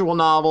is a visual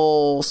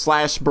novel /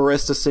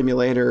 barista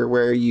simulator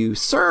where you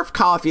serve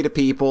coffee to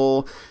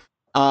people.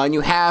 And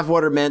you have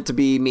what are meant to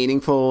be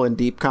meaningful and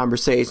deep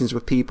conversations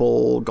with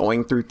people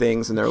going through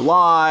things in their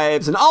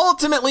lives. And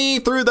ultimately,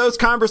 through those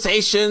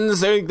conversations,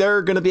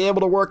 they're going to be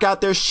able to work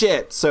out their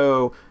shit.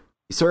 So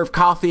you serve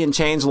coffee and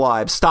change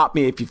lives. Stop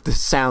me if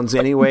this sounds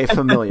any way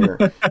familiar.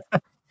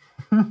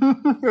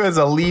 It was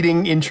a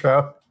leading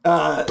intro.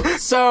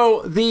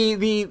 So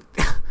the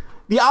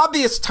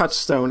obvious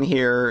touchstone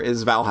here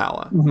is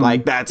Valhalla. Mm-hmm.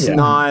 Like, that's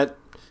not...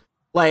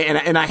 Like,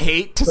 and I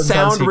hate to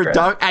sound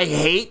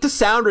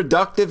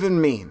reductive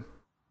and mean.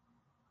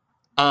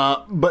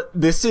 But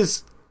this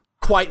is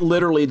quite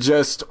literally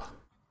just,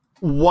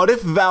 what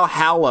if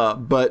Valhalla,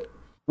 but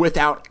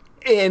without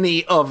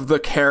any of the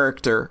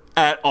character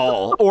at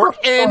all, or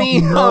any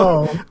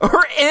of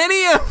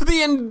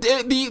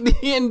the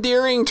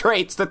endearing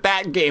traits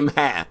that game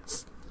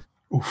has.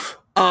 Oof.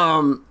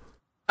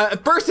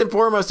 First and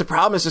foremost, the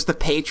problem is just the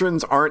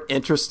patrons aren't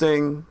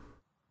interesting.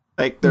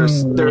 Like their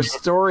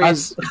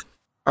stories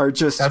are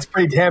just that's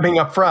pretty damning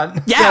up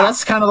front. Yeah,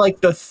 that's kind of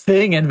like the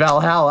thing in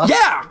Valhalla.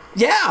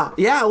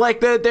 Yeah. Like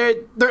they're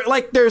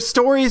like their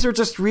stories are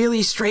just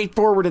really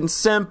straightforward and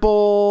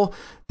simple.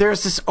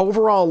 There's this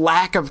overall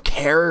lack of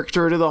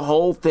character to the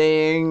whole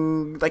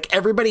thing. Like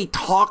everybody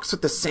talks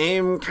with the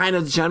same kind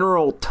of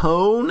general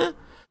tone.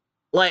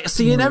 Like,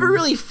 so you never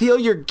really feel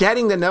you're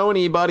getting to know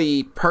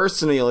anybody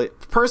personally,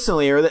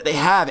 or that they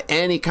have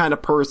any kind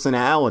of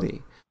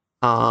personality.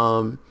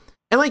 And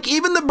like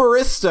even the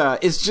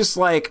barista is just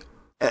like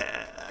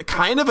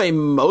kind of a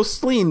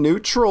mostly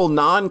neutral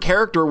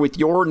non-character with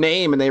your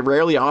name, and they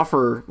rarely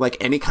offer like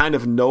any kind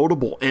of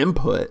notable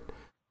input.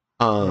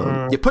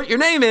 You put your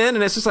name in,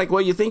 and it's just like,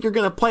 well, you think you're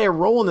going to play a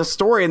role in the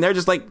story, and they're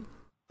just like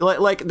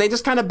they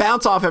just kind of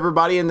bounce off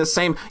everybody in the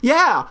same,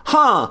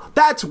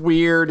 that's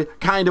weird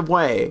kind of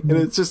way. And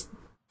it's just,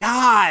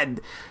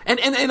 God. And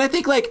I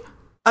think like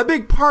a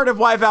big part of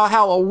why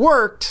Valhalla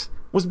worked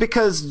was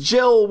because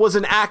Jill was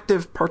an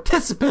active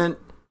participant.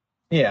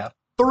 Yeah.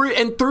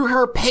 Through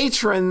her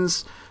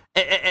patrons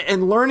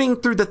and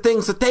learning through the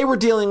things that they were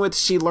dealing with,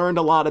 she learned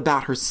a lot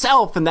about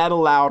herself, and that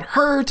allowed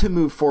her to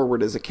move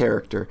forward as a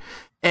character.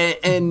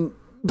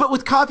 But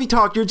with Coffee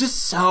Talk, you're just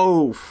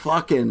so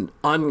fucking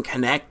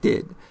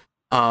unconnected.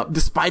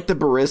 Despite the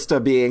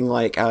barista being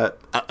like I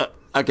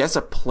guess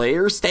a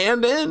player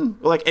stand-in,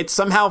 like it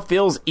somehow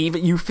feels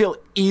you feel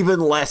even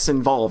less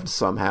involved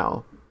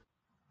somehow.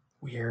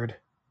 Weird.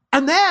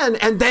 And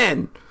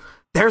then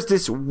there's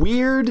this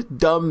weird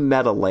dumb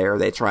meta layer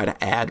they try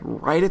to add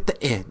right at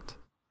the end,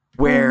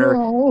 where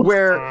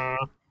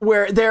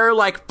there are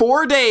like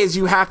 4 days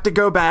you have to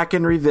go back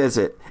and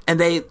revisit, and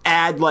they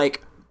add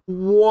like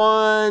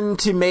 1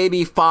 to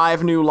maybe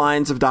 5 new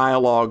lines of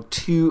dialogue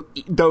to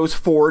those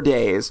 4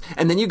 days,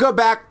 and then you go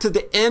back to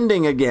the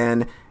ending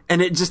again,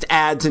 and it just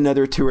adds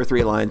another 2 or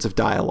 3 lines of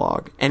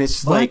dialogue, and it's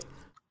just like,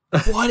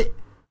 what?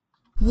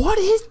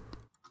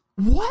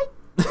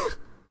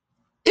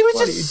 It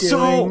was just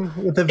so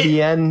with the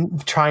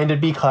VN trying to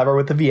be clever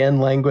with the VN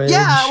language.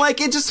 Yeah,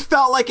 like it just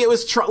felt like it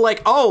was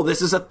like, oh,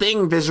 this is a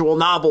thing visual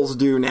novels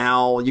do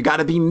now. You got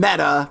to be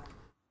meta.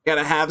 You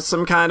got to have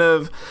some kind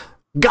of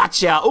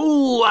gotcha.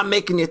 Ooh, I'm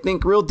making you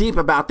think real deep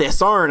about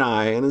this, aren't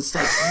I? And it's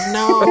like,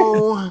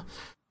 no.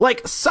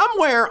 Like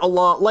somewhere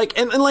along, like,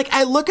 and like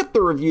I look at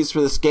the reviews for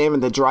this game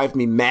and they drive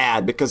me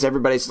mad because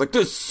everybody's like,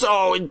 this is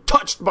so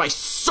touched my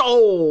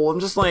soul.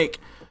 I'm just like,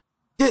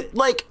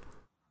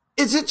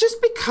 is it just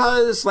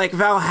because like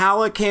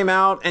Valhalla came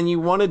out and you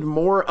wanted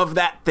more of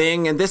that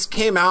thing, and this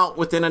came out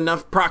within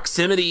enough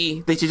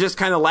proximity that you just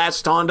kind of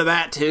latched onto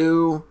that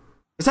too?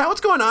 Is that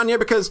what's going on here?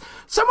 Because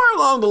somewhere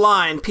along the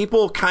line,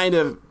 people kind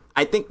of,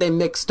 I think they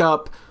mixed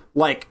up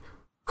like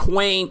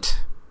quaint,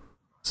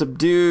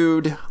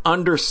 subdued,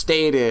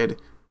 understated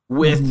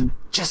with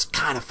just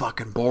kind of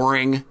fucking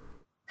boring.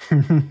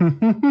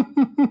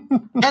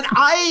 And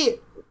I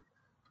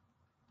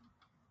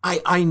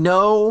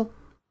know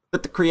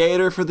that the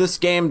creator for this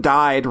game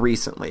died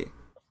recently.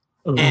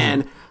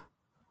 And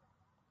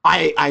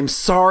I'm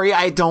sorry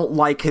I don't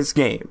like his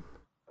game.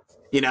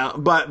 You know,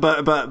 but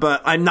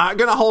I'm not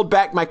going to hold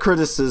back my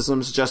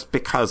criticisms just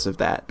because of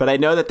that. But I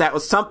know that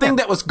was something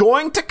that was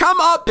going to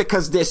come up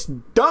because this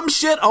dumb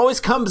shit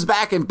always comes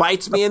back and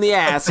bites me in the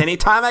ass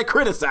anytime I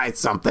criticize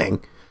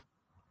something.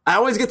 I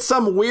always get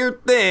some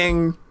weird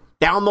thing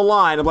down the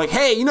line of like,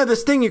 hey, you know,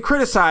 this thing you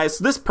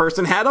criticized, this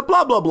person had a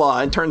blah, blah, blah.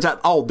 And turns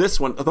out, oh, this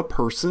one, the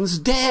person's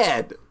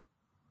dead.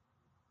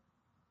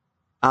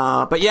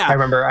 But yeah. I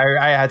remember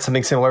I had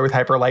something similar with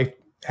Hyper Light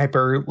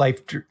Drifter.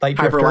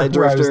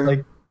 Where I was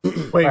like,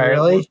 wait,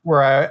 really?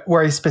 Where I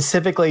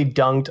specifically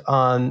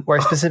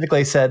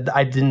said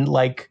I didn't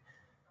like,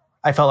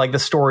 I felt like the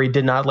story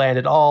did not land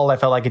at all. I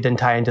felt like it didn't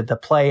tie into the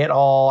play at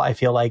all. I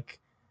feel like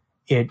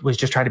it was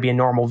just trying to be a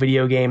normal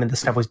video game and the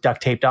stuff was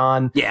duct taped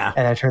on. Yeah.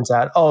 And it turns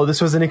out, oh,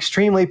 this was an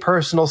extremely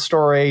personal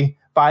story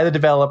by the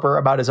developer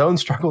about his own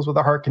struggles with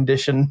a heart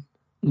condition.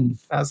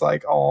 I was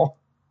like, oh,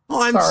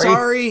 well, I'm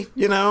sorry,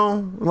 you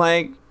know,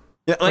 like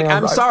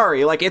I'm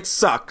sorry, like it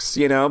sucks,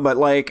 you know, but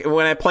like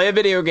when I play a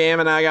video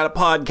game and I got a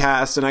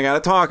podcast and I got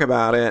to talk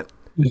about it,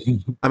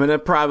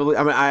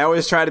 I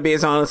always try to be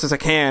as honest as I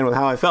can with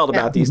how I felt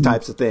about these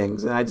types of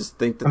things. And I just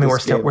think that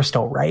we're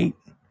still right.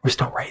 We're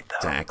still right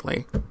though.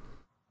 Exactly.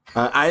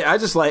 I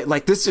just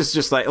like this is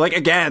just like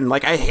again,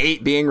 like I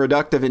hate being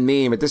reductive in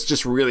meme, but this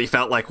just really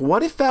felt like,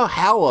 what if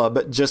Valhalla,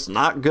 but just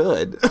not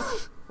good?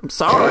 I'm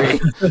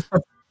sorry.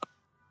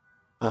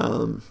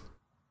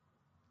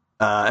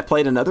 I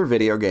played another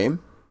video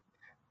game.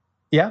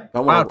 Yeah.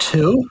 Wow,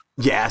 2?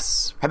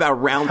 Yes. How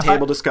about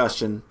roundtable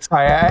discussion?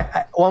 Sorry,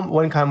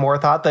 one kind of more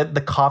thought that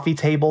the coffee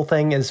table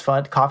thing is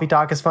fun. Coffee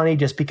Talk is funny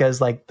just because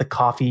like the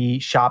coffee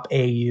shop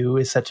AU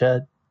is such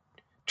a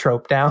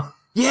trope now.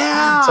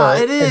 Yeah, so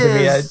it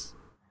is.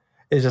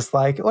 It's just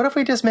like, what if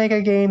we just make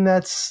a game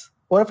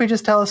what if we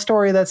just tell a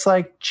story that's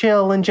like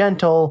chill and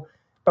gentle,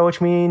 by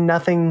which we mean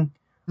nothing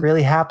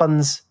really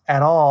happens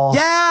at all.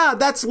 Yeah,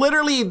 that's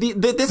literally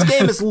this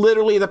game is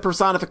literally the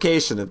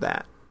personification of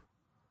that.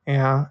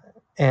 Yeah,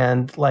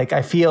 and like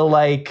I feel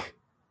like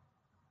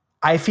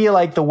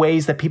the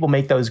ways that people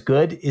make those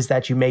good is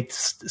that you make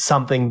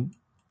something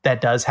that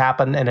does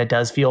happen and it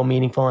does feel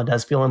meaningful and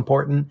does feel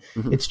important.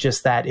 Mm-hmm. It's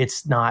just that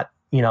it's not,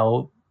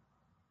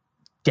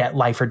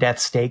 life or death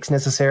stakes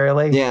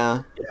necessarily.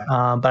 Yeah.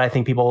 But I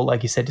think people,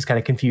 like you said, just kind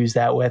of confuse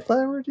that with,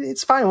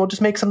 it's fine. We'll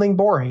just make something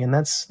boring, and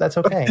that's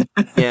okay.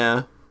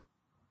 Yeah.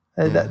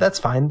 That's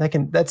fine.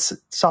 That's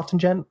soft and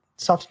gentle.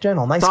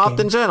 Nice soft game.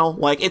 And gentle.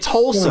 Like, it's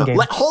wholesome.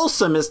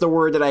 Wholesome is the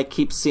word that I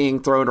keep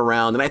seeing thrown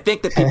around. And I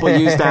think that people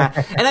use that.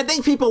 And I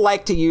think people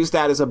like to use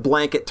that as a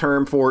blanket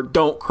term for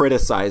don't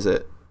criticize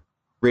it.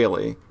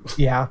 Really.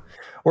 Yeah.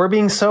 We're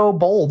being so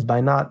bold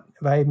by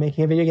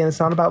making a video game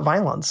that's not about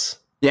violence.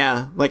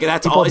 Yeah. Like,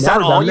 that's all. Is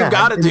that all you've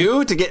got to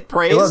do to get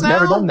praise now? I've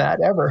never done that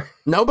ever.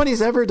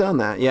 Nobody's ever done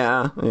that.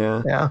 Yeah.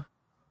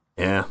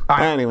 Right.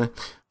 Anyway.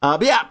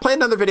 But yeah, play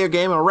another video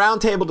game, a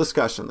roundtable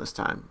discussion this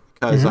time.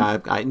 Because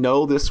I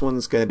know this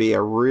one's going to be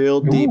a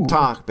real deep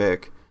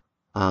topic.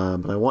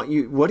 But I want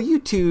you... What do you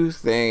two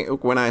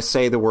think when I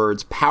say the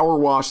words Power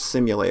Wash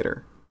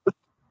Simulator?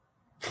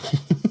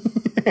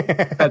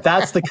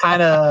 That's the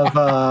kind of...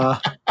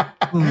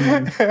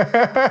 Gonna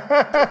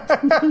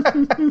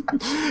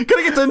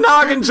get the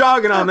noggin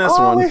jogging on this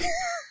one.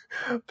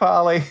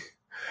 Polly.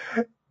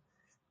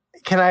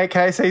 Can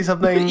I say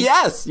something?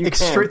 Yes, you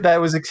can.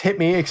 That hit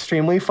me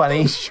extremely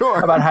funny.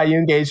 Sure. About how you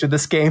engaged with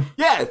this game.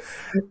 Yes.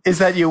 Is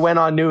that you went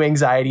on new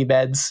anxiety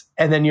beds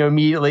and then you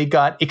immediately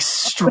got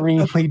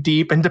extremely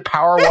deep into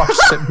Power Wash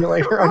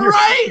Simulator on your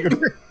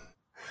computer.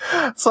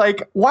 It's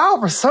like, wow,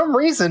 for some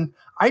reason,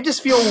 I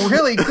just feel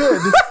really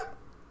good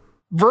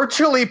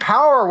virtually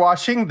power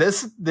washing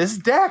this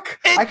deck.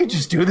 I could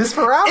just do this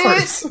for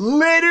hours. It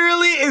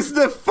literally is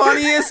the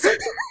funniest...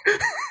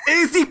 It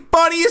is the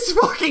funniest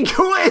fucking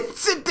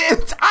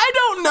coincidence. I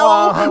don't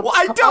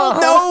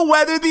know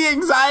whether the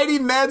anxiety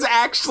meds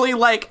actually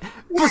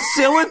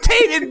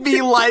facilitated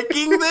me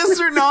liking this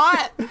or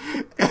not.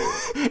 And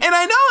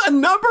I know a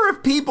number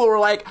of people were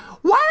like,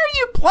 "Why are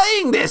you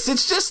playing this?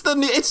 It's just the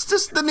new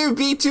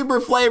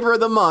VTuber flavor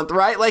of the month,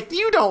 right? Like,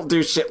 you don't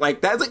do shit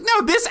like that." It's like,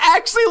 no, this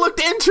actually looked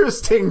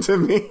interesting to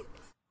me.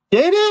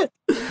 Did it?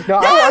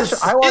 No,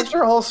 yes, I watched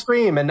your whole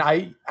stream, and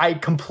I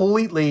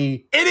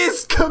completely... It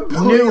is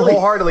completely... knew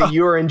wholeheartedly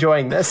you were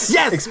enjoying this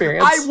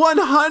experience. I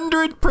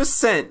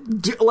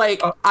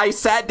 100%... I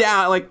sat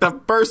down, the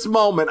first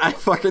moment I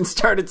fucking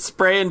started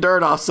spraying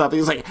dirt off something.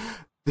 It was like,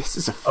 this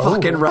is a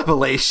fucking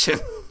revelation.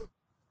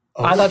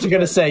 I thought you were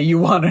going to say you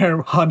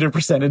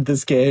 100% in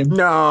this game.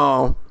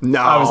 No.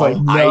 I was like,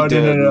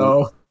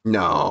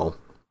 no.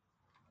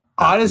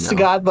 Honest to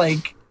God,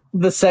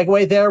 the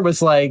segue there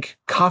was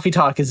Coffee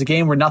Talk is a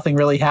game where nothing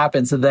really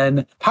happens, and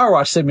then Power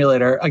Wash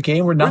Simulator, a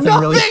game where nothing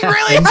really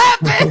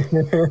happens.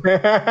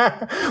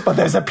 But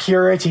there's a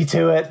purity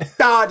to it.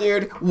 Nah,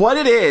 dude. What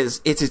it is,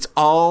 it's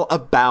all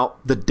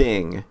about the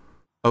ding.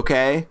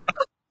 Okay?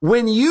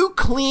 When you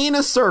clean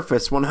a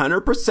surface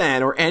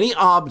 100% or any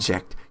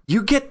object,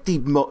 you get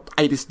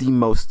it is the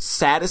most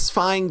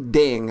satisfying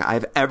ding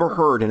I've ever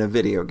heard in a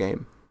video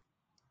game.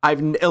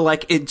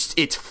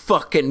 It's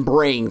fucking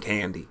brain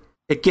candy.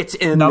 It gets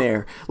in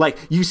there.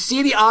 You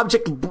see the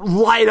object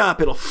light up,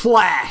 it'll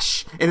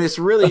flash in this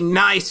really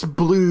nice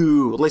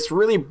blue, this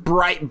really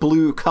bright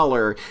blue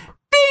color.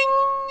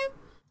 Ding!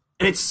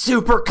 And it's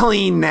super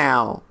clean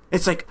now.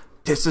 It's like,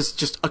 this is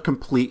just a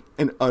complete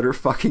and utter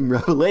fucking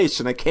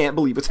revelation. I can't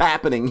believe what's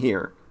happening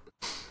here.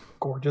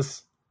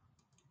 Gorgeous.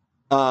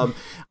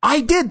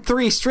 I did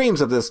 3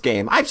 streams of this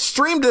game. I've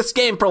streamed this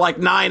game for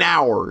 9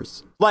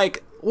 hours.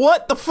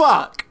 What the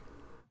fuck?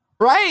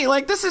 Right?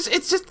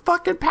 It's just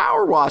fucking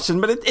power washing,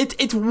 but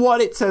it's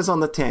what it says on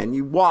the tin.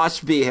 You wash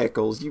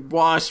vehicles, you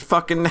wash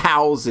fucking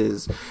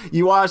houses,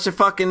 you wash a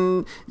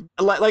fucking,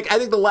 I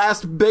think the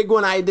last big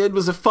one I did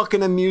was a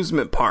fucking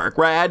amusement park,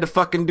 where I had to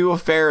fucking do a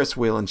Ferris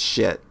wheel and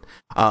shit.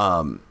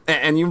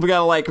 And you've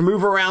got to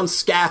move around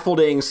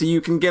scaffolding so you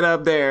can get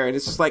up there, and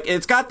it's just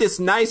it's got this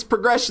nice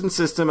progression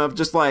system of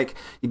just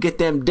you get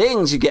them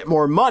dings, you get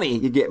more money,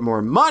 you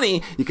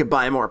can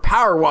buy more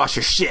power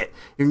washer shit,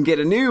 you can get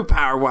a new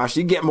power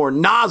washer, you get more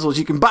nozzles,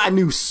 you can buy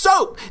new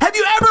soap. Have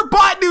you ever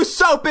bought new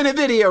soap in a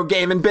video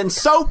game and been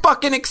so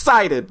fucking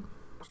excited?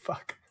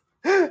 Fuck.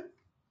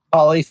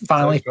 Ollie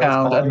finally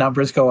found a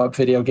numbers go up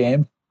video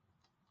game.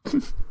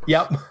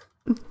 Yep.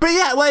 But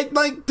yeah,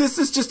 this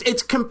is just,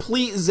 it's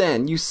complete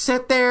zen. You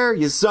sit there,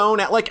 you zone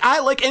out.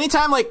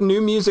 Anytime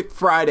New Music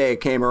Friday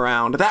came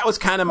around, that was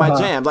kind of my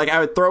jam. I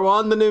would throw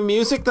on the new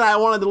music that I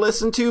wanted to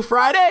listen to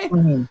Friday,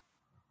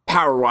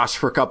 power wash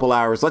for a couple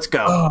hours, let's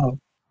go. Oh,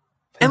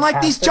 and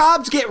these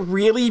jobs get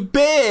really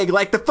big.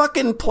 The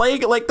fucking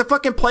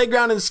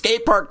playground and the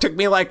skate park took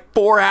me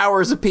 4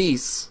 hours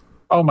apiece.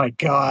 Oh my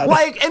god!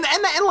 Like, and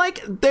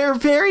like, they're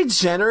very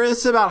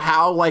generous about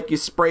how, like, you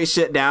spray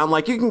shit down.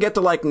 Like, you can get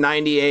to like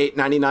 98,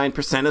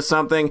 99% of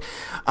something.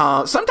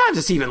 Sometimes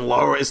it's even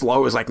lower, as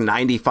low as like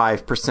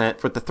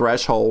 95% with the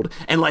threshold,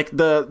 and like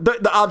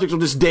the object will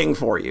just ding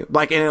for you,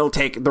 like, and it'll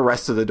take the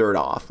rest of the dirt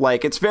off.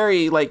 Like, it's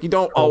very, like, you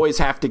don't always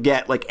have to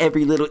get like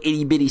every little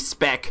itty bitty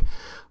speck.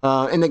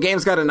 And the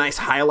game's got a nice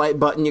highlight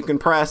button you can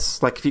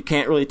press. Like, if you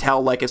can't really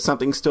tell, like, if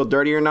something's still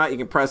dirty or not, you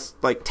can press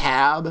like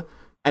tab,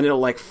 and it'll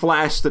like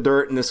flash the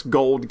dirt in this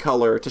gold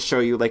color to show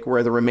you like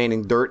where the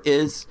remaining dirt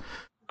is.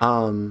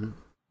 And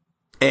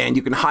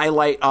you can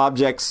highlight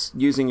objects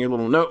using your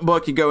little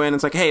notebook. You go in,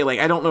 it's like, hey, like,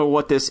 I don't know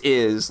what this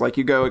is. Like,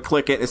 you go and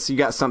click it, and you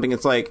got something,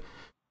 it's like,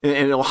 and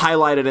it'll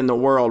highlight it in the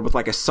world with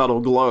like a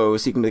subtle glow,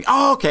 so you can be like,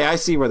 oh, okay, I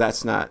see where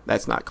that's not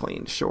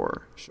cleaned.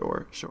 Sure.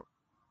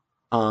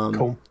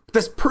 Cool.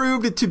 This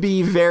proved to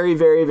be very,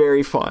 very,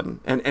 very fun,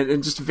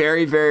 and just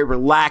very, very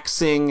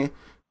relaxing.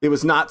 It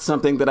was not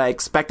something that I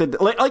expected.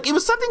 Like, it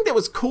was something that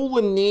was cool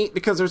and neat,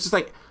 because it was just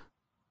like,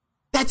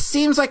 that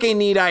seems like a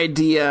neat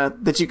idea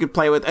that you could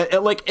play with.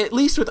 Like, at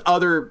least with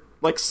other,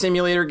 like,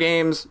 simulator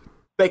games,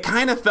 they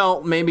kind of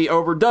felt maybe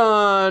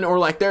overdone, or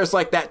like there's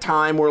like that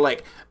time where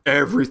like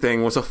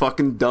everything was a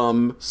fucking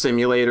dumb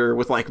simulator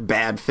with like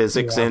bad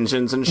physics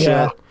engines and shit.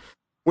 Yeah.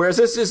 Whereas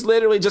this is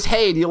literally just,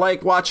 hey, do you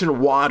like watching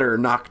water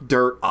knock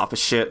dirt off of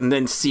shit and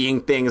then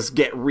seeing things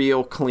get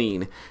real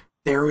clean?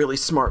 They're really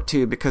smart,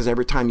 too, because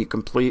every time you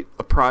complete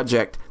a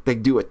project, they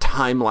do a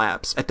time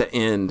lapse at the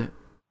end.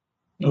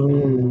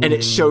 Ooh. And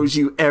it shows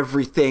you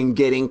everything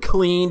getting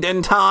cleaned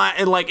in time,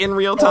 and like in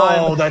real time.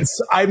 Oh,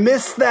 I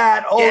missed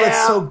that. Oh, yeah.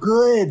 That's so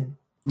good.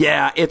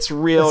 Yeah, it's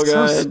real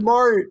good. So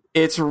smart.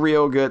 It's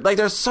real good. Like,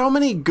 there's so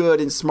many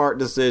good and smart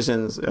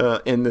decisions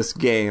in this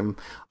game.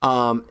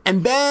 And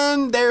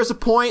then there's a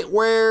point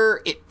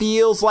where it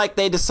feels like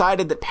they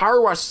decided that Power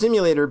Wash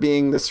Simulator,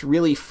 being this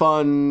really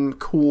fun,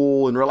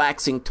 cool, and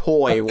relaxing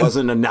toy,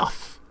 wasn't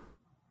enough.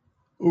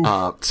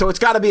 So it's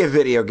got to be a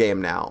video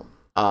game now.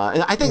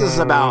 And I think this is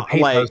about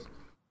like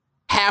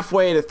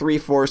halfway to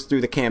 3/4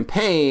 through the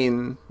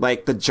campaign.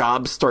 Like, the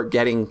jobs start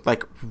getting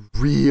like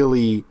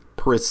really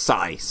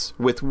precise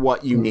with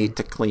what you need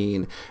to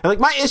clean. And like,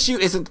 my issue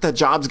isn't that the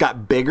jobs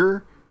got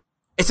bigger.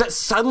 It's that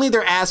suddenly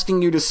they're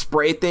asking you to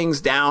spray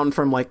things down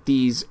from like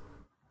these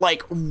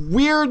like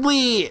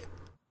weirdly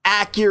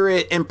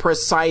accurate and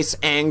precise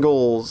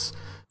angles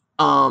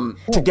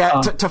to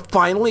get to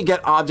finally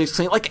get objects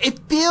clean. Like, it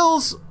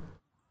feels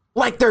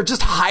like they're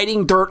just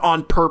hiding dirt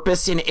on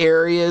purpose in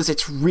areas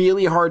it's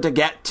really hard to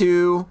get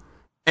to.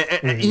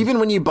 Even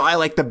when you buy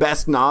like the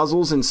best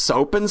nozzles and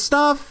soap and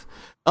stuff.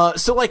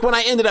 So like, when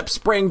I ended up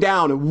spraying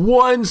down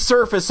one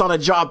surface on a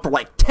job for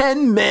like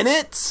 10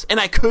 minutes and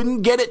I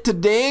couldn't get it to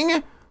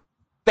ding,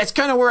 that's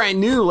kind of where I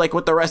knew like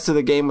what the rest of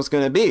the game was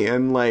going to be.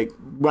 And like,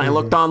 when I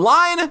looked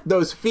online,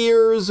 those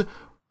fears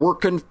were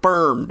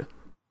confirmed.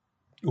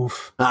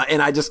 Oof.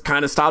 And I just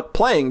kind of stopped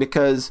playing,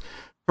 because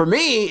for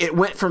me, it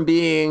went from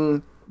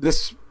being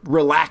this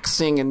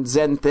relaxing and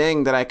zen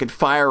thing that I could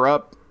fire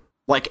up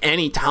like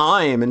any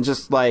time and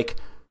just like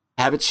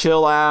have it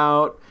chill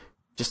out.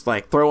 Just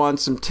like throw on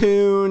some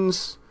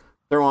tunes,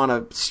 throw on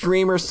a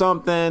stream or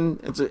something.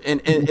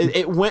 And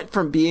it went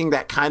from being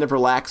that kind of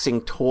relaxing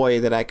toy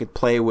that I could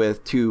play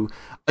with to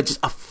just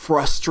a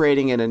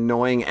frustrating and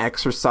annoying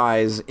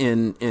exercise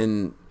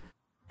in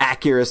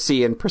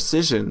accuracy and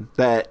precision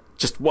that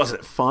just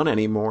wasn't fun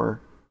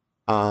anymore.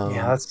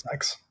 Yeah, that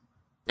sucks.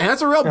 And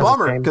that's a real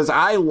bummer, because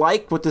I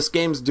like what this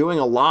game's doing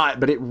a lot,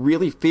 but it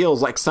really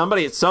feels like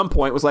somebody at some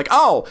point was like,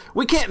 oh,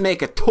 we can't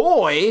make a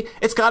toy.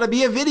 It's got to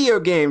be a video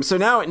game. So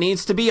now it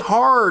needs to be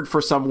hard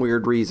for some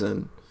weird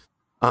reason.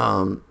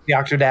 The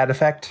Octodad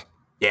effect?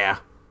 Yeah.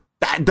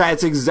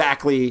 That's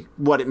exactly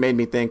what it made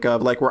me think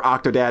of. Like, where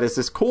Octodad is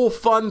this cool,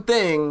 fun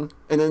thing,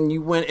 and then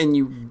you went and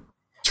you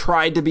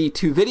tried to be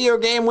too video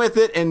game with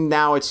it, and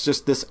now it's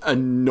just this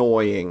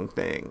annoying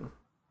thing.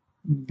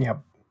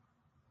 Yep.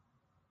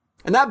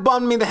 And that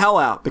bummed me the hell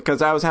out,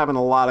 because I was having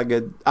a lot of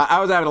good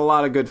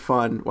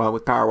fun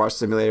with Power Wash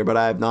Simulator, but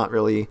I have not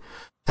really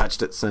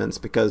touched it since,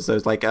 because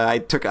there's like I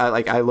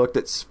looked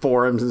at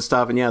forums and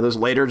stuff, and yeah, those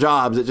later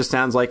jobs, it just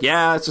sounds like,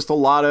 yeah, it's just a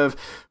lot of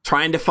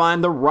trying to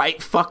find the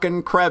right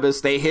fucking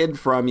crevice they hid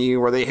from you,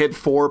 or they hid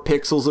 4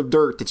 pixels of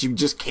dirt that you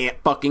just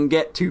can't fucking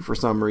get to for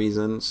some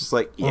reason. It's just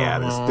like,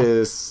 yeah,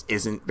 this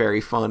isn't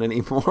very fun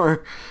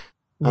anymore.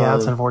 Yeah,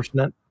 it's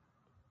unfortunate.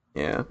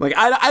 Yeah, like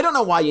I don't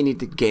know why you need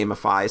to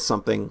gamify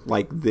something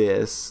like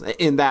this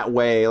in that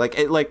way. Like,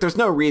 there's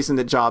no reason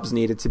that jobs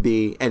needed to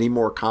be any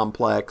more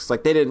complex.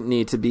 Like, they didn't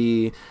need to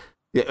be,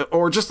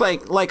 or just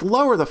like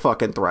lower the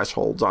fucking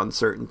thresholds on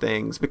certain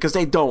things, because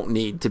they don't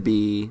need to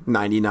be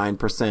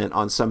 99%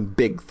 on some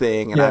big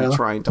thing. And I'm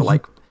trying to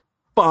like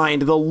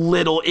find the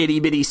little itty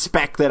bitty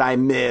speck that I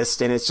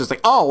missed, and it's just like,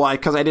 oh,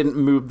 because I didn't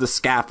move the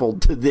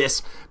scaffold to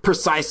this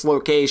precise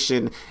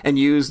location and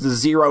use the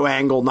zero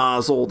angle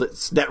nozzle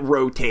that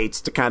rotates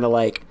to kind of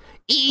like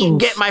get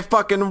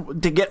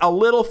get a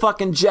little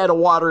fucking jet of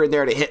water in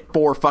there to hit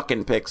 4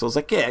 fucking pixels.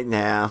 Like, yeah,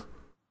 nah,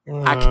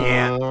 I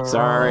can't.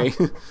 Sorry.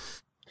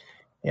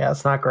 Yeah,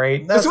 it's not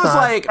great. That's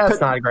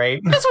not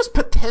great. This was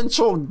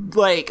potential,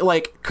 like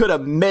could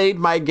have made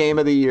my game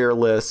of the year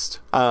list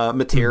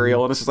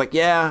material, and it's just like,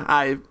 yeah,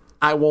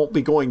 I won't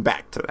be going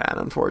back to that,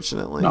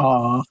 unfortunately.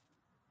 Aww.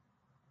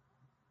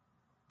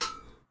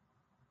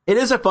 It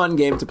is a fun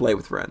game to play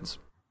with friends.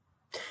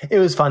 It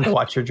was fun to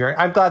watch your journey.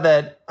 I'm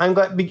glad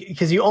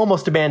because you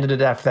almost abandoned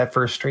it after that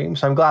first stream.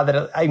 So I'm glad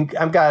that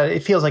I'm glad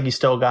it feels like you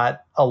still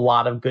got a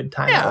lot of good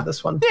time out of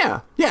this one.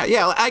 Yeah.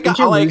 Did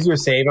you lose your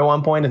save at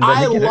one point? And then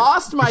I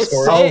lost my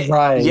save. Oh,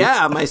 right.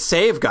 Yeah, my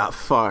save got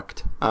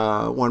fucked.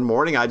 One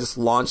morning, I just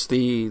launched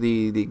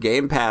the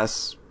Game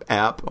Pass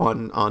app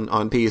on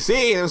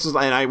PC,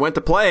 and I went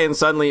to play, and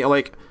suddenly,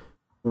 like,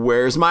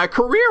 where's my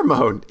career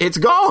mode? It's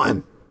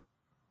gone.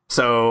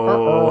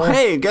 So,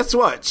 hey, guess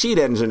what? Cheat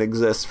Engine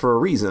exists for a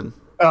reason.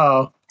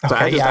 Oh. So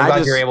okay, I'm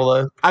glad you're able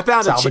to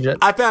salvage it.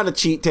 I found a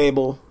cheat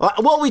table.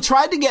 Well, we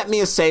tried to get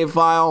me a save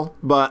file,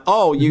 but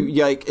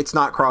it's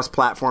not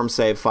cross-platform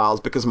save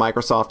files because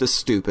Microsoft is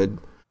stupid.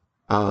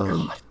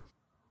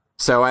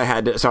 So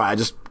I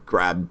just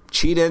grabbed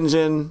Cheat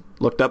Engine,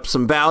 looked up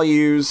some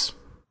values,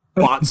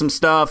 bought some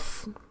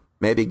stuff,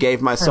 maybe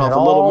gave myself a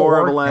little more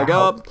of a leg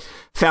up.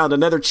 Found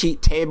another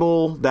cheat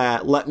table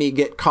that let me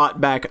get caught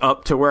back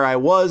up to where I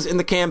was in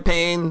the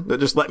campaign, that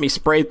just let me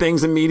spray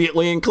things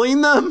immediately and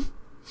clean them.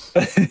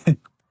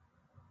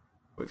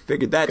 We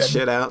figured that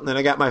shit out, and then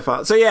I got my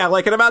file. So yeah,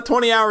 like at about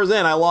 20 hours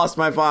in, I lost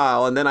my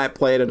file, and then I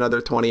played another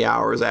 20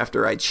 hours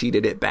after I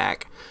cheated it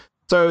back.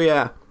 So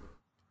yeah.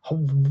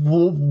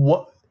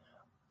 What?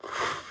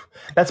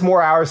 That's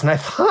more hours than I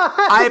thought.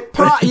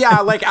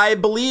 I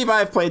believe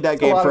I've played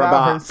that game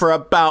for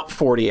about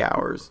 40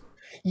 hours.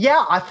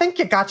 Yeah, I think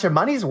you got your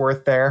money's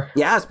worth there.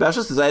 Yeah,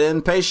 especially since I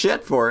didn't pay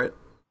shit for it.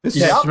 It's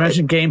just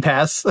mentioned Game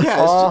Pass.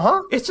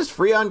 Yeah, it's just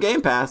free on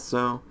Game Pass,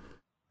 so.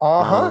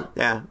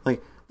 Yeah,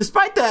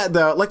 despite that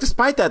though,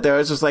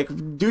 it's just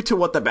like, due to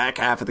what the back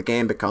half of the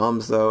game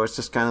becomes, though, it's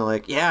just kind of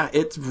like, yeah,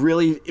 it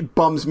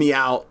bums me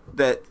out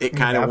that it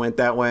kind of went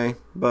that way.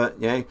 But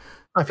yeah,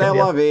 I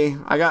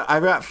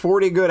got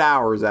 40 good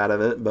hours out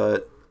of it,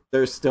 but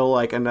there's still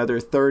like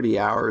another 30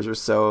 hours or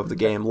so of the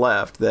game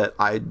left that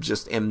I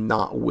just am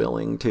not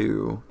willing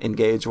to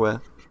engage with.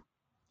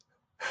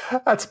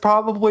 That's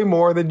probably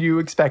more than you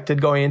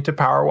expected going into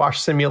Power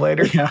Wash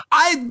Simulator. Yeah.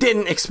 I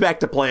didn't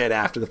expect to play it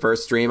after the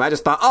first stream. I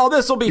just thought, oh,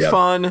 this will be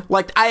fun.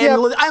 Like,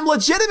 I'm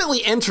legitimately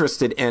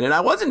interested in it.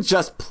 I wasn't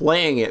just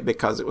playing it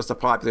because it was a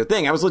popular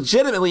thing. I was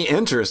legitimately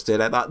interested.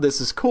 I thought,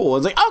 this is cool. I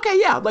was like, okay,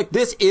 yeah, like,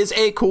 this is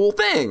a cool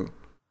thing.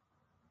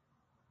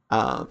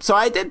 So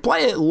I did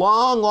play it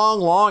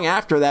long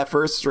after that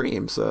first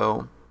stream.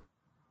 So,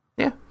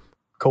 yeah.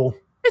 Cool.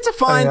 It's a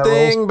fine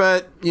thing,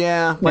 but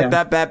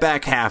that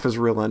back half is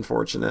real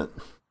unfortunate.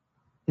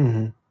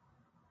 Mm-hmm.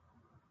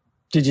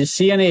 Did you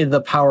see any of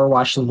the Power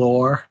Wash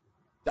lore?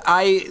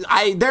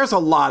 There's a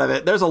lot of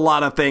it. There's a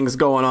lot of things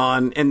going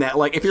on in that.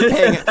 Like,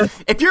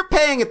 if you're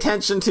paying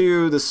attention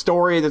to the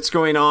story that's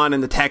going on in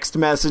the text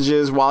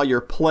messages while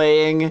you're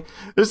playing,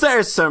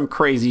 there's some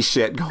crazy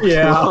shit going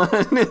on.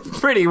 It's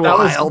pretty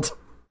wild.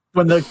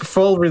 When the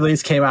full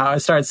release came out, I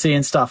started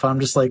seeing stuff. I'm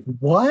just like,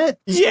 what?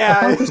 Yeah.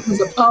 I thought this was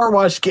a Power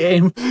Wash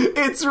game.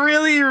 It's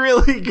really,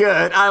 really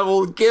good. I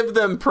will give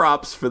them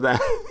props for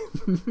that.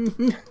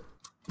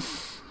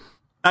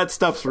 That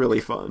stuff's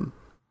really fun.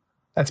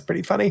 That's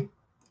pretty funny.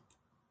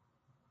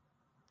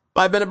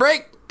 5-minute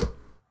break.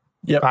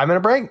 Yep.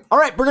 5-minute break. All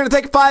right, we're going to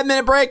take a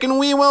 5-minute break, and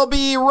we will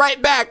be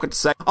right back with the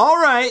second. All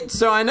right,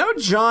 so I know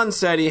John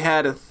said he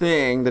had a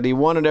thing that he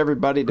wanted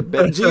everybody to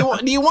bet. Do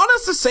you want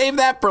us to save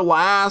that for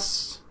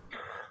last?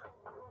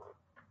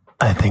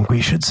 I think we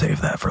should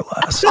save that for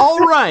last. All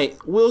right,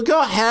 we'll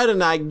go ahead,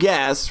 and I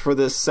guess for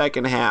this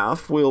second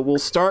half, we'll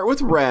start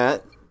with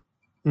Rhett.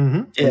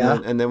 Mm-hmm. Yeah,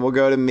 and then we'll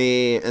go to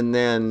me, and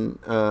then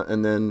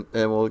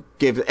we'll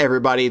give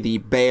everybody the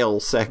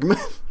bail segment.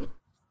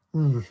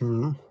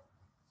 Mm-hmm.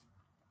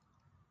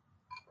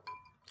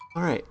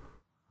 All right,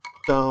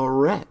 so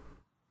Rhett.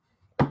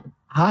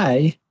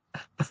 Hi.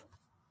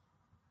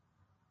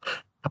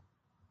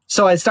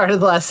 So I started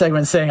the last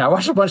segment saying I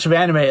watched a bunch of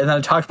anime, and then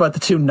I talked about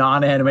the two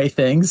non-anime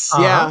things.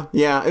 Yeah.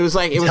 It was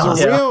like, it was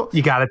a real...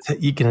 You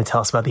gonna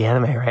tell us about the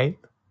anime, right?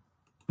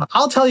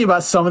 I'll tell you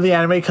about some of the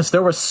anime, because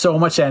there was so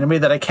much anime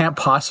that I can't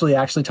possibly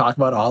actually talk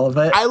about all of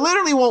it. I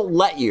literally won't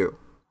let you.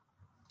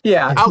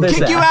 Yeah. I'll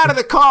kick you out of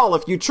the call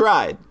if you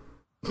tried.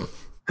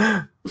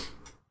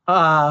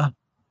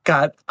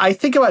 God, I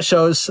think about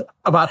shows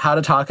about how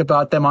to talk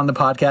about them on the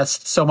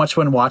podcast so much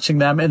when watching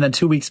them, and then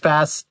 2 weeks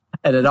pass,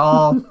 and it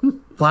all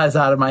flies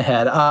out of my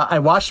head. I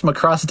watched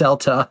Macross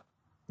Delta.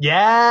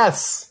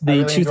 Yes!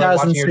 The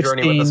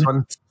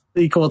 2016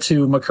 sequel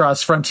to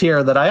Macross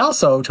Frontier that I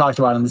also talked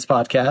about in this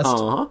podcast.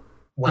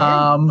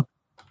 Uh-huh.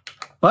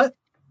 What?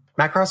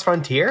 Macross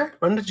Frontier?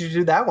 When did you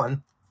do that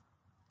one?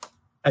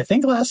 I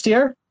think last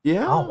year.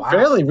 Yeah. Oh, wow.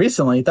 Fairly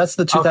recently. That's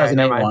the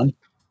 2008 one.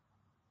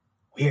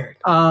 Weird.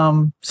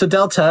 So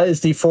Delta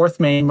is the fourth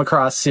main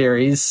Macross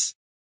series.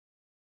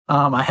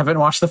 I haven't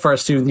watched the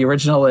first two, the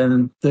original,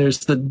 and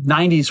there's the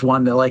 90s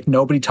one that like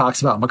nobody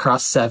talks about,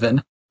 Macross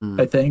 7,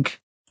 I think.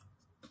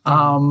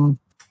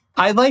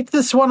 I like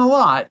this one a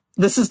lot.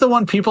 This is the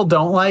one people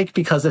don't like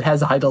because it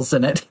has idols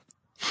in it.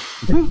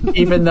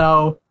 Even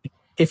though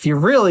if you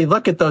really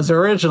look at those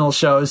original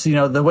shows, you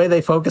know, the way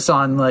they focus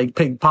on like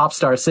big pop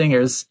star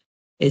singers,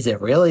 is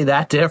it really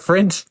that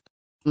different?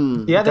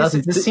 Yeah,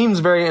 this seems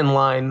very in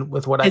line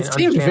with what I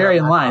understand. It seems very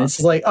in line. It's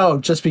like, oh,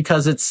 just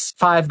because it's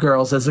 5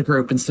 girls as a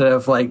group instead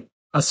of like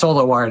a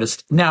solo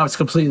artist, now it's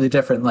completely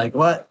different. Like,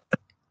 what?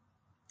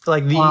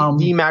 Like the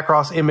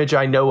Macross image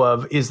I know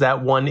of is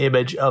that one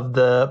image of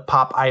the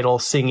pop idol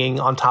singing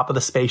on top of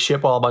the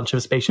spaceship while a bunch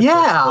of spaceships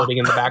are floating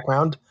in the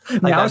background.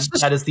 Like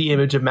that is the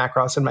image of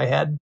Macross in my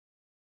head.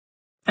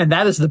 And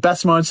that is the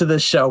best moments of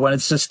this show, when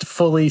it's just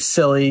fully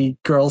silly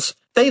girls.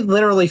 They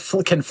literally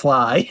can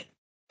fly.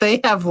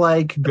 They have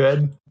like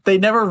they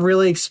never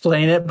really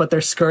explain it, but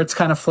their skirts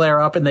kind of flare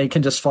up and they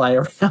can just fly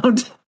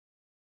around.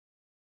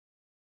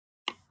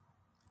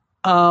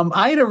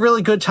 I had a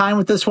really good time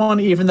with this one,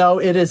 even though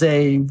it is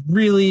a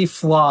really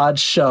flawed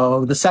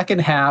show. The second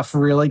half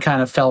really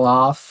kind of fell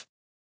off,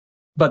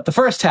 but the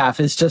first half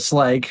is just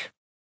like,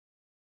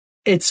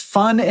 it's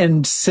fun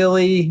and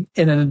silly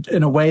in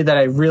a way that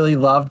I really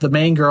loved. The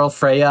main girl,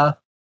 Freya,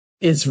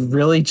 is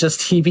really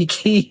just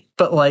Hibiki,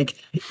 but like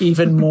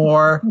even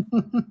more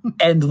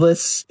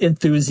endless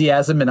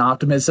enthusiasm and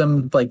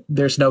optimism. Like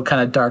there's no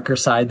kind of darker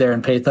side there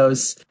in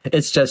pathos.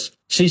 It's just,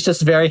 she's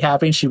just very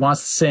happy and she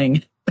wants to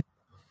sing.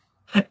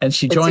 And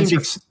she joins.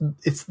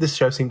 This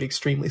show seemed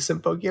extremely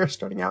Symphogear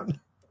starting out.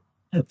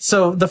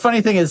 So the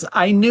funny thing is,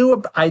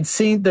 I'd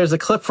seen, there's a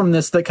clip from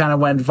this that kind of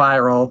went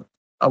viral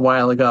a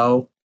while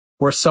ago,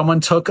 where someone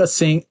took a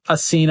scene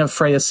of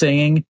Freya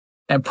singing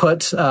and put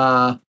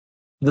the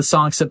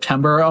song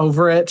September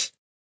over it,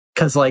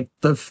 because like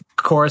the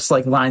chorus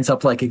like lines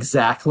up like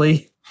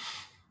exactly.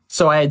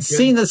 So I had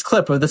seen this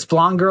clip of this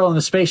blonde girl in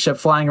a spaceship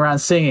flying around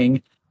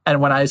singing,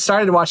 and when I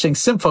started watching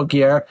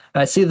Symphogear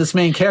and I see this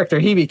main character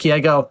Hibiki, I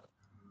go,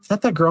 is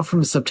that girl from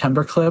the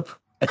September clip?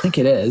 I think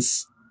it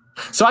is.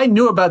 So I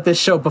knew about this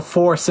show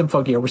before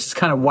Symphogear, which is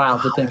kind of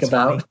wild to think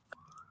about.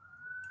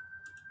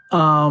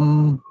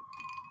 Funny.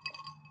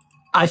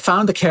 I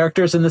found the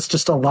characters in this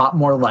just a lot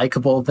more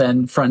likable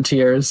than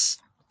Frontiers.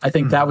 I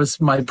think that was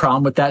my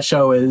problem with that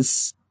show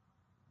is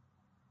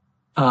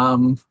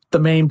the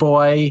main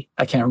boy,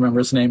 I can't remember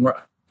his name,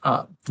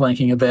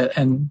 blanking a bit,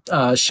 and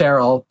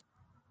Cheryl,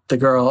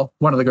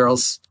 one of the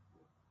girls,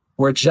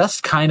 were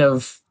just kind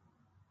of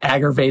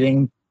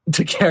aggravating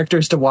to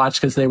characters to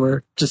watch because they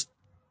were just,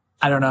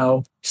 I don't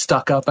know,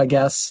 stuck up, I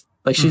guess.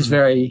 Like she's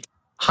very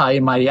high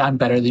and mighty. I'm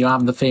better than you.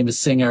 I'm the famous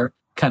singer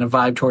kind of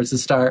vibe towards the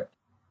start.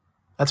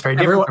 That's very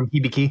different from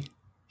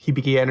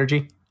Hibiki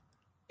energy.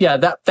 Yeah,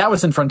 that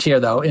was in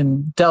Frontier though.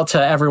 In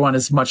Delta, everyone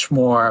is much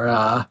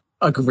more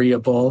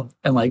agreeable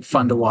and like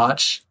fun to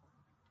watch.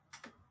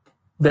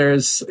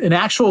 There's an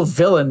actual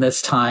villain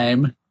this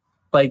time.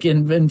 Like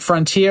in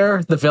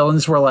Frontier, the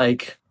villains were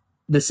like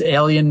this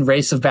alien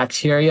race of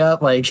bacteria.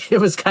 Like it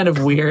was kind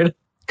of weird.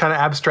 Kind of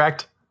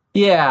abstract.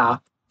 Yeah.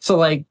 So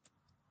like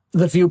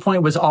the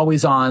viewpoint was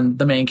always on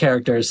the main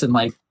characters and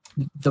like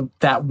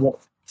that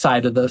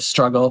side of the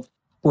struggle.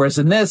 Whereas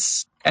in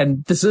this,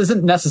 and this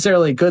isn't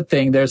necessarily a good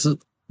thing, the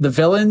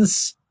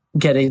villains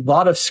get a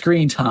lot of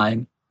screen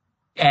time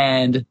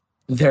and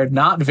they're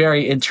not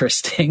very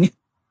interesting.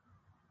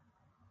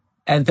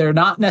 And they're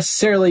not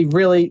necessarily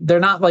they're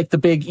not like the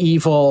big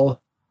evil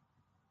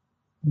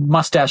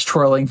mustache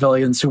twirling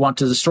villains who want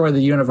to destroy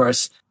the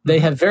universe. They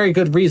have very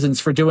good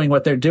reasons for doing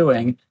what they're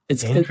doing.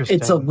 It's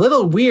a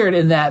little weird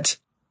in that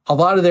a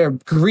lot of their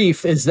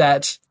grief is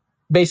that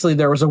basically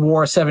there was a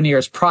war 7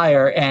 years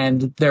prior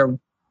and their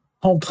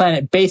home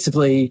planet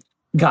basically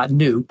got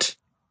nuked.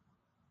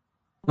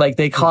 Like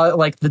they call it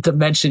like the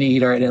Dimension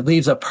Eater, and it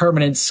leaves a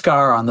permanent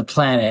scar on the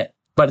planet.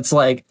 But it's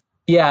like,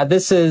 yeah,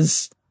 this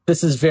is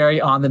very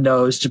on the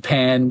nose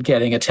Japan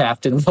getting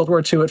attacked in World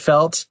War II, it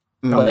felt.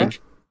 Okay.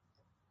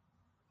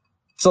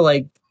 So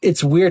like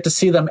it's weird to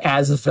see them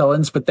as the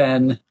villains, but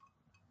then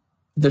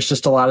there's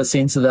just a lot of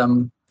scenes of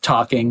them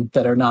talking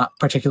that are not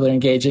particularly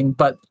engaging.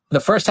 But the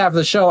first half of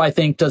the show, I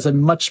think, does a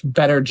much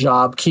better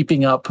job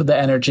keeping up the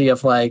energy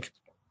of like,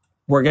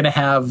 we're going to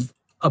have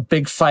a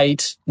big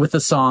fight with a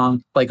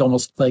song, like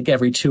almost like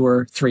every 2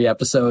 or 3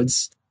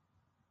 episodes.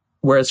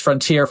 Whereas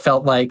Frontier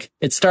felt like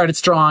it started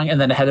strong and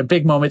then it had a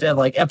big moment at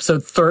like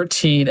episode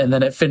 13 and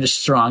then it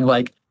finished strong,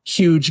 like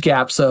huge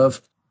gaps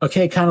of,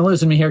 okay, kind of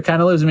losing me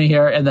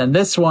here. And then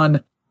this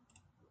one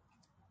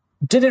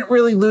didn't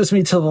really lose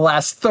me till the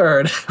last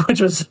third, which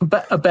was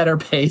a better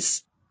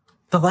pace.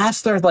 The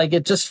last third, like,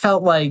 it just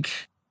felt like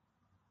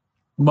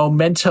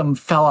momentum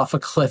fell off a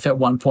cliff at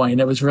one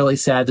point. It was really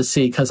sad to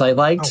see because I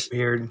liked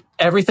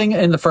everything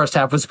in the first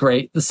half was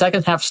great. The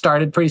second half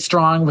started pretty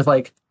strong with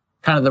like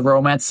kind of the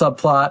romance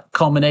subplot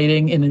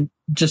culminating in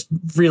a just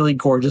really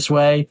gorgeous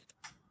way.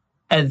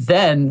 And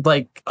then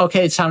like,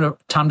 okay, it's time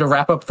to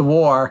wrap up the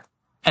war.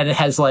 And it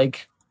has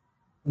like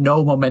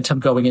no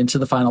momentum going into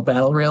the final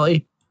battle,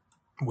 really.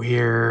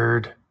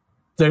 Weird.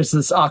 there's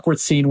this awkward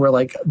scene where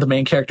like the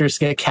main characters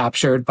get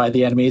captured by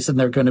the enemies and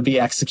they're going to be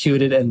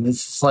executed. And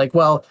it's like,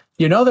 well,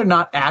 they're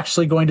not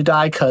actually going to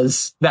die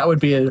because that would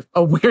be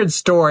a weird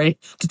story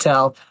to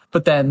tell.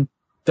 But then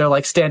they're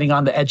like standing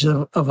on the edge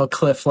of a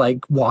cliff,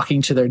 like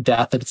walking to their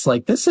death. And it's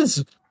like, this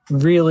is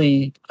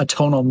really a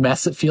tonal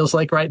mess. It feels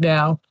like right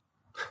now.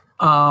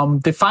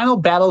 The final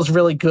battle is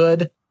really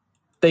good.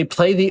 They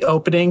play the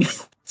opening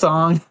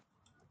song.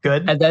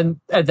 Good. And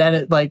then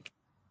it like,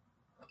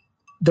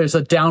 there's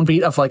a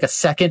downbeat of like a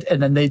second, and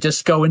then they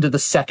just go into the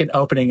second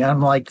opening. And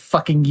I'm like,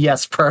 fucking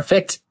yes,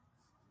 perfect.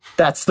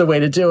 That's the way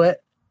to do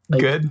it.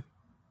 Like, good.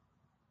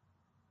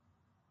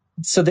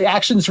 So the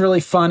action's really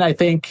fun. I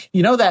think,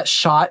 that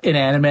shot in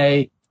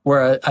anime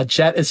where a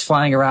jet is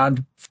flying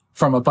around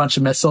from a bunch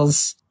of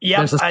missiles?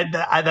 Yeah,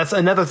 that's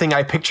another thing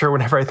I picture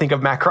whenever I think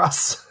of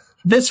Macross.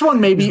 This one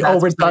maybe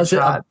overdoes it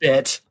a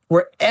bit,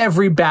 where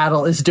every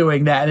battle is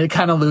doing that, and it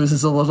kind of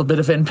loses a little bit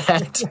of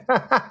impact.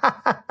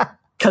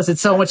 Because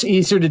it's so much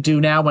easier to do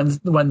now when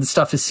the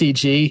stuff is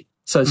CG.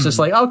 So it's just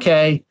like,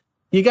 okay,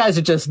 you guys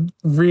are just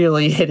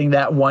really hitting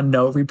that one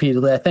note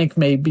repeatedly. I think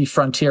maybe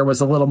Frontier was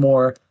a little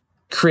more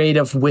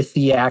creative with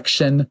the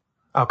action.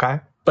 Okay.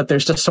 But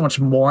there's just so much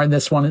more in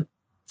this one.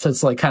 So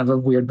it's like kind of a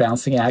weird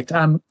balancing act.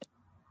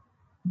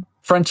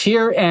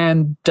 Frontier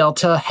and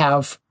Delta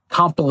have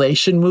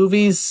compilation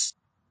movies.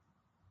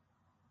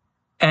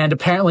 And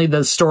apparently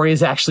the story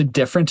is actually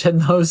different in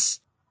those.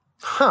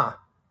 Huh.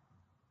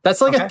 That's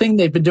like a thing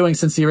they've been doing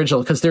since the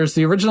original, because there's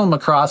the original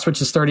Macross,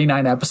 which is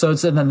 39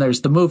 episodes, and then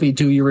there's the movie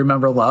Do You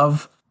Remember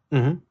Love,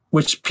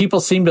 which people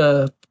seem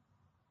to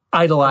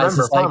idolize.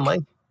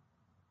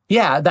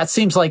 Yeah, that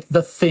seems like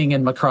the thing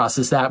in Macross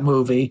is that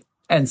movie.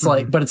 And it's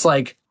like, but it's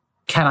like,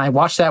 can I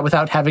watch that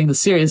without having the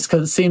series?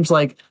 Because it seems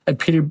like a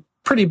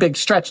pretty big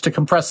stretch to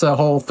compress a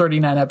whole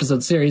 39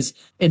 episode series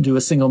into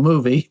a single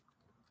movie.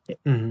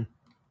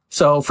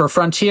 So for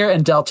Frontier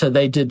and Delta,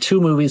 they did 2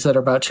 movies that are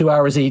about 2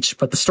 hours each,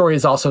 but the story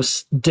is also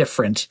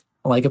different.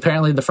 Like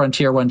apparently the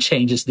Frontier one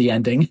changes the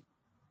ending.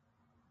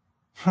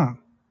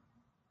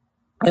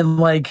 And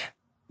like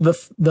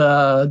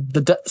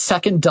the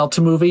second Delta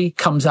movie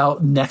comes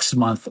out next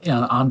month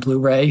on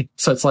Blu-ray.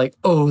 So it's like,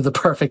 oh, the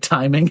perfect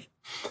timing.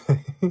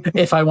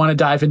 If I want to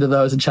dive into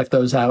those and check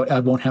those out, I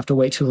won't have to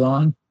wait too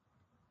long.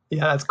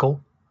 Yeah, that's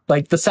cool.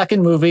 Like the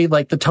second movie,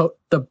 like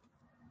the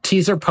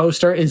teaser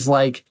poster is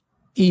like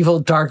evil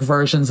dark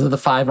versions of the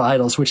 5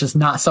 Idols, which is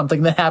not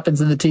something that happens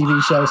in the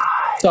TV shows.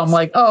 So I'm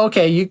like, oh,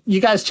 okay,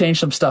 you guys changed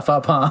some stuff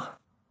up, huh?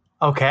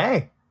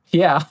 Okay.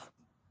 Yeah.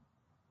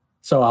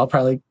 So I'll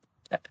probably,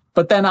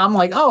 but then I'm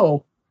like,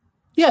 oh,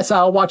 yes,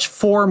 I'll watch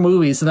 4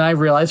 movies. And then I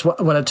realize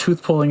what a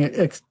tooth pulling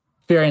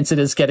experience it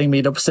is getting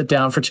me to sit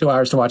down for 2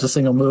 hours to watch a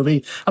single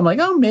movie. I'm like,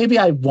 oh, maybe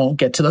I won't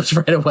get to those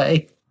right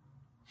away.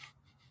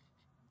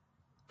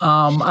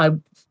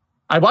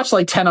 I watched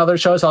like 10 other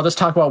shows. I'll just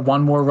talk about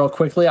one more real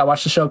quickly. I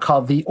watched a show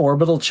called The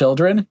Orbital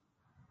Children.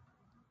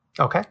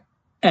 Okay.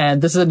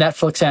 And this is a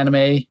Netflix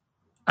anime.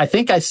 I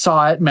think I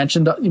saw it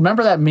mentioned. You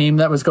remember that meme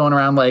that was going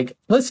around like,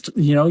 list,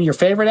 your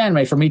favorite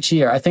anime from each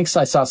year? I think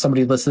I saw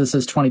somebody list this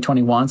as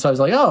 2021. So I was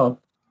like, oh,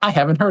 I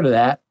haven't heard of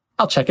that.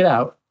 I'll check it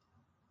out.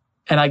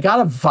 And I got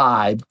a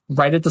vibe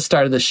right at the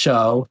start of the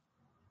show.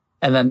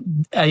 And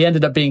then I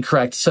ended up being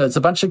correct. So it's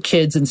a bunch of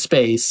kids in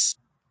space.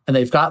 And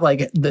they've got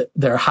like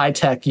their high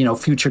tech,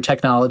 future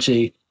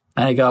technology.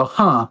 And I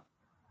go,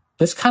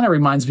 this kind of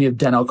reminds me of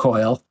Den-O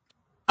Coil.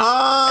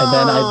 Oh, and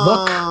then I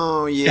look,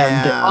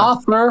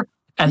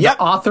 and the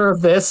author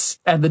of this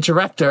and the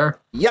director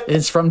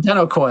is from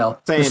Den-O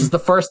Coil. Same. This is the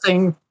first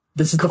thing.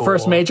 This is the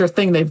first major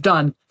thing they've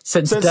done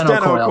since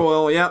Den-O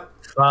Coil. Yep.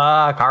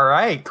 Fuck. All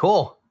right.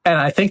 Cool. And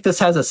I think this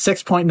has a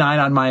 6.9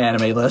 on my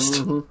anime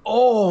list.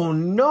 Oh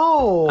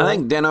no! I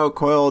think Den-O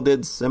Coil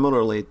did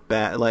similarly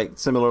bad, like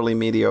similarly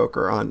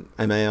mediocre on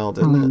MAL,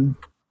 didn't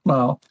it?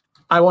 Well,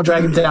 I won't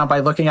drag it down by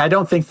looking. I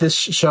don't think this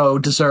show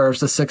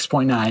deserves a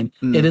 6.9.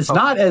 It is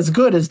not as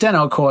good as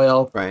Den-O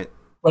Coil, right?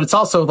 But it's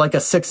also like a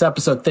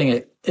 6-episode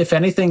thing. If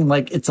anything,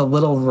 like it's a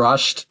little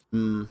rushed.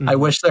 I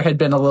wish there had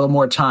been a little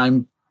more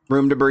time,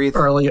 room to breathe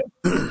earlier.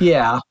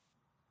 Yeah,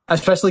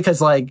 especially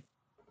because like.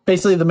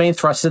 Basically, the main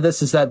thrust of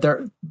this is that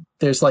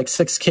there's like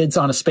 6 kids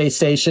on a space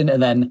station,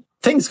 and then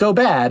things go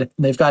bad. And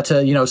they've got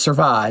to,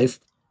 survive.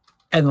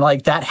 And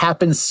like that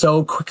happens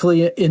so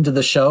quickly into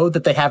the show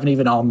that they haven't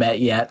even all met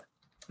yet.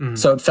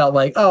 So it felt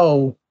like,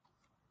 oh,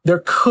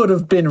 there could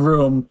have been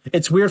room.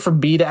 It's weird for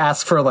me to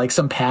ask for like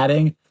some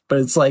padding, but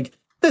it's like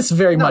this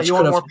very much you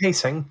could want have more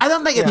pacing. I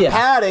don't think it's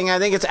padding. I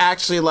think it's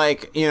actually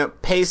like,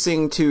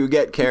 pacing to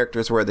get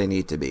characters where they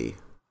need to be.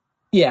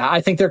 Yeah,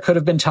 I think there could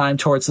have been time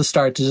towards the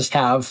start to just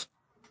have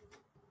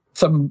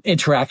some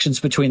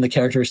interactions between the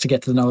characters to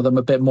get to know them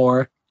a bit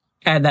more,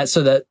 and that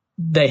so that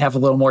they have a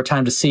little more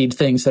time to seed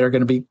things that are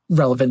going to be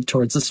relevant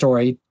towards the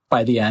story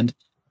by the end.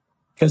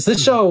 Because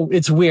this show,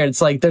 it's weird.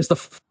 It's like there's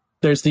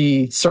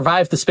the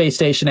survive the space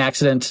station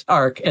accident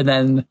arc, and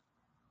then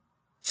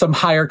some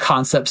higher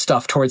concept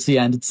stuff towards the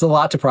end. It's a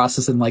lot to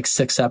process in like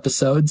 6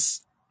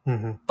 episodes,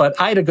 but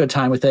I had a good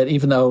time with it,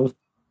 even though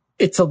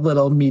it's a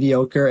little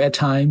mediocre at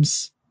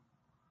times.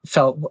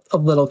 Felt a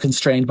little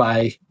constrained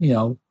by,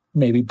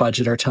 maybe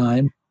budget or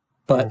time.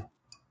 But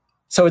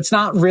so it's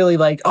not really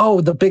like,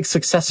 the big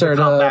successor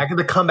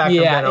the comeback of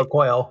Dan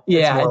Coyle.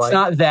 Yeah, it's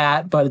not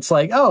that, but it's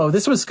like,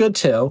 this was good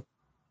too.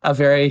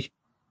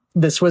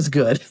 This was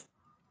good.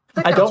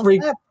 That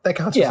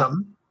counts for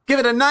something. Give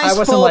it a nice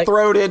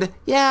full-throated,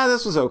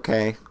 this was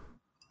okay.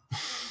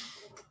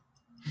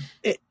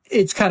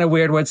 It's kind of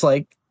weird where it's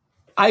like,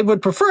 I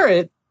would prefer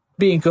it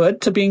being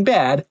good to being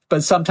bad,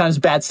 but sometimes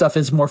bad stuff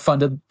is more fun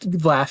to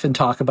laugh and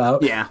talk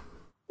about. Yeah.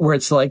 Where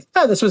it's like,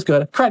 this was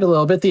good. I cried a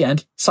little bit at the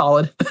end.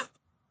 Solid.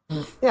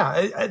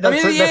 Yeah.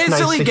 You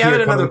instantly get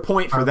another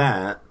point for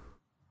that.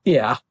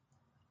 Yeah.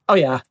 Oh,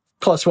 yeah.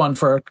 +1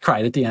 for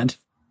cried at the end,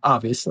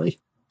 obviously.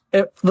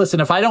 Listen,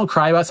 if I don't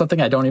cry about something,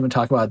 I don't even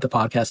talk about the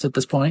podcast at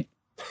this point.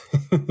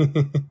 So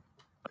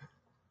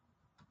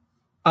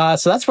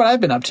that's what I've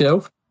been up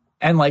to.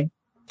 And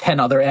 10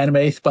 other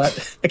animes,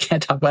 but I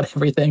can't talk about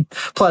everything.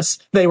 Plus,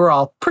 they were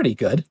all pretty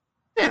good.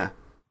 Yeah.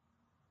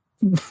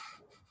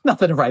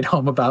 Nothing to write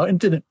home about,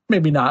 and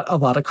maybe not a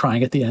lot of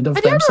crying at the end of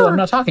them, so I'm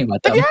not talking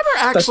about them. Have you ever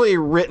actually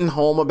written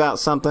home about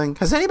something?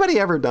 Has anybody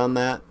ever done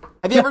that?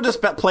 Have you ever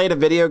just played a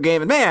video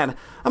game and, man,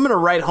 I'm going to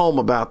write home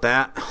about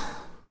that?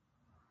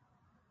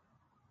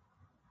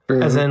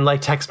 As in,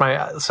 text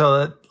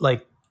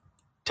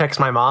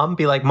my mom,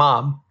 be like,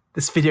 Mom,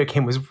 this video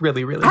game was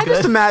really, really good. I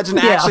just imagine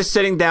actually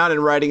sitting down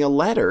and writing a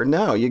letter.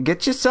 No, you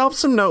get yourself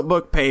some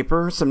notebook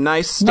paper, some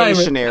nice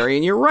stationery,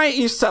 and you write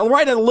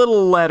a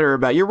little letter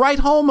about it. You write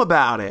home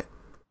about it.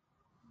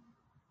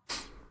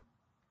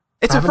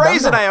 It's a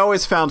phrase that I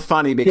always found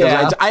funny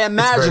because I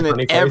imagine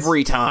it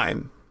every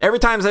time. Every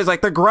time it says,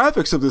 the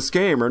graphics of this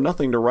game are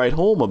nothing to write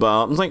home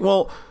about. I'm like,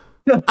 well,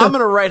 I'm going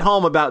to write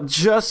home about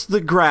just the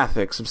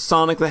graphics of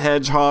Sonic the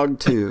Hedgehog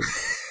 2.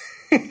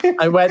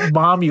 I went,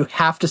 Mom, you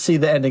have to see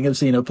the ending of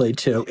Xenoblade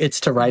 2. It's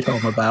to write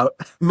home about.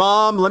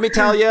 Mom, let me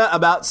tell you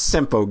about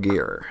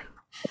Symphogear.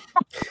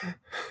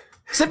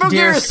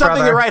 Symphogear is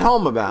something to write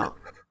home about.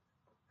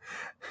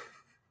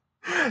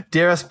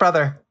 Dearest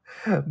brother,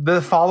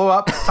 the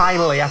follow-up,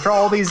 finally, after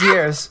all these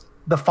years,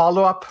 the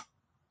follow-up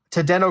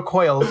to Den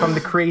Coyle from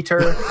the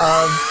creator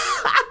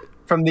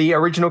from the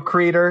original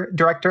creator,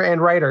 director,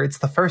 and writer. It's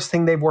the first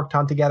thing they've worked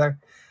on together.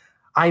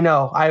 I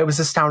know, I was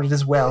astounded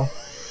as well.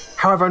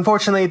 However,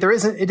 unfortunately, it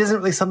isn't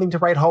really something to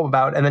write home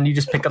about, and then you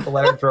just pick up the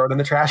letter and throw it in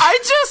the trash. I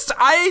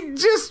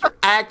just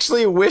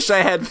actually wish I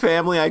had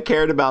family I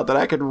cared about that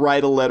I could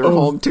write a letter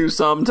home to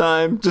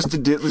sometime, just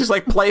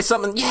play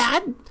something. Yeah,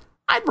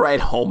 I'd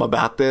write home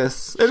about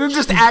this, and then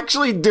just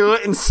actually do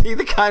it and see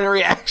the kind of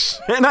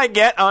reaction I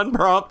get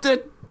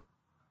unprompted.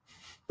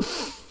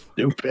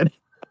 Stupid.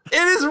 It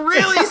is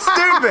really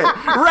stupid.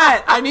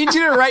 Rhett, I need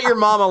you to write your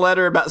mom a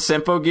letter about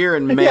Symphogear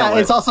and mail it. Yeah,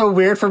 it's also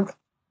weird from...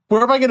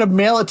 Where am I going to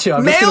mail it to?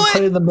 I'm just going to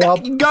put it in the mail.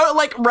 Go,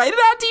 write it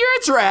out to your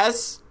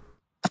address.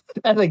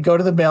 And then go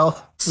to the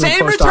mail.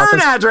 Same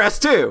return address,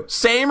 too.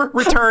 Same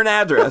return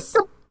address.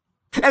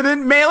 And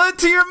then mail it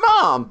to your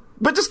mom.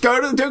 But just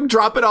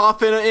drop it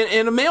off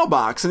in a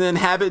mailbox and then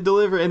have it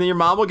delivered. And then your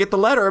mom will get the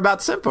letter about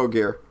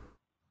Symphogear.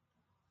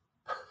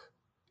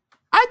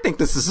 I think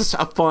this is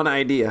a fun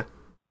idea.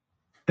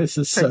 This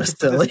is so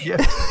silly.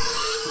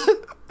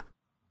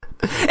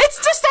 It's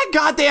just that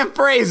goddamn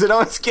phrase that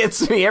always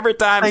gets me every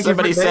time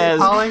somebody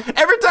says,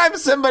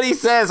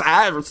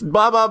 I have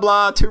blah, blah,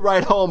 blah to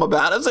write home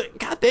about. I was like,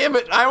 God damn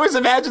it. I always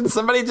imagine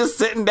somebody just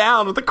sitting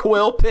down with a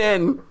quill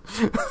pen.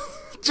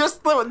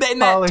 Just in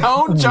that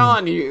tone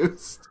John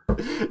used.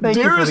 Thank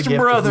Dearest you for the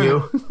brother.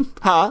 Gift of you.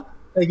 Huh?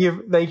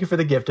 Thank you for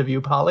the gift of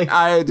you, Polly.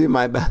 I do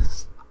my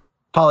best.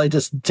 Polly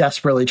just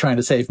desperately trying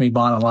to save me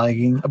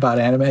monologuing about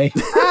anime.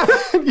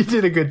 You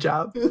did a good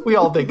job. We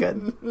all did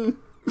good.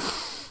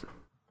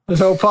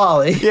 So,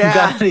 Polly, you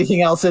got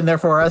anything else in there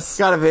for us?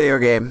 Got a video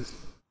game.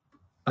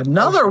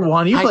 Another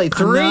one? You played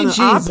 3? Jesus.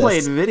 I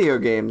played video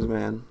games,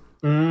 man.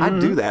 I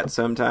do that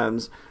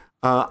sometimes.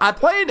 I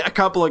played a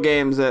couple of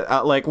games that,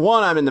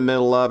 one I'm in the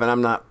middle of, and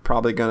I'm not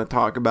probably going to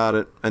talk about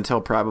it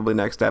until probably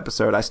next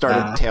episode. I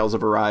started Tales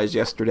of Arise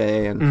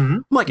yesterday, and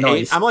I'm like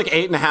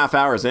 8.5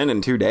 hours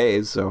in 2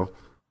 days, so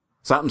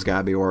something's got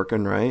to be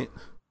working, right?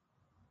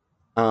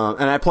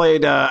 And I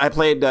played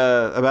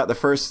about the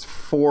first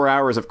 4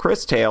 hours of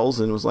Chris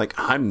Tales and was like,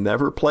 I'm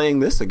never playing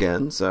this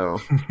again. So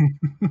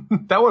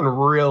that one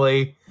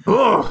really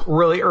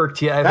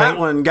irked you. That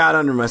one got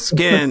under my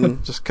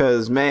skin just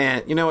because,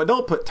 man,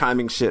 don't put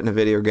timing shit in a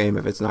video game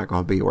if it's not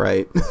going to be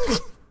right.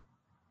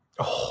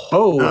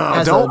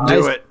 Don't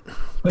do it.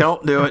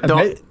 Don't do it.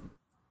 Don't.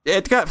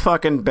 It's got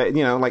fucking,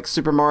 like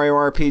Super Mario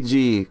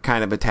RPG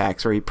kind of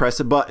attacks where you press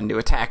a button to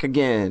attack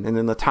again, and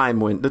then the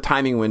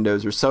timing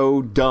windows are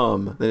so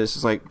dumb that it's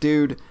just like,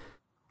 dude,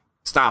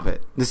 stop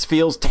it. This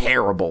feels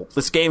terrible.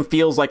 This game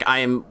feels like I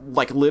am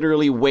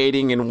literally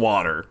wading in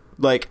water.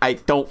 I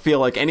don't feel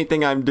like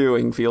anything I'm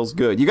doing feels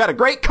good. You got a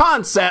great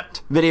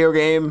concept, video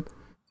game,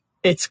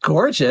 It's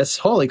gorgeous.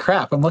 Holy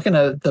crap. I'm looking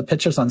at the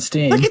pictures on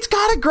Steam. Like, it's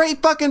got a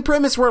great fucking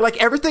premise where, like,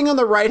 everything on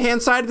the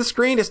right-hand side of the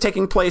screen is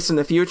taking place in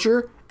the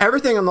future.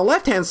 Everything on the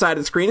left-hand side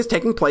of the screen is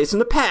taking place in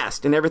the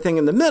past. And everything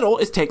in the middle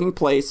is taking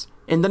place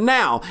in the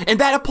now. And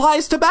that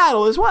applies to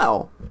battle as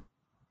well.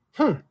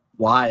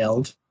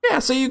 Wild. Yeah,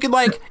 so you could,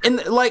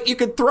 you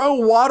could throw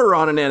water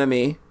on an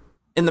enemy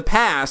in the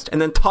past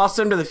and then toss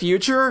them to the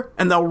future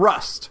and they'll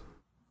rust.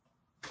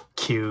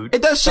 Cute.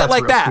 It does shit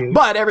like that, cute.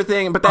 But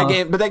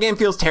that game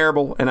feels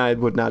terrible, and I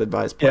would not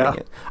advise playing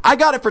it. I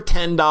got it for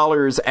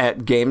 $10 at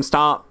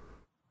GameStop.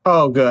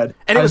 Oh, good.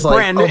 And it was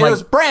brand new. It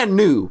was brand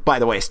new, by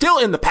the way, still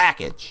in the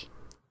package.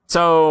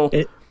 So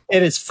it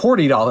is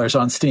 $40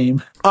 on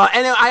Steam.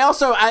 And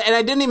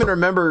I didn't even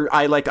remember.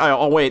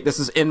 Oh wait, this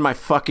is in my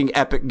fucking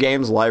Epic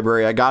Games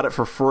library. I got it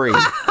for free,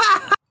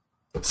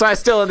 so I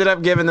still ended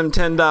up giving them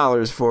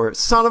 $10 for it.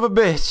 Son of a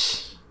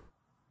bitch.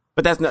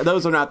 But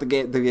those are not the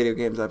video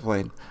games I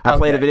played. I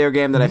played a video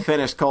game that I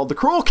finished called The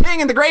Cruel King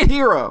and the Great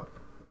Hero.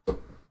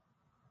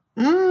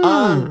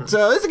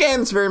 So this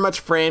game is very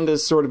much framed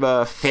as sort of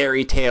a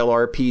fairy tale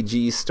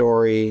RPG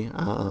story.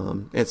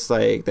 It's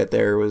like that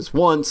there was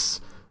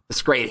once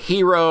this great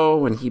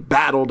hero and he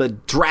battled a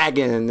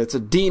dragon. It's a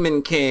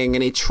demon king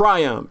and he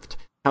triumphed.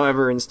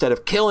 However, instead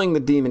of killing the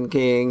demon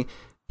king,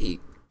 he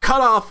cut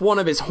off one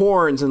of his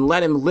horns and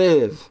let him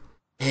live.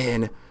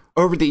 And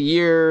over the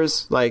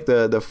years, like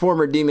the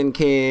former Demon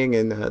King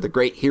and the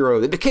great hero,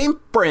 they became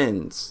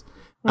friends.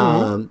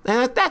 And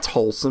that's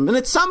wholesome. And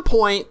at some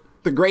point,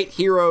 the great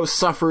hero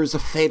suffers a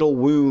fatal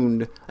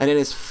wound. And in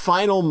his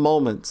final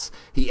moments,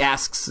 he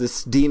asks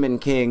this Demon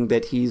King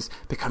that he's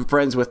become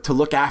friends with to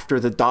look after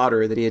the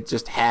daughter that he had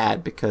just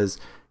had because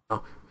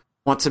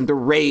wants him to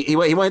raise. He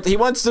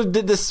wants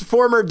this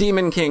former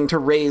Demon King to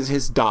raise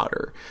his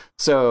daughter.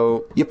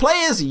 So you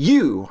play as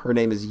Yu. Her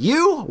name is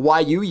Yu,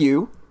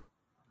 Y-U-U.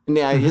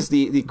 Now is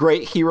the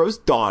great hero's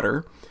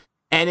daughter,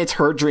 and it's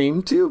her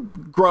dream to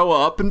grow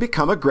up and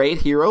become a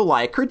great hero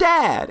like her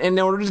dad. And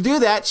in order to do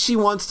that, she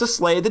wants to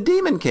slay the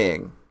Demon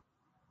King.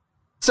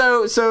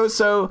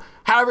 So,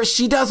 however,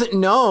 she doesn't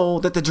know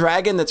that the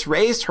dragon that's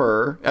raised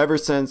her ever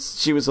since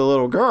she was a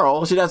little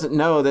girl, she doesn't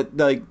know that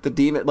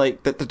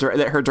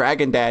that her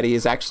dragon daddy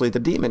is actually the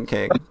Demon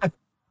King.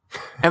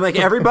 And like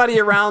everybody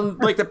around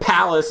like the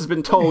palace has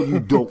been told, you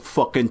don't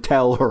fucking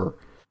tell her.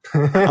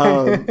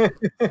 And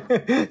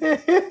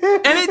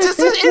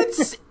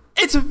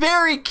it's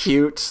very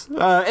cute,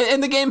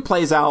 and the game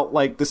plays out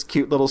like this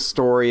cute little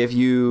story of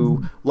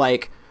you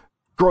like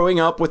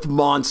growing up with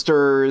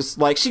monsters.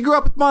 Like she grew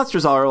up with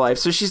monsters all her life,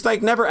 so she's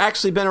like never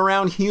actually been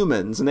around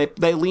humans, and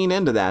they lean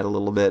into that a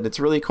little bit. It's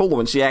really cool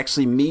when she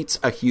actually meets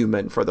a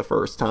human for the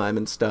first time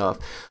and stuff.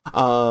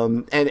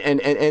 And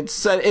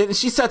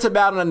she sets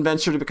about an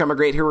adventure to become a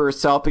great hero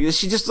herself because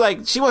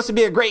she wants to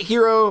be a great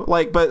hero.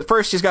 Like, but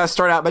first she's got to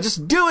start out by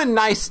just doing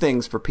nice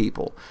things for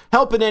people,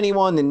 helping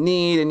anyone in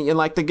need, and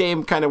like the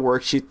game kind of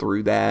works you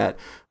through that.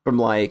 From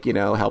like,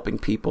 helping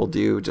people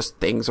do just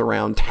things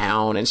around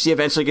town. And she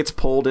eventually gets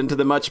pulled into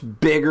the much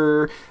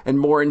bigger and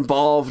more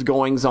involved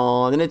goings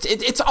on. And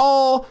it's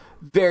all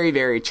very,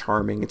 very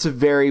charming. It's a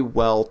very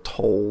well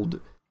told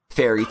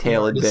fairy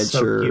tale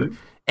adventure. So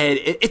and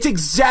it's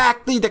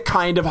exactly the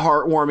kind of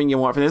heartwarming you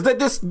want from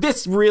this.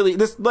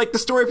 The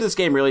story for this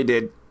game really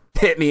did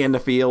hit me in the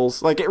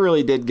feels. Like it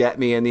really did get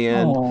me in the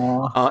end.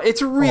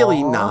 It's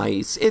really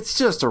nice. It's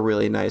just a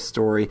really nice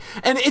story.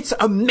 And it's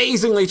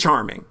amazingly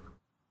charming.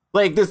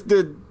 Like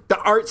the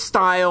art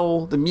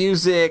style, the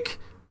music,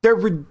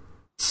 they're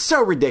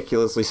so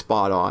ridiculously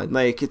spot on.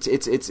 Like it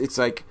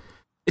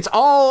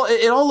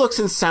all looks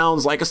and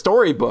sounds like a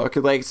storybook.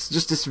 Like it's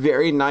just this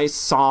very nice,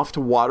 soft,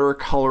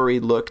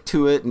 watercolory look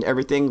to it, and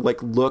everything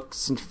like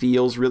looks and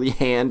feels really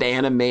hand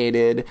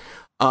animated.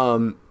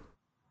 And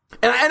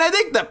I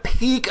think the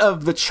peak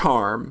of the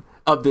charm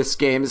of this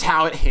game is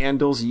how it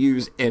handles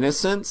Yu's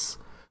innocence.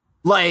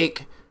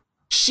 Like,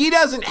 she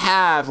doesn't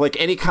have like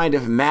any kind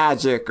of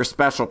magic or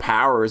special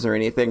powers or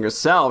anything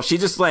herself. She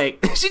just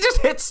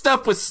hits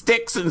stuff with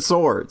sticks and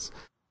swords.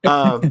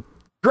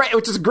 Great,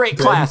 which is a great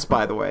class,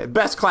 by the way.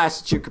 Best class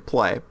that you could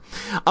play.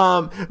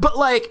 But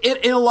like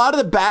in a lot of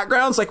the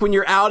backgrounds, like when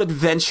you're out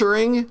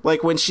adventuring,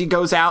 like when she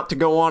goes out to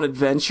go on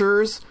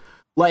adventures,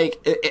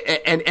 like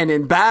and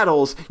in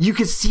battles, you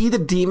can see the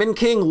Demon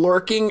King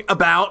lurking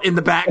about in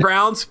the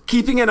backgrounds,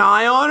 keeping an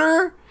eye on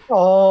her.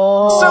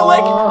 So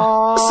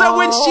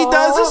when she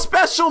does a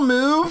special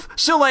move,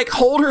 she'll like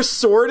hold her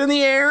sword in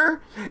the air,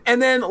 and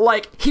then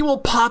like he will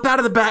pop out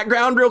of the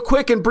background real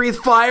quick and breathe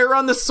fire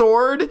on the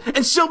sword,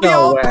 and she'll be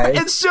all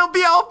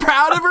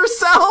proud of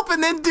herself,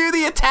 and then do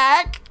the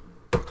attack.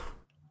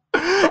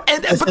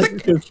 And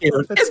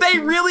they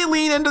really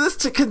lean into this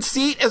to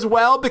conceit as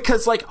well,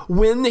 because like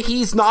when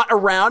he's not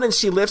around and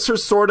she lifts her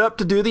sword up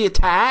to do the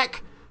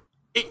attack,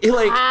 she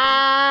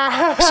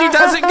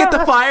doesn't get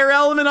the fire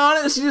element on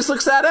it, and she just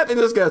looks at it and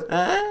just goes,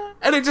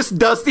 and it just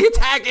does the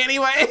attack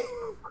anyway.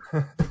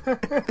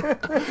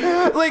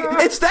 Like,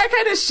 it's that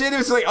kind of shit.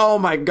 It's like, oh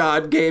my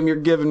god, game, you're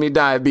giving me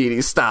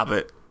diabetes. Stop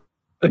it.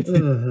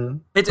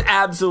 It's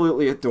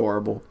absolutely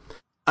adorable.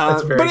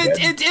 But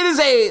it is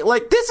a,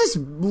 like, this is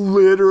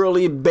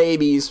literally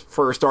baby's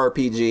first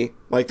RPG.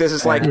 Like, this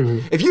is like,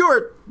 if you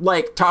are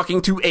like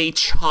talking to a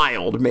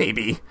child,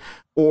 maybe,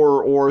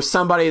 or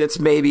somebody that's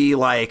maybe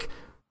like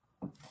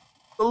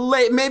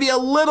maybe a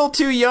little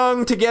too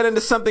young to get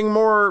into something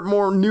more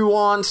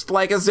nuanced,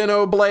 like a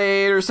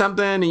Xenoblade or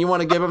something, and you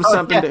want to give them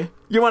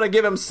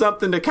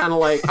something to kind of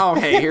like, oh,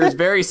 hey, here's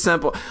very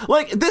simple.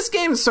 Like, this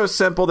game is so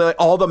simple that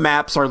all the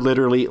maps are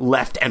literally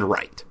left and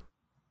right.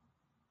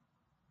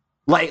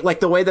 Like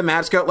the way the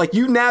maps go, like,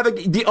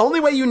 the only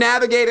way you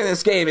navigate in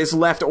this game is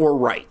left or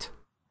right.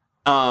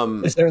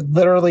 Is there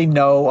literally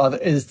no other?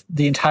 Is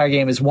the entire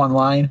game is one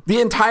line?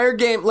 The entire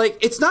game,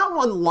 like, it's not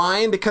one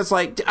line because,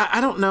 like,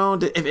 I don't know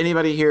if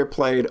anybody here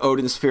played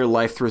Odin Sphere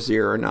Life Through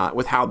Zero or not,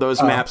 with how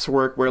those maps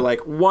work, where,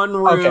 like, one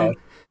room,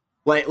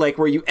 like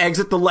where you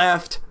exit the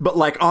left, but,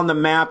 like, on the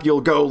map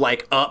you'll go,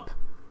 like, up.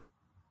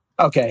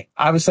 Okay,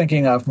 I was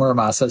thinking of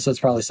Muramasa, so it's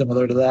probably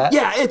similar to that.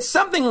 Yeah, it's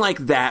something like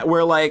that,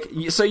 where, like,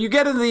 so you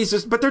get into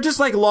these, but they're just,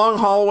 like, long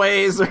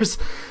hallways. There's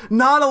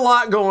not a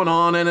lot going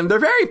on in them. They're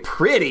very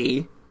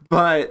pretty,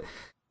 but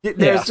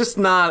there's just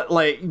not,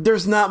 like,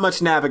 there's not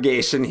much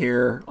navigation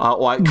here.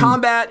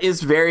 Combat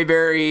is very,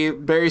 very,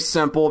 very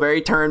simple,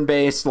 very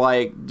turn-based,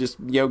 like, just,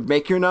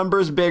 make your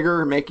numbers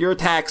bigger, make your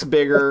attacks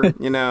bigger,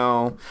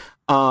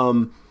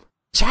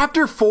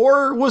 Chapter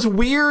 4 was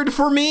weird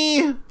for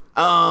me,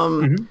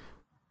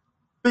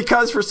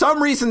 because for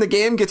some reason the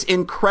game gets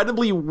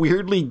incredibly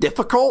weirdly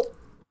difficult,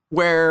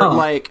 where, so,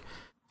 like,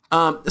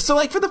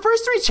 for the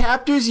first 3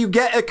 chapters, you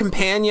get a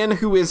companion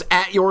who is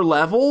at your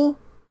level,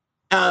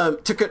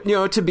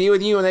 to be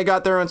with you, and they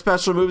got their own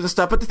special moves and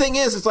stuff. But the thing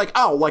is, it's like,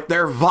 oh, like,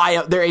 they're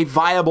a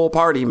viable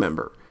party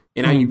member.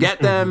 You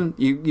get them.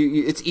 You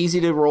it's easy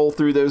to roll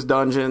through those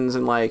dungeons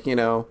and, like,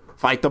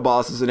 fight the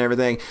bosses and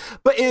everything.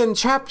 But in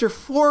chapter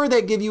 4,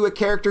 they give you a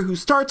character who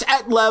starts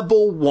at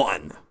level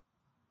 1,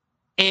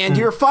 and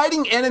you're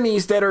fighting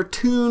enemies that are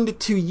tuned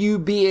to you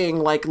being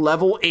like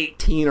level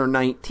 18 or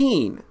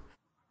 19.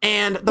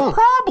 And the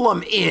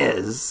problem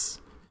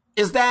is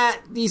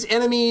that these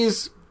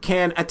enemies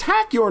can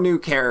attack your new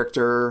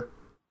character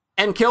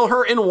and kill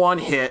her in one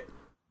hit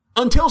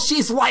until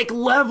she's like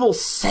level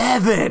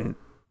 7.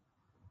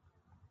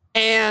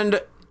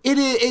 And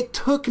it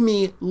took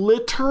me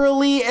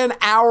literally an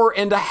hour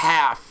and a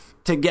half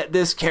to get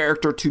this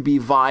character to be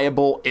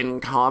viable in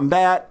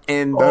combat,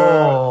 and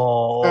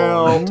real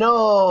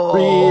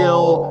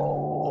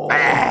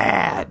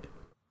bad.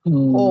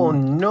 Oh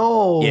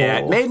no. Yeah,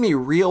 it made me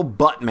real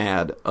butt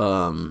mad.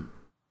 And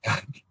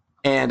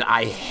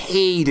I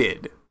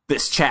hated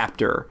this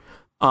chapter.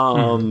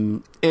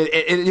 Because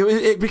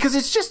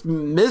it's just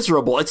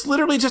miserable. It's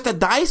literally just a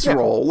dice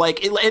roll.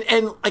 Like,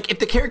 and if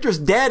the character's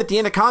dead at the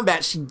end of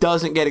combat, she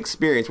doesn't get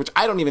experience, which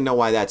I don't even know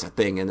why that's a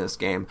thing in this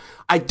game.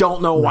 I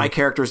don't know why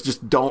characters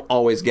just don't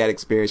always get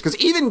experience. Because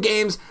even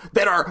games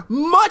that are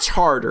much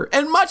harder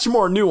and much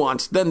more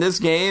nuanced than this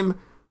game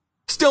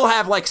still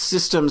have, like,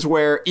 systems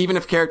where even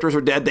if characters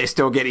are dead, they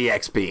still get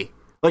EXP.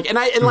 Like,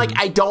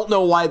 I don't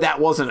know why that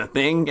wasn't a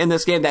thing in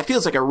this game. That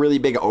feels like a really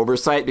big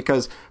oversight,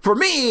 because for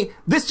me,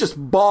 this just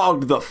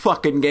bogged the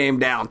fucking game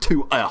down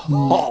to a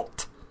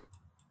halt.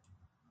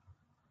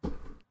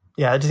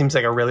 Yeah, it just seems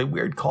like a really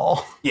weird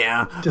call.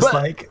 Yeah.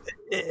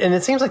 And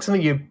it seems like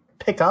something you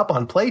pick up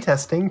on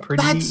playtesting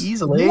pretty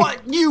easily.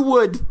 What you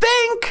would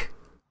think.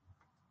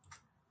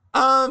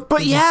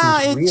 But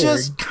yeah, it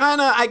just kind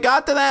of, I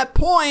got to that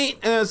point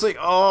and it's like,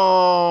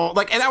 oh,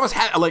 like, and I was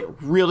like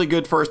really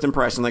good first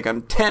impression. Like,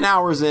 I'm 10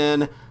 hours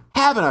in,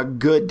 having a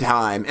good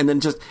time, and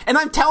then and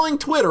I'm telling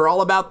Twitter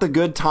all about the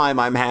good time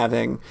I'm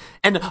having,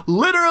 and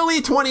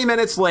literally 20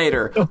 minutes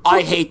later,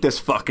 I hate this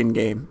fucking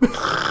game.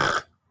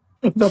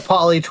 The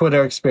poly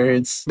Twitter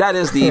experience. That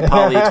is the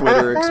poly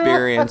Twitter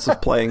experience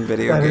of playing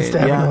video games.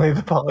 That is definitely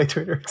the poly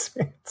Twitter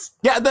experience.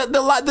 Yeah,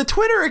 the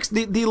Twitter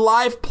the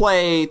live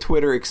play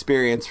Twitter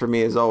experience for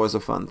me is always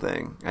a fun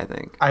thing, I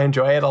think. I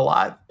enjoy it a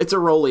lot. It's a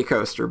roller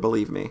coaster,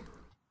 believe me.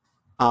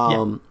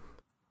 But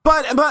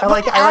I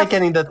like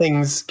getting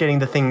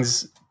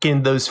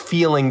those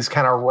feelings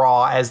kind of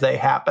raw as they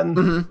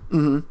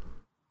happen.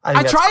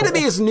 I try to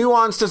be as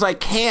nuanced as I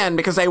can,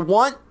 because I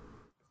want.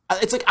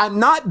 It's like, I'm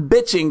not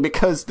bitching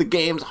because the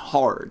game's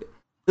hard.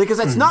 Because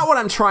that's not what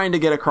I'm trying to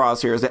get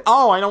across here, is that,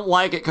 oh, I don't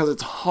like it because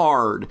it's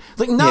hard. It's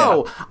like,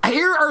 no,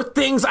 here are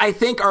things I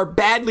think are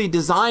badly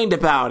designed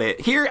about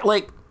it. Here,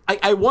 like,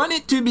 I want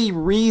it to be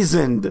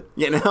reasoned,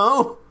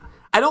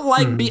 I don't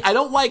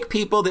like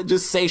people that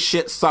just say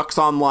shit sucks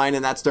online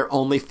and that's their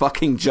only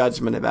fucking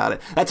judgment about it.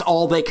 That's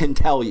all they can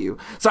tell you.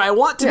 So I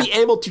want to be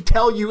able to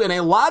tell you in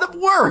a lot of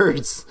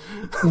words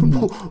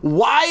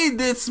why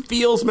this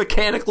feels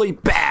mechanically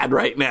bad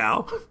right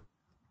now.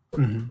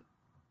 But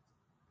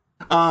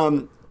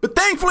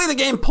thankfully the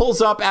game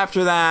pulls up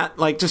after that.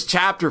 Like, just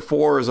chapter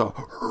 4 is a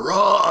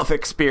rough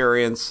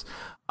experience.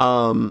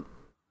 And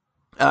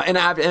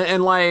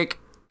like,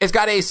 It's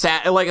got a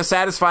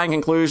satisfying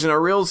conclusion, a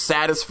real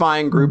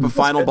satisfying group of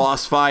final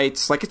boss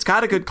fights. Like, it's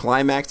got a good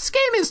climax. This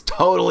game is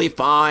totally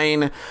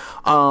fine.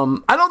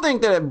 I don't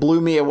think that it blew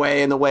me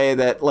away in the way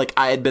that, like,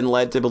 I had been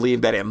led to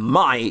believe that it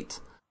might.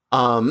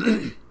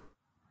 But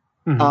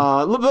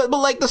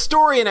like the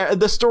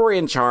story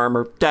and charm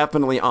are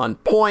definitely on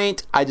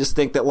point. I just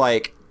think that,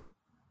 like,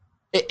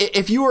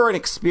 if you are an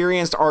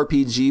experienced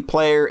RPG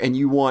player and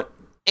you want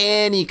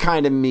any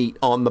kind of meat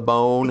on the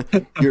bone,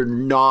 you're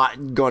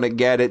not gonna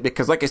get it,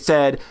 because, like I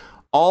said,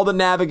 all the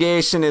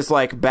navigation is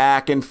like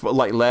back and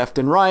like left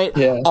and right.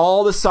 Yeah.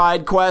 All the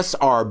side quests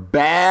are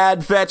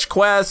bad fetch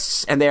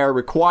quests, and they are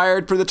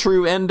required for the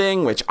true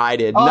ending, which I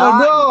did not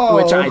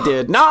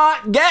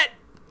get.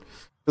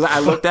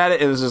 I looked at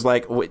it, it was just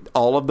like, wait,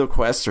 all of the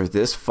quests are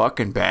this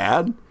fucking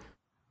bad.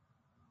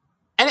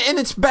 And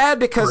it's bad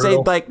because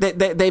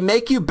they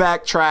make you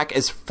backtrack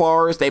as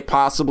far as they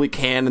possibly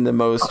can in the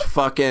most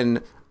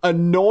fucking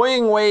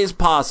annoying ways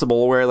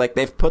possible, where, like,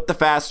 they've put the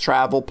fast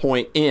travel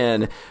point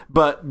in,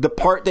 but the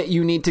part that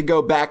you need to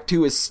go back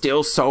to is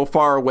still so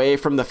far away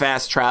from the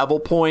fast travel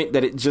point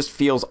that it just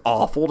feels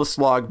awful to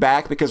slog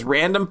back because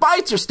random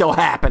fights are still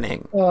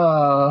happening.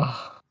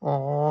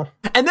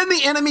 And then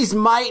the enemies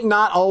might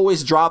not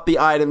always drop the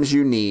items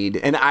you need,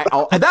 and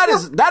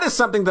that is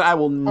something that I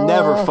will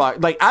never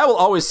fuck. Like, I will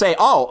always say,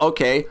 "Oh,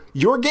 okay,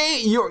 your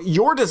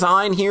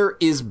design here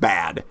is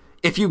bad.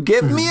 If you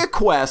give me a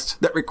quest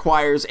that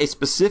requires a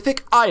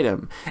specific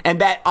item, and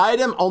that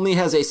item only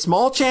has a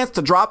small chance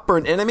to drop for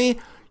an enemy,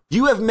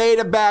 you have made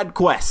a bad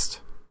quest.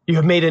 You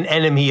have made an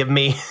enemy of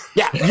me."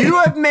 Yeah, you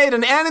have made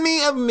an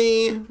enemy of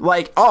me.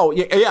 Like, oh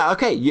yeah,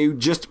 okay, you've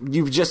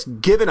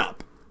just given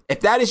up. If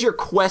that is your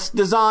quest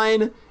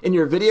design in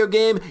your video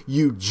game,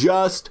 you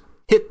just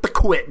hit the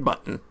quit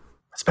button.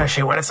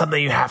 Especially when it's something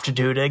you have to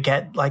do to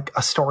get, like,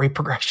 a story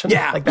progression.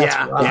 Yeah, like, that's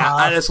rough. Yeah.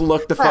 I just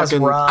looked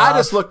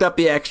up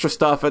the extra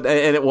stuff, and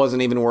it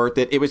wasn't even worth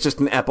it. It was just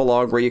an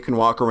epilogue where you can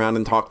walk around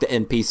and talk to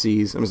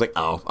NPCs. And I was like,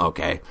 oh,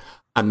 okay.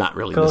 I'm not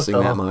really missing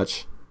that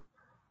much.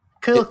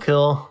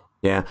 Cool.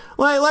 Yeah.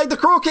 Like the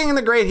Cruel King and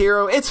the Great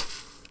Hero, it's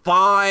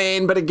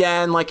fine, but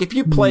again, like, if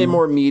you play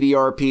more meaty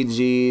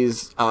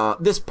RPGs,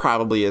 this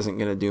probably isn't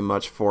going to do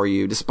much for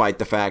you, despite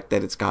the fact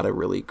that it's got a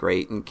really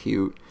great and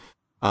cute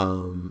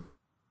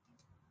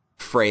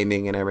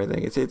framing and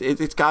everything.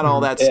 It's got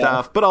all that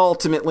stuff, but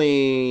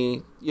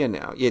ultimately,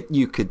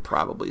 you could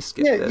probably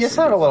skip this. You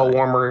sound a little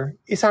warmer.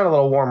 You sound a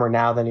little warmer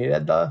now than you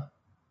did the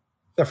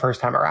first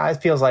time around.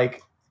 It feels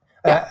like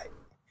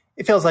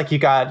you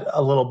got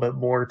a little bit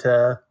more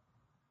to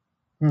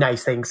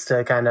nice things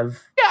to kind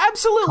of. Yeah,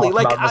 absolutely.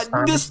 Like,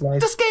 this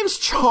game's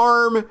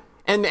charm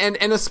and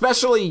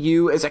especially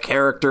you as a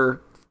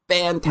character,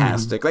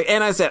 fantastic. Like,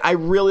 and I said, I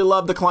really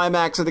love the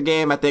climax of the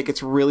game. I think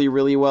it's really,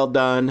 really well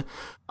done.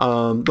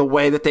 The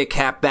way that they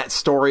cap that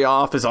story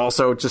off is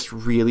also just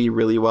really,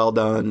 really well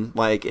done.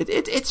 Like,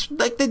 it's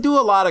like they do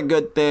a lot of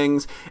good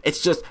things.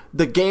 It's just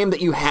the game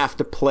that you have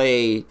to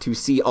play to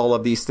see all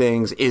of these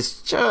things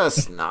is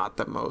just not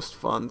the most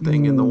fun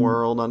thing in the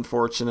world,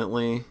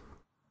 unfortunately.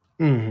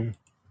 So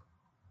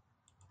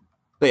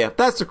yeah,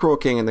 that's the Cruel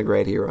King and the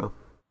Great Hero.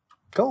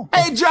 Cool.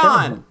 Hey,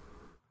 John!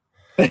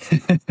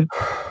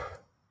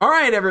 All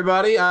right,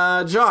 everybody.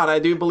 John, I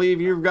do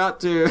believe you've got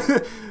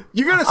to...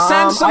 You're going to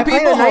send some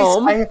people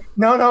home.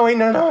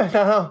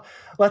 No.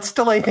 Let's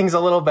delay things a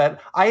little bit.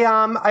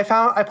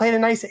 I played a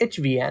nice itch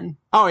VN.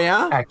 Oh,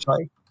 yeah?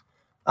 Actually.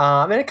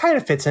 And it kind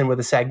of fits in with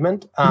the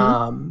segment.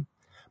 But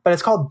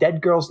it's called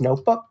Dead Girl's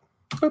Notebook.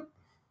 Okay.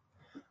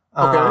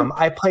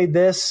 I played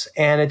this,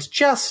 and it's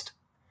just...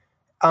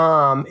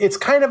 it's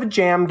kind of a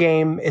jam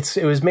game. It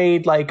was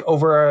made, like,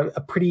 over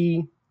a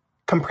pretty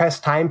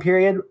compressed time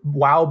period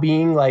while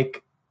being,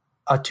 like,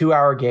 a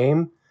 2-hour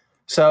game.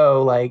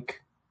 So, like,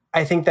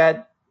 I think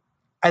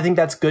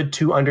that's good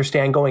to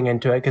understand going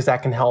into it, because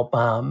that can help.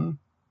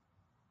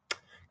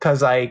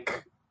 Because,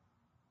 like,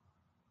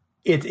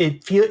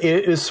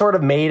 it was sort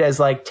of made as,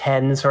 like,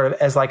 10 sort of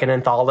as, like, an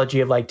anthology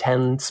of, like,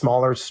 10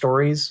 smaller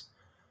stories.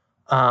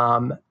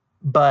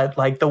 But,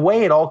 like, the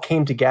way it all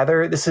came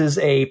together, this is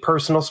a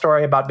personal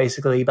story about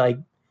basically, like,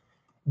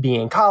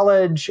 being in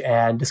college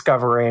and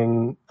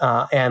discovering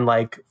and,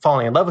 like,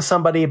 falling in love with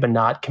somebody but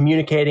not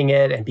communicating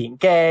it, and being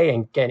gay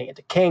and getting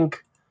into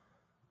kink.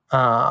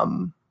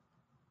 And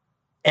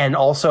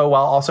also,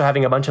 while also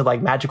having a bunch of,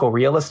 like, magical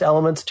realist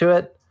elements to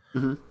it.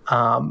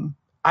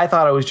 I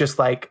thought it was just,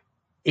 like,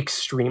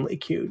 extremely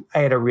cute. I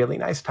had a really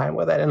nice time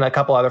with it, and a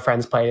couple other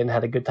friends played and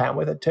had a good time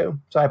with it too.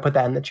 So I put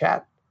that in the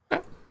chat.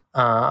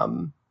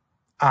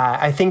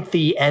 I think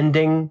the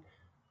ending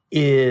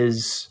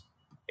it's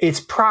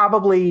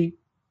probably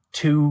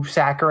too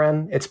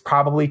saccharine. It's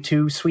probably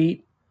too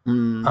sweet.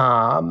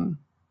 But,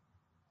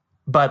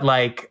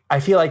 like, I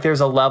feel like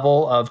there's a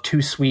level of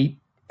too sweet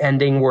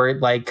ending where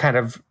it, like, kind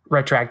of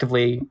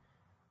retroactively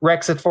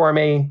wrecks it for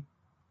me.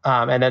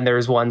 And then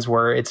there's ones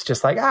where it's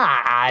just like,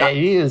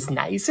 it was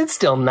nice. It's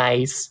still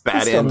nice.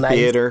 Bad End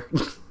Theater.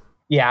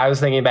 Yeah, I was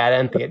thinking Bad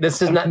End Theater.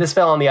 This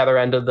fell on the other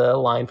end of the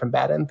line from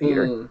Bad End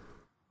Theater.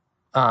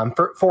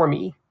 For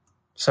me.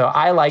 So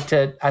I liked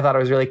it. I thought it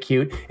was really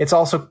cute. It's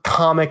also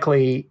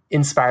comically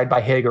inspired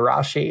by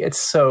Higurashi.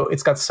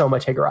 It's got so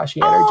much Higurashi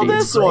energy. Oh,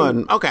 this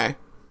one. Okay.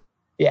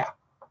 Yeah.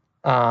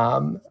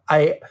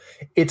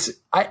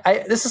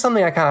 This is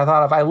something I kind of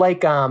thought of. I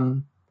like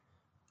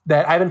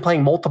that I've been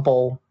playing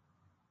multiple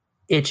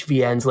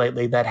HVNs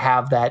lately that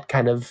have that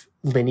kind of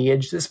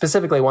lineage,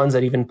 specifically ones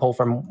that even pull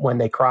from When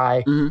They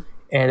Cry. Mm-hmm.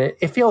 And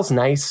it feels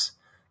nice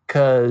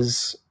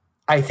because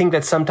I think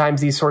that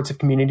sometimes these sorts of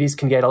communities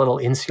can get a little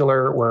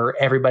insular where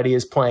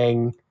everybody's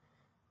making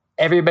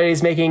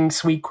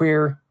sweet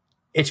queer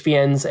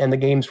HVNs and the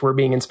games we're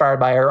being inspired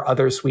by are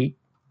other sweet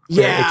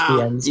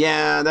HVNs.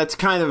 Yeah, that's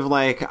kind of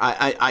like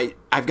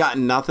I've got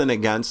nothing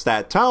against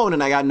that tone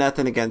and I got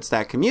nothing against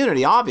that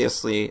community,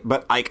 obviously,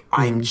 but like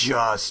I'm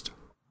just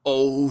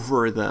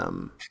over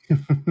them.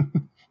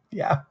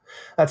 Yeah,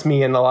 that's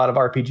me and a lot of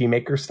RPG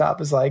Maker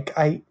stuff is like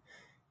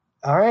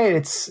all right,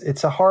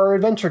 it's a horror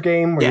adventure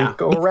game where you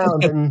go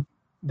around and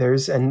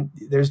there's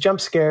jump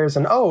scares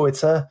and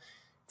it's a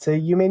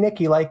Yume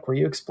Nikki like where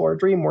you explore a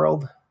dream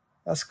world.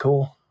 That's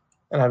cool.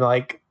 And I'm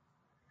like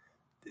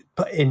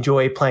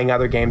enjoy playing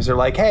other games. They're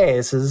like, hey,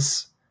 this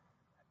is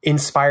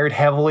inspired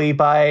heavily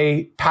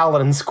by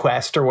Paladin's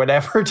Quest or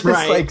whatever,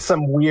 just like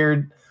some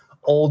weird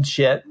old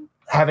shit.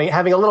 Having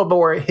a little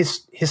more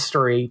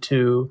history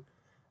to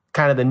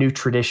kind of the new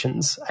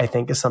traditions, I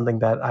think, is something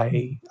that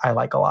I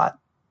like a lot.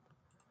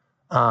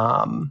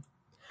 I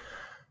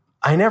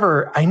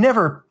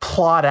never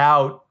plot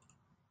out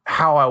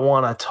how I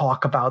want to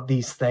talk about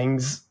these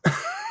things.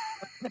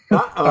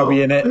 Are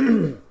we in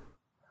it?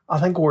 I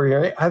think we're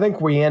in it. Are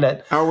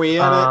we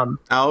in it?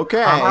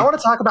 Okay. I want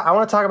to talk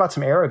about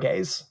some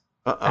erogaze.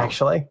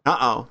 Actually.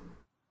 All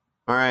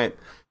right.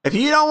 If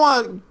you don't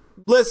want to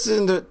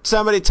listen to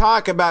somebody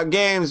talk about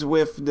games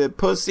with the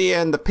pussy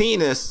and the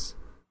penis,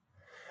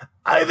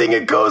 I think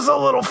it goes a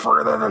little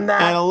further than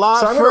that. And a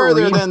lot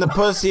further than the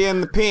pussy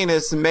and the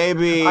penis,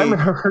 maybe. I'm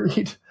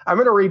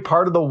gonna read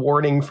part of the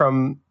warning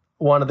from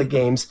one of the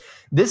games.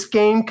 This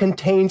game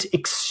contains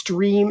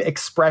extreme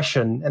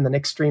expression, and then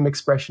extreme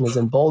expression is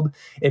in bold.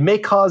 It may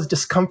cause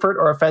discomfort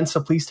or offense,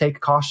 so please take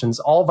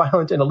cautions. All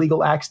violent and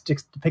illegal acts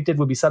depicted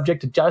would be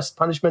subject to just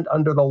punishment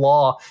under the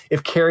law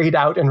if carried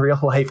out in real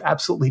life.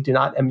 Absolutely do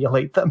not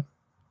emulate them.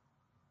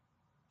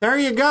 There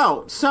you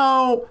go.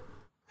 So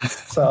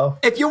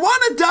if you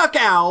want to duck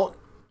out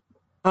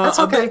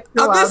of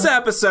this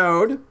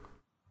episode,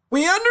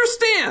 we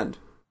understand.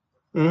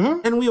 Mm-hmm.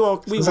 And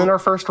this isn't our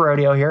first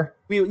rodeo here.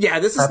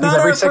 This is happens not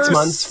every our 6 first,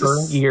 months for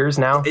years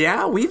now.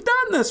 Yeah, we've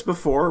done this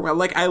before.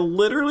 Like I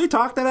literally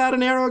talked about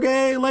an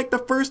eroge like the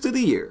first of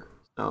the year.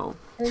 So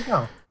there you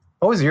go.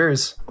 What was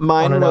yours?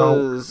 Mine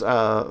was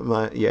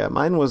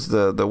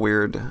the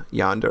weird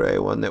yandere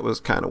one that was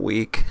kind of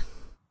weak.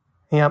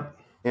 Yep.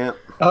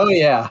 Oh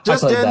yeah.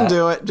 Just didn't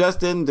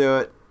do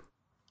it.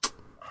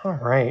 All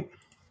right.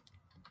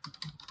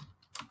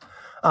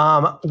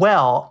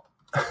 Well,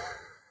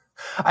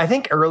 I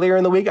think earlier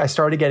in the week I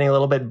started getting a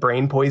little bit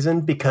brain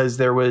poisoned because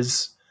there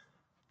was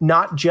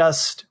not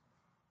just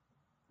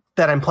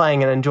that I'm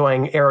playing and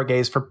enjoying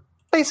erogaze for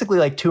basically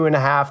like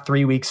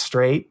 2.5-3 weeks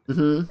straight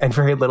and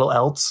very little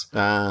else,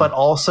 but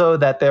also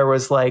that there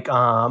was like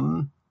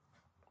a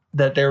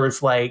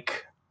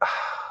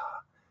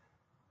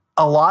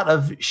lot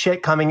of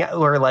shit coming out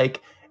where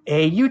like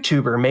a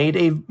YouTuber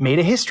made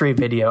a history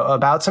video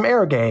about some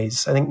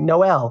erogaze. I think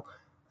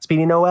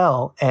Speedy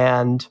Noel,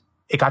 and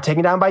it got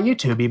taken down by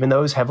YouTube, even though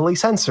it was heavily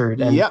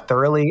censored and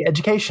thoroughly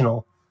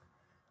educational.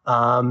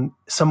 Some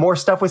more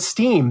stuff with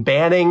Steam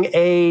banning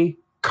a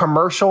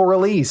commercial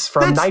release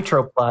from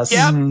Nitro Plus.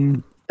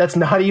 Yep. That's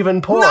not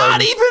even porn.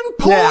 Not even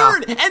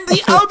porn! Yeah. And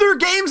the other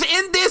games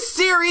in this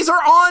series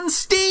are on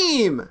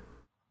Steam!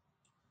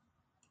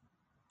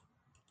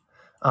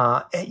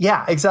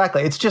 Yeah,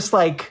 exactly. It's just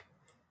like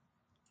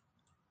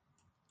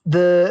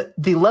the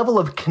level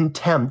of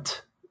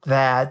contempt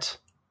that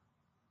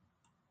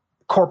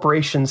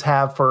corporations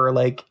have for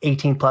like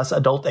 18 plus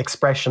adult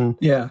expression.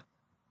 Yeah.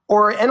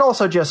 And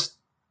also just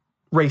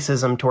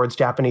racism towards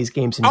Japanese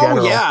games in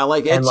general. Oh yeah,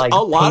 like it's and, like, a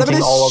lot of it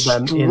is all of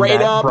them in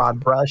that up, broad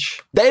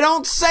brush. They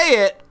don't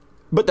say it,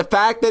 but the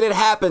fact that it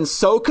happens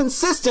so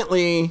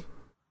consistently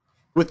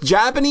with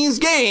Japanese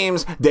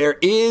games, there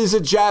is a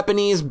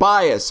Japanese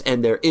bias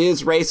and there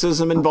is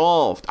racism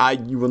involved.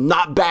 You will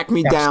not back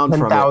me down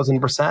from it.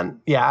 1,000%.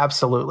 Yeah,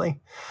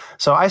 absolutely.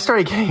 So I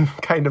started getting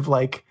kind of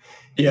like,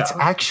 it's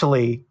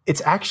actually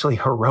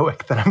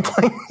heroic that I'm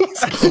playing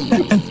these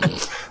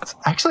games. It's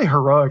actually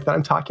heroic that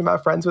I'm talking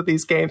about friends with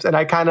these games. And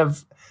I kind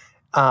of,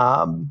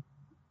 and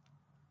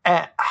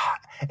I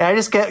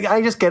just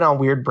get on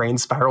weird brain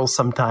spirals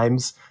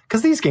sometimes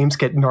because these games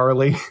get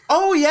gnarly.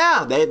 Oh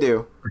yeah, they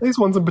do. These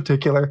ones in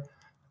particular.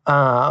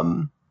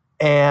 And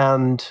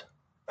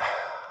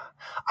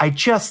I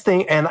just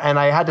think, and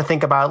I had to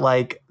think about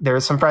like,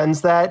 there's some friends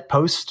that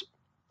post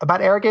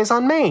about erogaze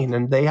on Maine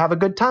and they have a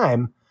good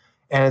time.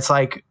 And it's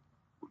like,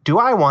 do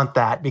I want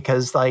that?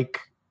 Because like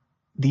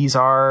these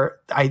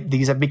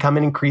have become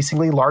an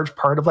increasingly large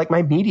part of like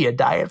my media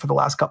diet for the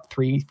last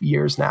 3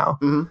 years now.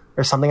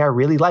 There's something I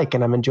really like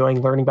and I'm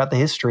enjoying learning about the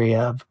history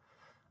of.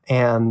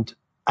 And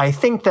I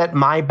think that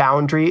my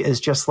boundary is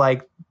just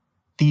like,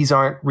 these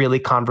aren't really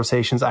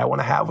conversations I want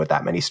to have with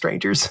that many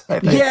strangers. I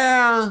think.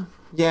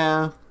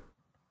 Yeah.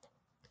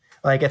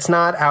 Like, it's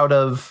not out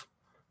of,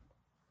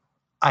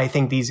 I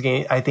think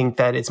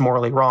that it's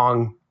morally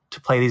wrong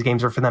to play these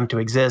games or for them to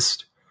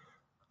exist.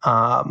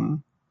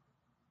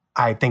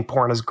 I think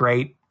porn is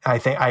great.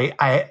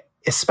 I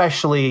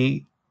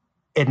especially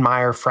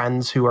admire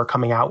friends who are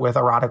coming out with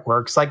erotic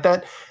works like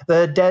that.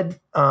 The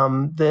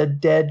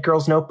Dead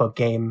Girls Notebook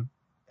game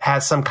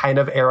has some kind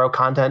of ero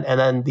content, and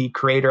then the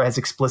creator has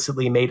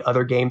explicitly made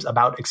other games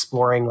about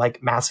exploring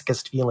like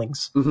masochist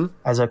feelings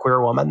as a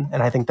queer woman,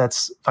 and I think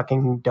that's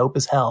fucking dope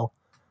as hell.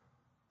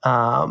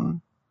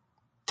 Tom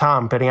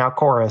putting out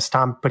Chorus.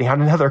 Tom putting out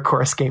another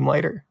Chorus game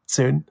later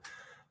soon.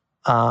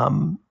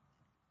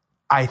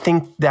 I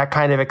think that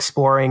kind of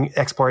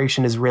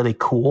exploration is really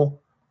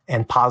cool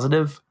and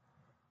positive.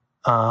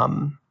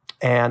 And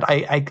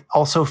I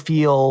also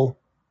feel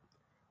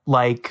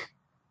like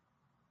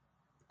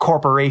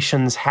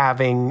corporations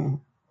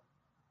having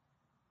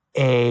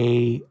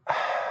the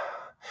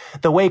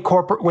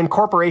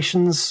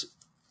weapons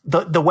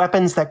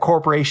that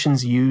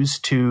corporations use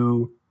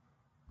to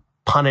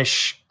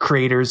punish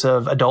creators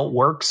of adult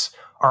works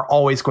are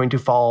always going to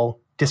fall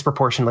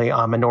disproportionately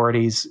on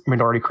minority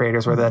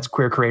creators, whether that's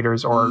queer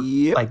creators or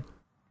like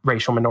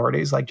racial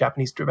minorities, like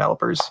Japanese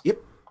developers.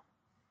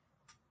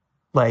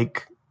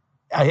 Like,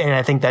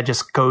 I think that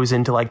just goes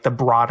into like the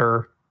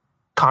broader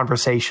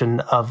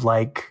conversation of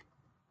like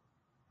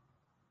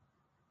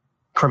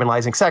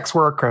criminalizing sex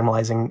work,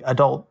 criminalizing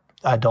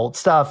adult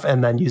stuff,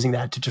 and then using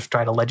that to just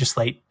try to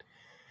legislate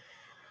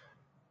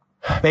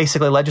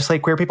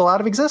queer people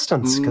out of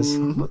existence. Because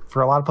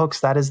for a lot of folks,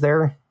 that's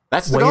the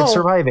way of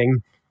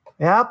surviving.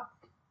 Yep.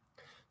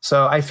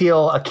 So I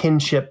feel a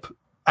kinship.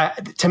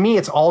 To me,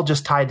 it's all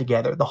just tied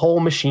together. The whole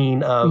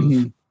machine of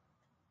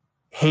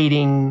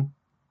hating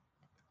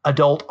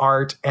adult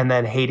art and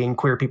then hating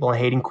queer people and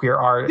hating queer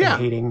art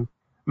and hating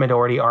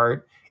minority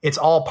art. It's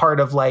all part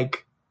of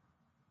like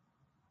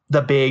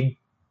the big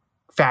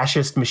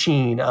fascist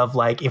machine of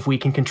like, if we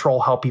can control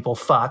how people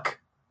fuck,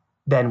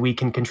 then we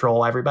can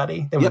control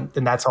everybody.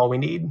 Then that's all we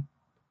need.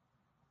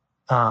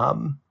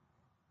 So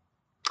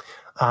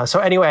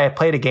anyway, I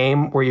played a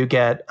game where you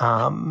get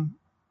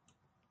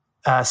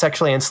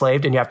sexually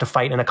enslaved and you have to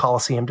fight in a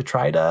coliseum to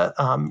try to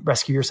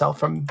rescue yourself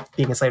from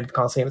being enslaved at the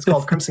coliseum. It's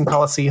called Crimson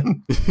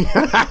Coliseum.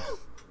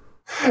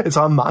 It's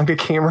on Manga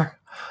Gamer.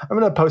 I'm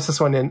going to post this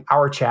one in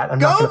our chat. I'm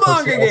not going to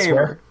post it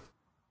elsewhere.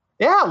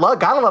 Yeah,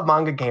 gotta love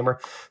Manga Gamer.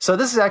 So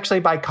this is actually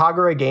by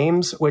Kagura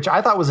Games, which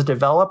I thought was a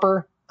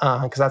developer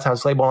because that's how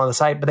it's labeled on the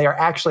site, but they are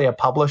actually a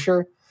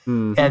publisher.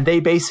 And they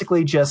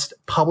basically just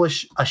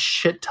publish a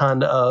shit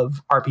ton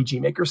of RPG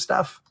Maker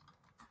stuff.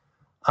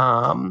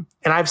 And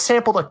I've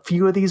sampled a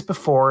few of these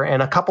before,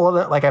 and a couple of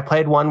them, like I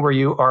played one where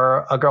you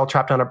are a girl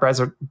trapped on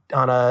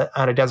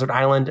a desert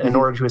island. In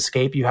order to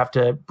escape, you have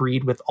to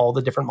breed with all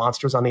the different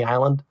monsters on the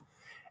island.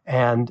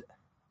 And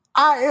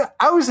I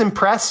was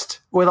impressed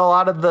with a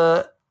lot of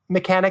the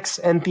mechanics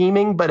and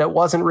theming, but it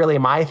wasn't really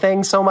my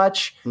thing so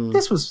much.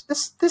 This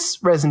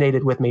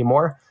resonated with me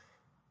more.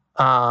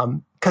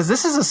 Because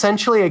this is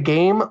essentially a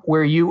game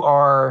where you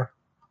are,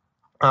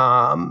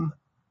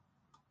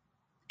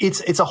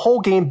 it's a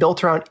whole game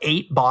built around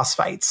 8 boss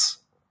fights.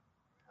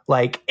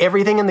 Like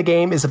everything in the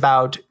game is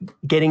about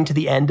getting to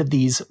the end of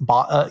these,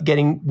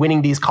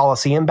 winning these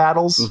Coliseum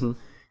battles,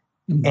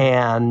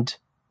 and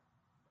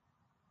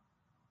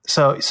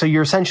so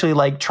you're essentially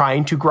like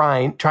trying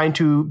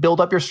to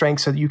build up your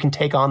strength so that you can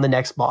take on the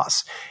next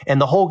boss.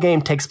 And the whole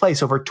game takes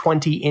place over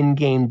 20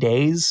 in-game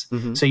days,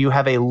 so you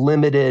have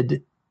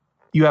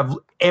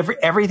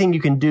everything you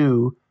can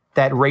do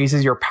that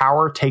raises your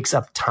power takes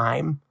up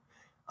time.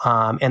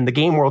 And the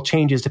game world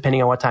changes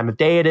depending on what time of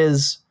day it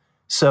is.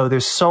 So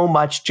there's so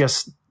much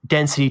just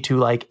density to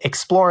like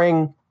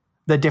exploring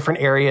the different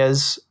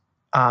areas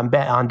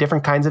on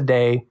different kinds of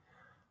day,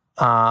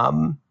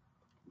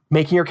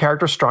 making your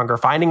character stronger,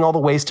 finding all the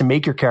ways to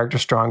make your character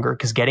stronger,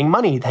 because getting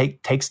money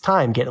takes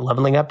time.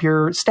 Leveling up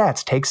your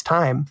stats takes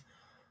time.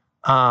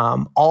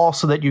 All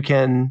so that you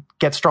can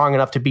get strong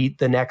enough to beat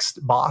the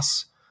next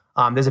boss.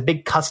 There's a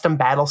big custom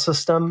battle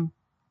system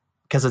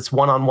because it's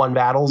one-on-one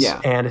battles.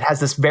 And it has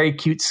this very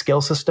cute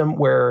skill system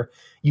where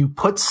you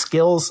put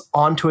skills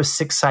onto a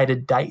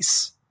six-sided die.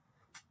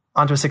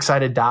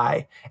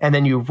 And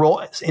then you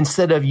roll,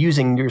 instead of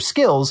using your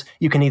skills,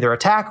 you can either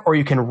attack or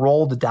you can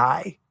roll the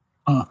die.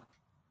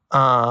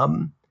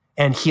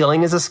 And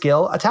healing is a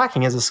skill,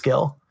 attacking is a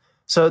skill.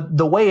 So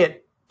the way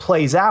it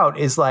plays out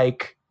is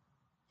like,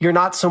 you're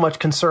not so much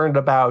concerned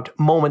about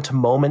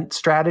moment-to-moment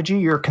strategy.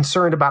 You're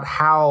concerned about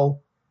how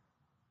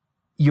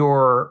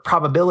your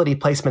probability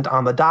placement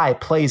on the die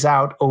plays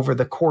out over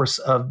the course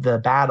of the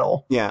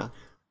battle.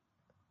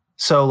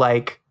 So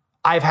like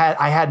I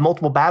had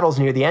multiple battles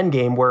near the end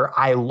game where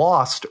I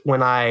lost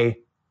when I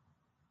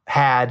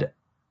had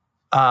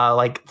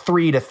like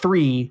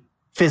 3-3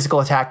 physical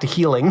attack to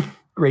healing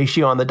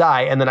ratio on the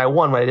die, and then I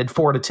won when I did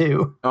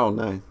 4-2. Oh,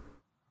 nice.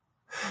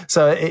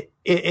 So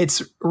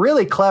it's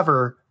really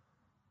clever.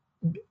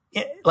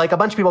 Like a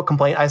bunch of people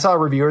complain. I saw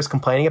reviewers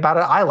complaining about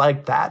it. I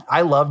liked that.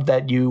 I loved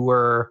that you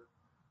were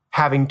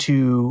having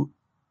to.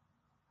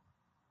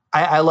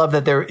 I love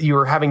that you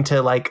were having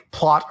to like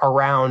plot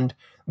around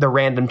the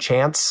random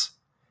chance,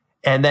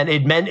 and then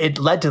it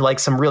led to like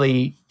some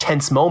really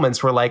tense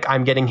moments where like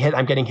I'm getting hit,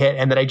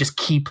 and then I just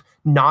keep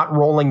not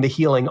rolling the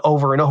healing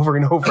over and over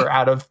and over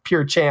out of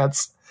pure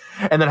chance,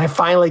 and then I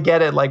finally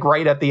get it like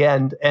right at the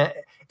end,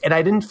 and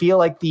I didn't feel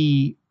like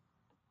the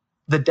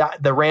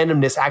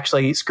randomness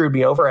actually screwed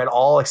me over at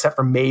all, except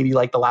for maybe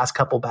like the last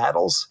couple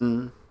battles.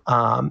 In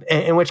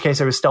which case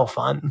it was still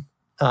fun.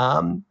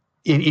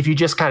 If you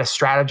just kind of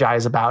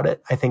strategize about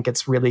it, I think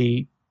it's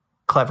really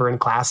clever and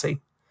classy.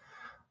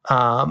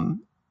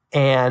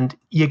 And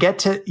you get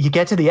to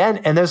the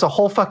end, and there's a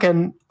whole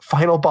fucking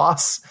final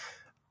boss,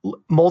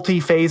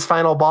 multi-phase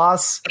final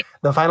boss.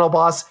 The final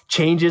boss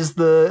changes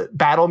the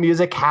battle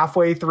music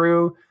halfway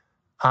through.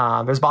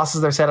 There's bosses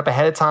that are set up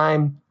ahead of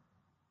time.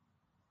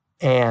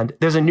 And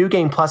there's a new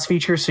game plus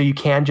feature, so you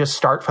can just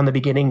start from the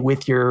beginning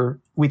with your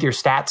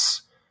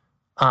stats,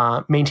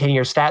 maintaining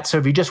your stats. So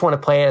if you just want to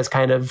play it as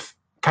kind of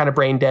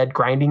brain dead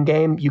grinding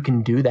game, you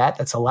can do that.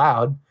 That's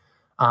allowed.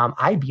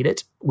 I beat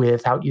it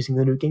without using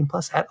the new game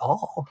plus at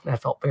all. I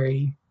felt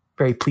very,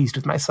 very pleased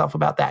with myself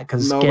about that,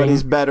 because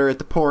nobody's better at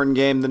the porn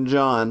game than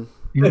John.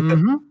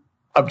 Mm-hmm.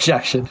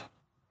 Objection.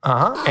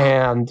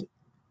 And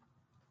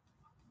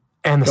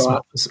the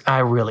smut I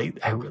really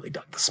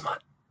dug the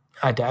smut.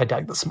 I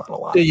dug the smut a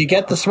lot. Do you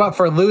get the smut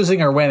for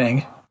losing or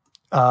winning?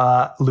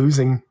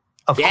 Losing,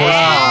 of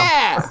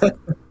course.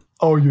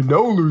 Oh,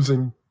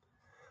 losing.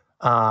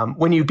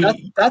 When you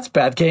beat, that's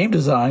bad game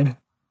design.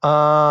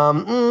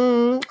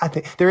 I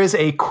think there is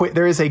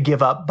a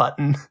give up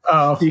button.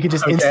 Oh, you can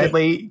just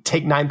instantly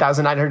take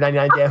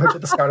 9,999 damage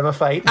at the start of a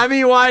fight. I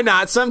mean, why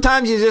not?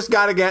 Sometimes you just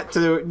got to get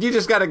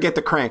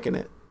the crank in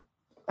it.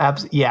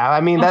 Yeah,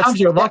 I mean, sometimes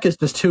your luck is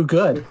just too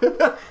good.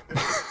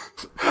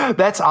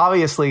 That's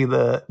obviously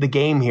the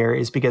game here,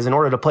 is because in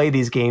order to play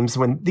these games,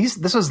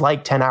 this was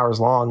like 10 hours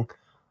long.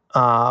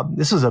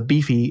 This was a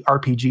beefy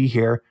RPG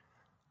here.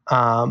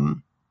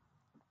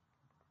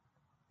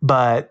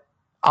 But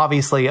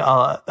obviously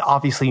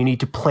you need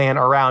to plan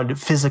around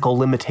physical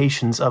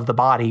limitations of the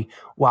body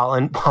while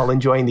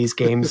enjoying these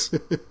games.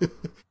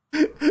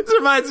 This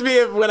reminds me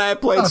of when I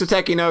played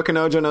Suteki no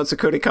Kanojo no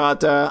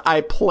Tsukurikata.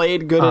 I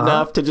played good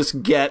enough to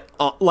just get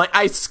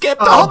I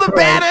skipped all the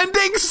bad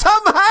endings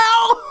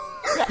somehow,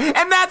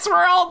 and that's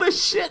where all the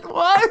shit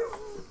was.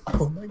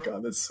 Oh my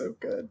god, that's so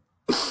good.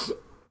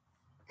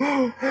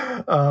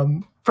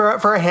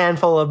 For a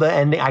handful of the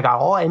ending, I got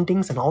all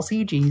endings and all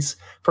CGs.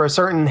 For a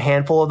certain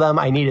handful of them,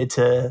 I needed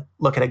to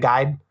look at a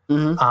guide.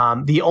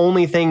 Mm-hmm. The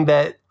only thing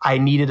that I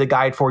needed a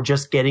guide for,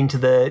 just getting to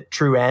the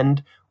true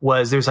end,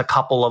 was there's a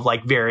couple of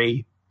like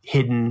very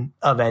hidden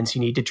events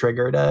you need to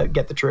trigger to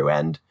get the true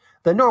end.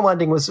 The normal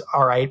ending was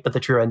all right, but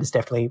the true end is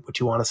definitely what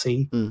you want to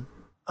see.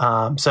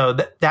 So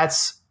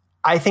that's,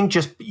 I think,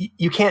 just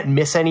you can't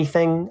miss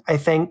anything, I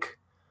think,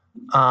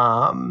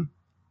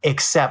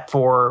 except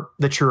for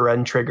the true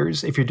end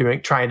triggers if you're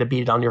trying to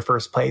beat it on your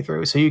first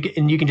playthrough. So you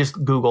can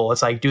just Google,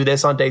 it's like, do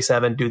this on day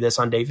 7, do this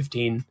on day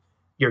 15,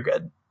 you're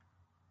good.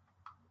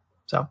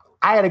 So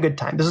I had a good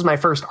time. This is my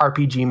first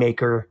RPG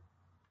Maker,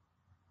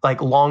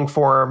 like long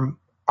form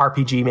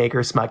RPG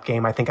Maker smut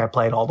game. I think I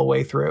played all the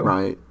way through.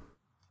 Right.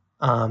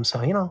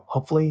 So,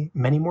 hopefully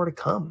many more to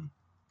come.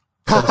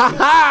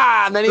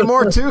 Many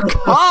more to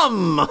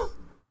come.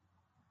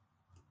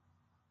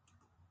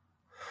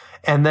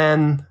 And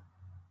then,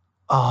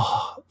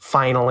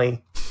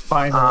 finally.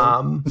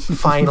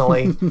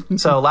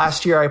 So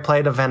last year I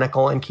played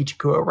Avenical and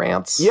Kichikuo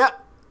Rants. Yep.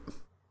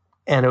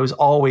 And it was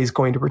always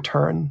going to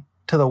return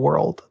to the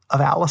world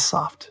of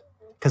Alicesoft,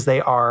 because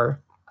they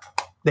are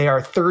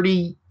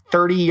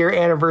 30-year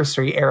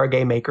anniversary era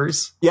game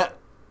makers. Yep.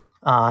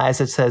 As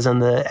it says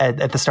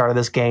at the start of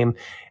this game.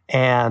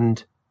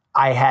 And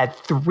I had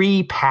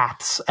 3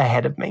 paths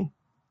ahead of me.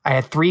 I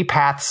had 3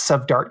 paths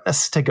of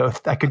darkness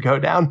I could go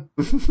down.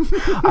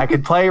 I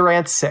could play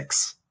Rant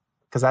 6,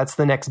 because that's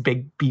the next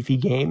big beefy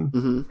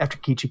game after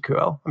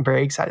Kichikuo. I'm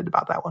very excited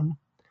about that one.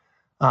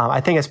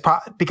 I think it's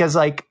because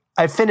like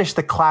I finished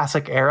the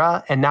classic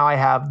era, and now I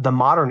have the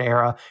modern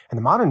era, and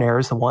the modern era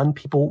is the one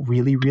people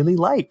really, really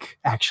like,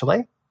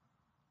 actually.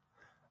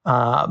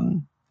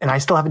 And I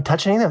still haven't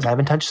touched any of those. I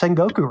haven't touched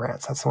Sengoku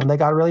Rants. That's the one that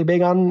got really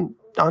big on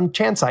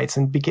chan sites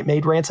and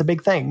made Rants a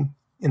big thing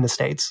in the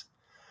States.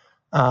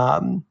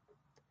 And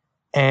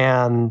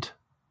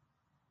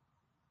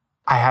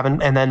I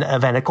haven't, and then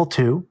Avenical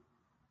 2,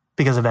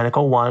 because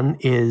Avenical 1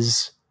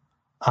 is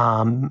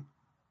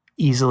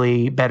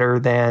easily better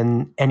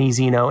than any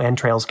Xeno and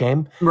Trails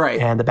game. Right.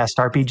 And the best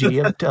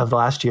RPG of the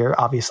last year,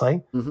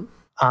 obviously.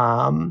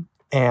 And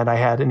I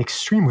had an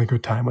extremely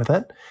good time with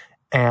it.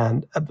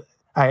 And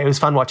it was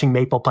fun watching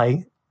Maple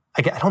play.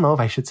 I don't know if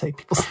I should say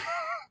people's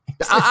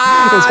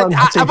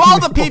Of all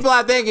the people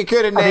I think you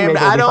could have named,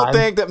 I don't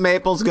think that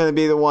Maple's going to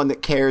be the one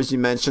that cares. You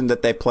mentioned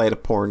that they played a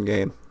porn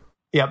game.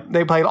 Yep,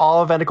 they played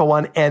all of Evenical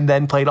 1 and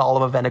then played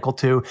all of Evenical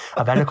 2.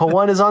 Evenical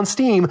 1 is on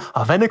Steam.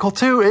 Evenical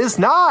 2 is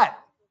not.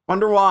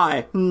 Wonder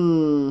why.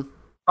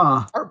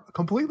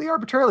 Completely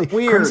arbitrarily.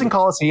 Weird. Crimson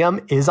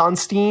Coliseum is on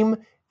Steam,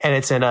 and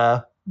it's in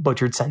a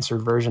butchered,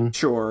 censored version.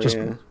 Sure, just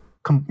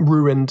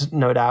ruined,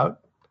 no doubt.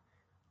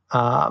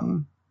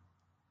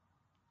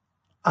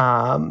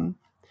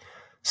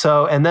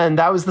 So, and then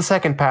that was the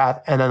second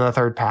path, and then the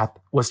third path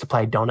was to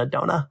play Dona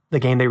Dona, the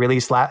game they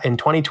released in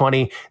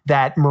 2020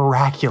 that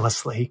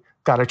miraculously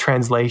got a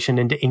translation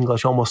into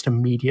English almost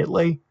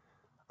immediately.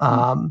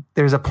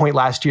 There's a point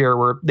last year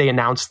where they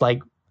announced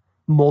like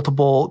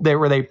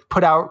where they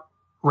put out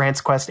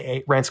Rance Quest,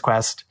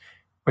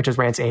 which is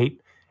Rance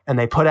 8, and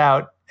they put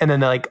out, and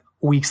then like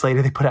weeks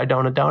later they put out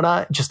Dona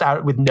Dona just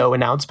out with no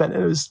announcement.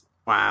 It was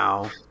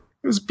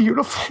It was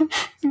beautiful.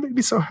 It made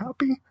me so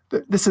happy.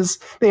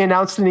 They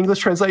announced an English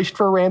translation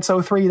for Rance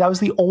 03. That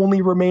was the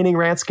only remaining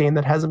Rance game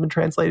that hasn't been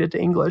translated to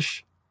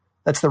English.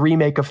 That's the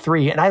remake of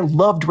 3. And I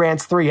loved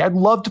Rance 3. I'd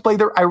love to play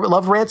I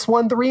love Rance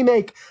 1, the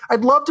remake.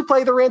 I'd love to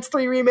play the Rance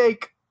 3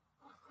 remake.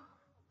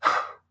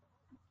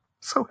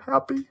 So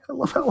happy. I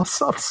love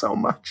Alisoft so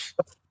much.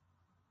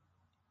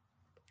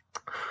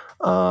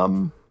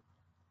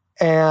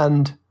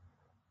 And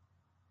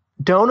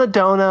Dona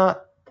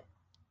Dona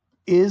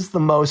is the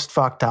most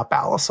fucked up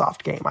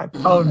Alisoft game I've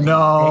played. Oh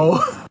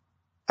no.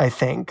 I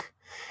think.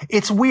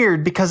 It's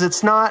weird because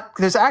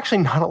there's actually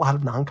not a lot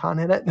of non-con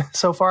in it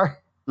so far.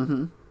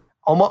 Mm-hmm.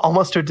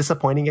 Almost to a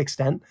disappointing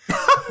extent.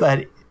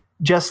 But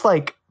just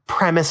like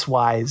premise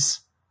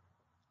wise,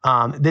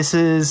 this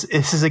is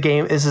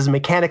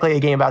mechanically a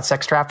game about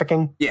sex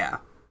trafficking. Yeah.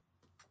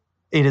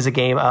 It is a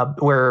game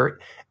where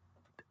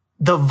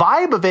the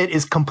vibe of it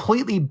is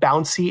completely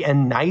bouncy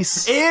and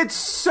nice. It's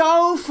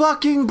so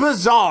fucking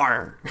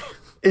bizarre.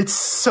 It's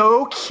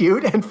so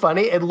cute and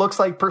funny. It looks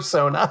like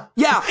Persona.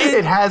 Yeah.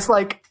 It has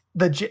like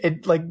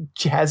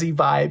jazzy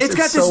vibes. It's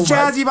got this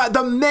jazzy vibe.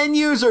 The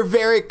menus are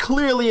very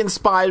clearly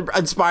inspired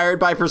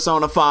by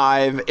Persona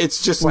 5.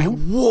 It's just like,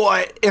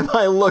 what am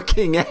I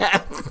looking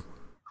at?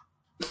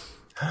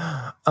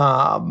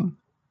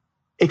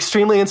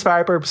 Extremely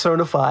inspired by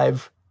Persona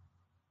 5.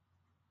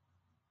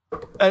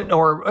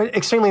 Or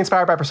extremely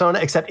inspired by Persona,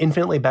 except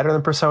infinitely better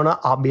than Persona,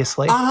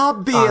 obviously.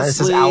 This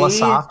is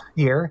Alisoft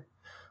here.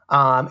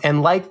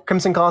 And like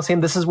Crimson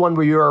Coliseum, this is one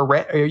where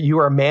you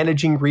are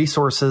managing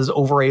resources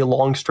over a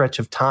long stretch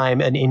of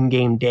time and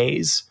in-game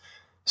days.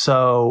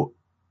 So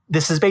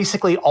this is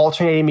basically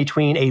alternating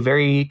between a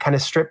very kind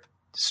of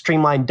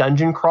streamlined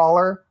dungeon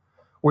crawler,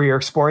 where you're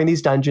exploring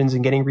these dungeons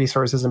and getting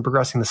resources and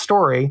progressing the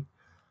story.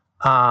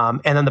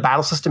 And then the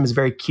battle system is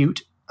very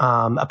cute.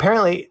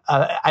 Apparently,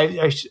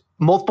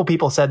 multiple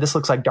people said this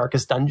looks like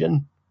Darkest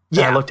Dungeon.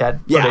 Yeah. And I looked at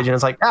footage and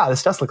it's like,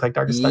 this does look like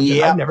Darkest Dungeon.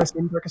 Yep. I've never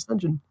seen Darkest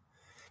Dungeon.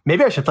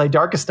 Maybe I should play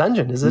Darkest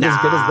Dungeon. Is it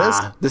as good as this?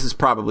 This is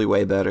probably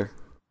way better.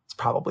 It's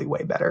probably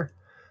way better.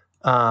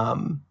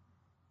 And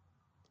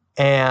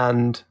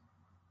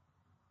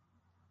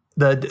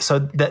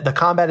the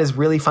combat is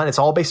really fun. It's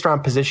all based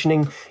around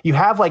positioning. You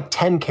have like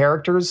 10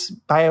 characters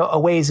by a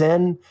ways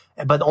in,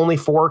 but only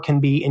 4 can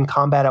be in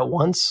combat at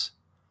once.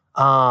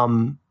 Or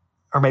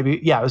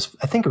maybe, I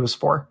think it was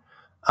 4.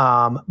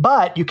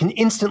 But you can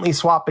instantly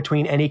swap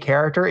between any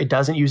character. It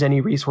doesn't use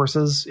any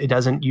resources. It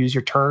doesn't use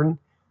your turn.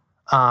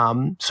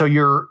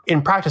 So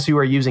in practice, you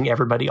are using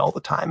everybody all the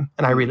time.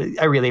 And I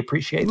really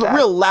appreciate that.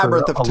 Real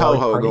labyrinth of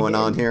Toho going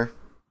on here.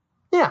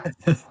 Yeah.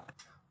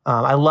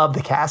 I love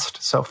the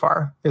cast so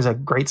far. There's a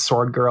great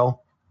sword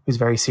girl who's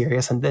very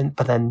serious,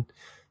 but then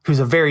who's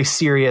a very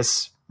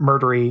serious,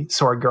 murdery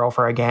sword girl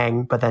for a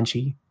gang. But then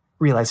she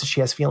realizes she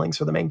has feelings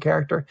for the main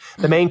character.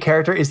 The main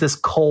character is this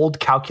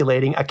cold,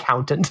 calculating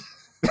accountant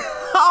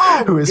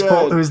who is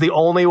the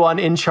only one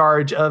in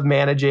charge of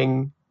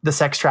managing the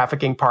sex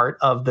trafficking part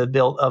of the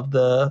build of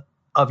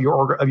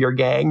your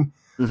gang.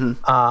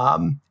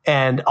 Mm-hmm.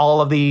 And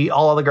all of the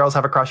girls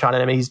have a crush on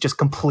him, and he's just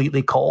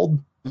completely cold.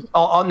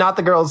 Not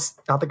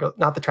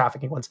the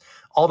trafficking ones.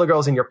 All the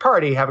girls in your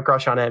party have a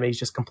crush on him, and he's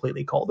just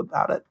completely cold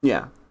about it.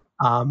 Yeah.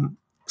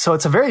 So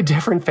it's a very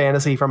different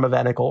fantasy from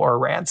Evenical or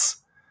Rance.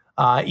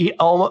 He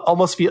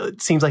almost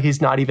it seems like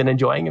he's not even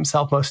enjoying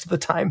himself most of the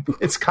time.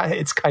 It's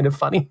kind of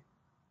funny.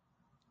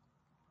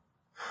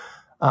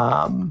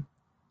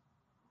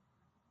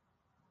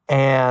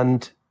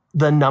 And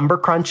the number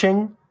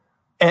crunching.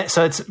 And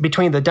so it's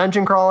between the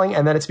dungeon crawling,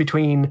 and then it's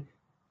between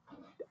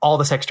all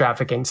the sex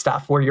trafficking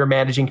stuff where you're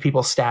managing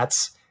people's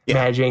stats,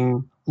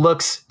 managing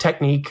looks,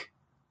 technique,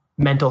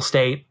 mental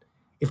state.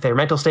 If their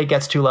mental state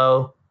gets too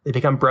low, they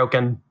become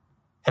broken,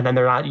 and then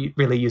they're not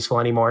really useful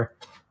anymore.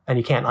 And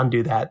you can't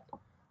undo that.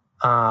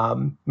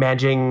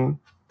 Managing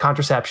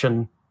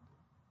contraception,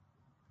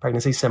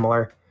 pregnancy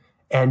similar.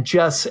 And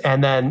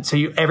then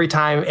every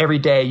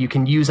day you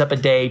can use up a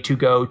day to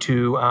go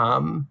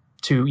to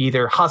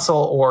either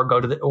hustle or go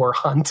to or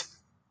hunt,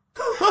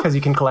 because you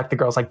can collect the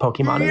girls like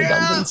Pokemon in the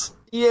dungeons.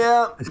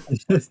 Yeah.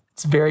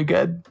 It's very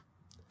good.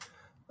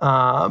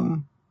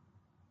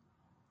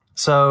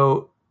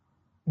 So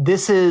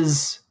this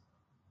is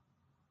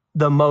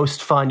the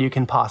most fun you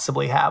can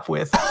possibly have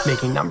with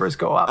making numbers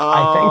go up,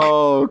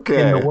 I think,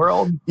 in the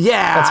world.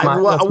 Yeah, that's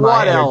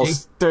what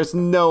else? There's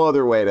no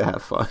other way to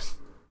have fun.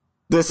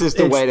 This is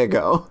the way to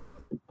go.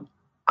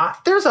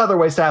 There's other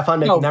ways to have fun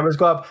making numbers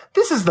go up.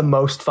 This is the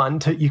most fun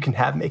you can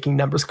have making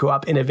numbers go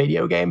up in a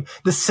video game.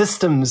 The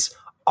systems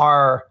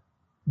are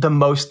the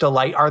most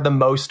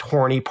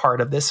horny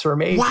part of this for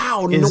me.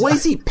 Wow,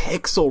 Noisy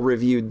Pixel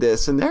reviewed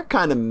this, and they're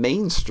kind of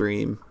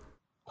mainstream.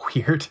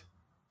 Weird.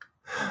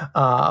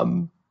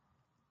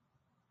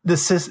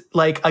 This is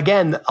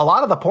again, a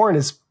lot of the porn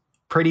is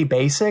pretty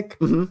basic.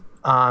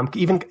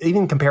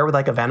 Even compared with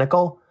like a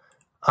Venicle.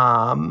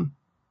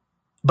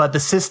 But the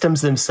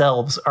systems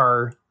themselves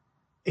are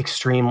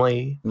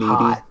extremely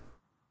hot.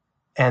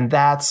 And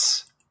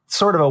that's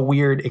sort of a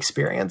weird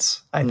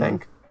experience, I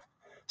think.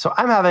 So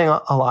I'm having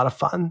a lot of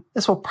fun.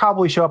 This will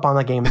probably show up on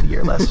the Game of the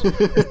Year list.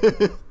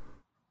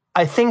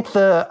 I think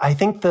the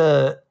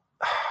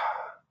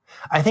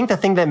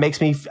thing that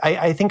makes me,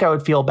 I think I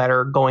would feel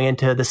better going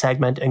into the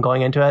segment and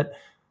going into it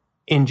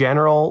in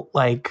general.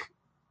 I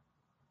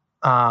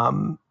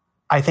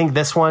think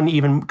this one,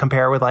 even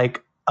compare with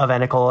like a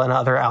Venicle and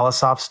other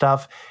Alisoft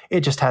stuff,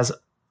 it just has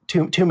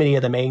too many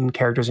of the main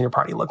characters in your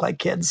party look like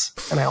kids,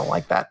 and I don't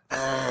like that.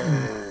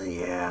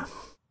 Yeah,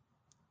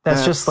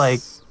 that's just like,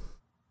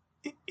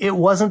 it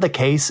wasn't the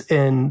case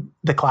in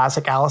the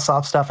classic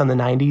Alisoft stuff in the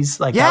 90s.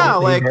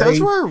 Those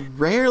were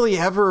rarely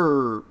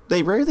ever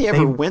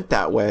went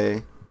that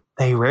way.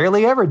 They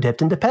rarely ever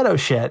dipped into pedo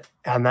shit.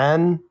 And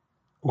then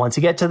once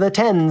you get to the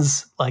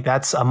 10s,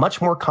 that's a much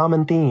more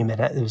common theme.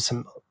 There's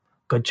some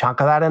good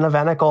chunk of that in a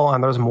Venicle,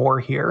 and there's more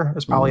here.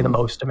 There's probably the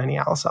most of any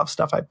Alisoft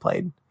stuff I've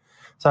played.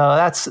 So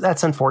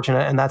that's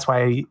unfortunate. And I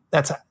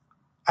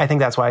think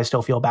that's why I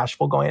still feel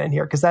bashful going in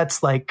here. 'Cause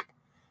that's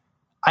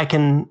I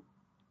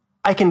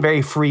can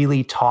very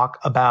freely talk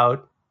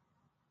about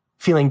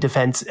feeling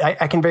defense.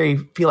 I can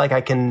feel like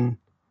I can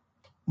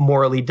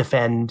morally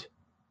defend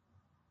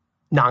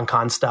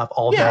non-con stuff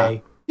all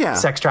day. Yeah.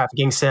 Sex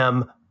trafficking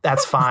sim,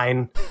 that's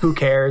fine. Who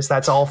cares?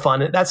 That's all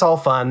fun. That's all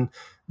fun.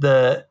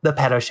 The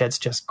pedo shit's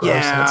just gross.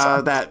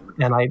 Yeah,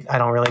 and I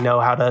don't really know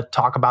how to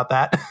talk about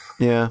that.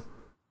 Yeah.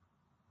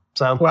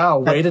 So wow,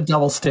 way to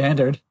double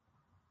standard.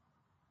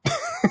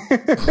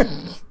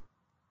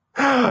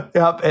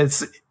 Yep,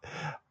 it's.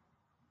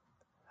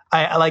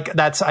 I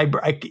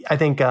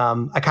think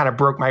I kind of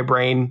broke my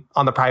brain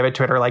on the private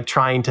Twitter,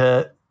 trying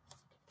to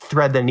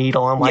thread the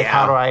needle on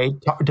how do I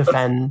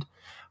defend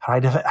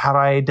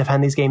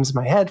these games in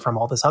my head from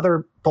all this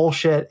other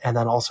bullshit, and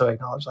then also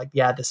acknowledge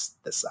this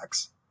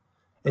sucks.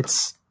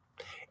 It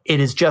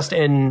is just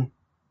in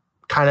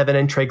kind of an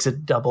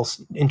intrinsic double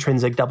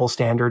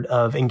standard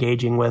of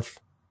engaging with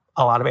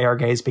a lot of air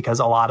gays, because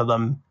a lot of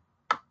them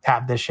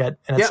have this shit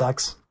and it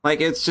sucks.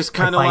 It's just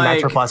kind of playing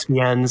Metro Plus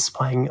VNs,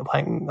 playing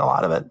a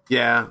lot of it.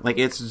 Yeah,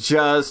 it's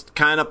just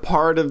kind of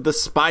part of the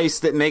spice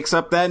that makes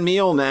up that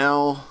meal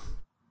now.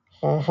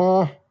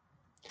 But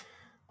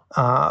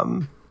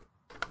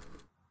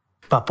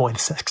boy, the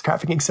sex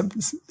trafficking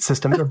systems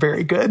are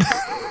very good.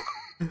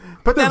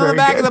 Put that on the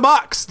back of the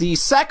box. The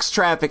sex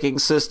trafficking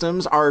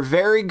systems are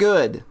very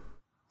good.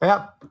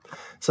 Yep.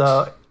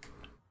 So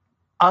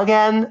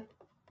again,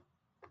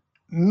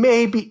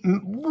 maybe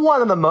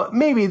one of the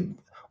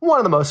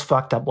most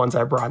fucked up ones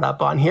I brought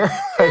up on here.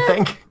 I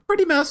think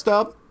pretty messed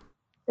up.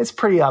 It's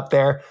pretty up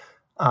there.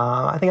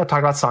 I think I talked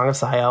about Song of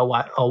Saya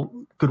a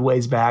good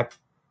ways back.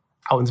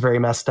 That one's very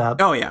messed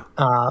up. Oh yeah.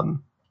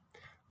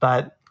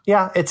 But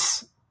yeah,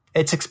 it's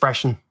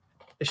expression.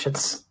 This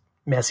shit's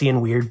messy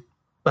and weird.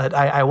 But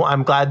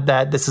I'm glad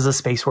that this is a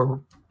space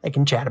where I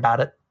can chat about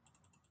it.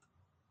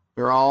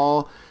 We're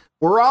all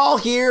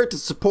here to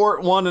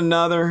support one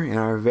another in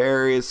our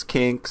various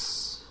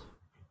kinks.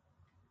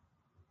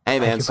 Hey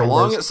man, so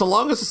long as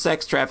the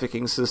sex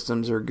trafficking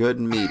systems are good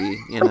and meaty,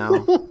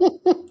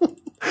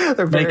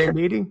 they're very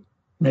meaty.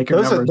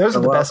 Those are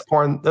the best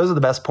porn. Those are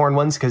the best porn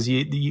ones, because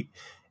you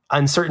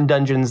on certain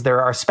dungeons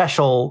there are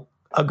special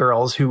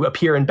girls who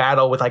appear in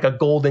battle with a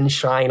golden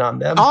shine on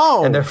them.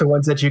 Oh, and they're the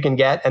ones that you can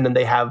get, and then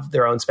they have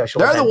their own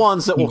special. They're the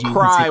ones that will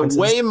cry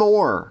way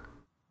more.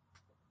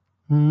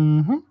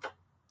 Mm-hmm.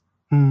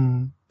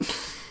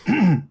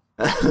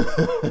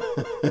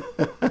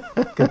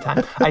 Good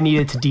time. I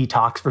needed to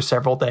detox for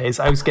several days.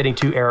 I was getting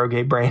too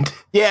arrogate brained.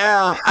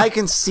 Yeah, I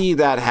can see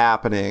that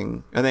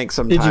happening. I think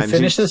sometimes. Did you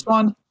finish this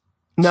one?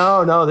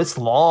 No, this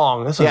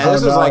long. This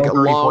was like a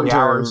long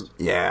term.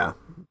 Yeah.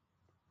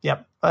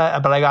 Yep.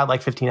 But I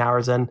got 15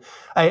 hours in.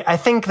 I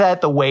think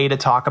that the way to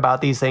talk about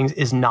these things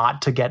is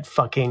not to get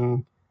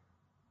fucking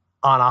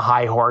on a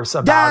high horse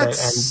about it.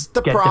 That's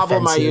the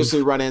problem I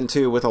usually run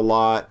into with a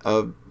lot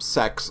of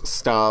sex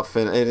stuff,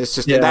 and it's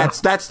just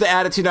that's the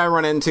attitude I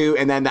run into,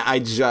 and then I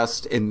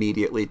just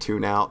immediately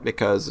tune out,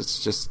 because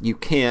it's just you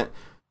can't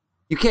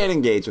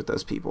engage with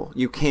those people.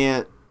 You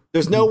can't.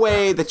 There's no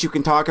way that you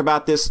can talk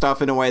about this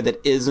stuff in a way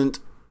that isn't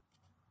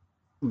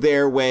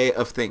their way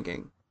of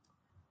thinking.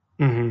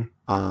 Mm-hmm.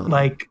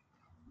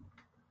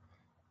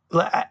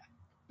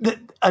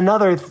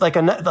 another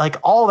like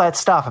all that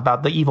stuff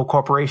about the evil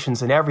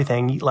corporations and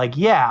everything, like,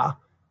 yeah,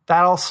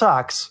 that all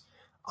sucks.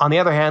 On the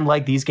other hand,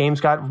 like, these games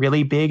got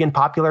really big and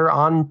popular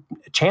on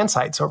Chan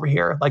sites over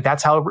here. Like,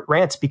 that's how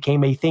rants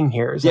became a thing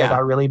here. Is they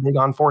got really big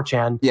on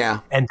 4chan.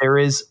 Yeah. And there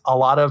is a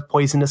lot of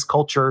poisonous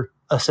culture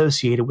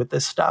associated with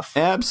this stuff.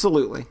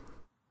 Absolutely.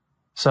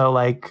 So,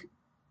 like,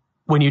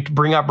 when you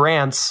bring up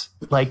rants,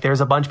 like,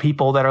 there's a bunch of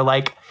people that are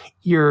like,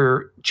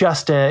 you're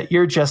just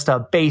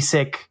a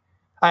basic.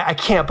 I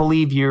can't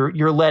believe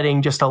you're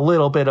letting just a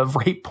little bit of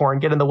rape porn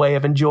get in the way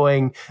of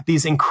enjoying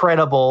these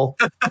incredible,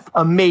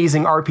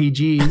 amazing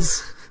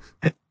RPGs.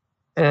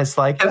 And it's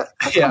like,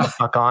 yeah,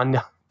 fuck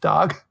on,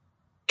 dog.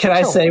 Can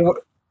I say,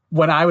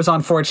 when I was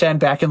on 4chan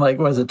back in, like,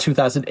 was it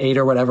 2008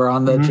 or whatever,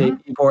 on the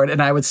JP board,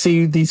 and I would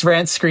see these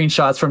rant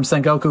screenshots from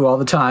Sengoku all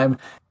the time,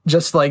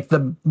 just like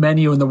the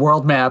menu and the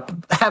world map,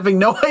 having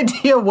no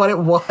idea what it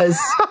was.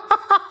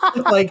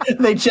 Like,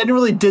 they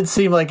genuinely did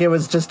seem like it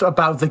was just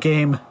about the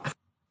game.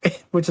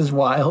 Which is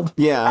wild.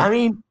 Yeah. I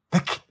mean,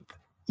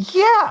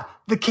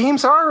 the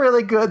games are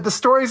really good. The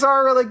stories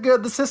are really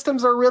good. The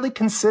systems are really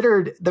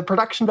considered. The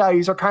production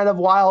values are kind of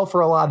wild for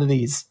a lot of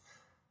these.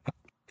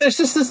 There's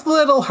just this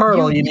little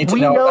hurdle you need to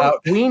know about.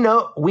 We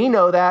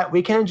know that.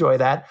 We can enjoy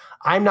that.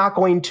 I'm not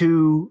going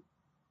to,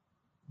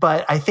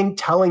 but I think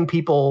telling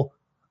people,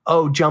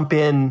 oh, jump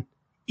in,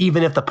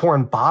 even if the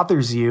porn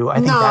bothers you, I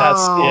think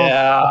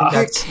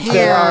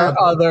there are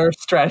other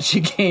strategy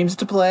games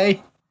to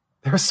play.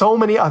 There are so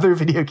many other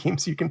video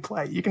games you can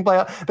play.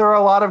 There are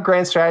a lot of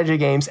grand strategy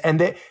games, and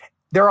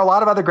there are a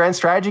lot of other grand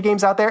strategy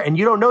games out there, and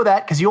you don't know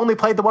that because you only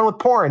played the one with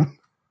porn.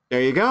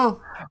 There you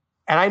go.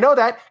 And I know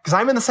that because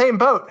I'm in the same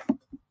boat.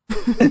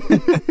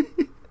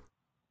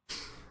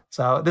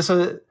 So this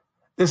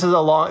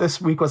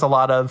week was a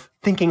lot of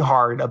thinking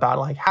hard about,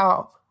 like,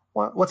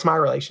 what's my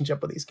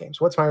relationship with these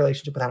games? What's my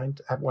relationship with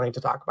wanting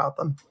to talk about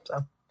them?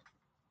 So.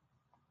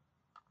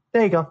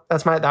 There you go.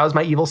 That was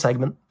my evil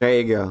segment. There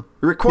you go.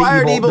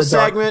 Required evil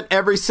segment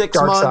every 6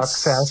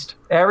 months. Fest.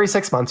 Every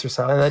 6 months or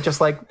so. And that,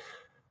 just like,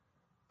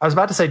 I was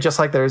about to say, just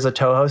like there's a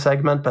Toho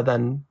segment, but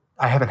then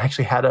I haven't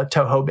actually had a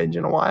Toho binge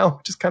in a while,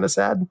 which is kind of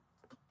sad.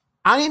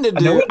 I want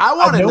to know.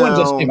 One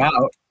just came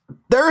out.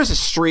 There is a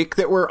streak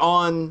that we're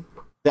on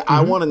that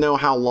I want to know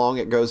how long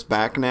it goes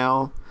back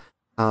now,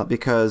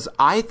 because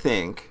I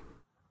think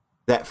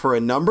that for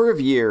a number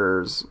of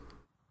years,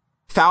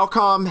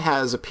 Falcom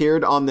has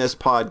appeared on this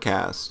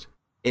podcast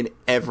in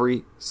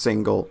every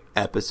single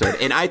episode.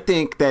 And I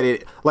think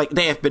that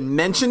they have been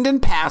mentioned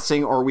in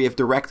passing, or we have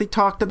directly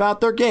talked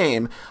about their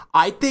game.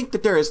 I think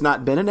that there has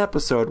not been an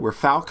episode where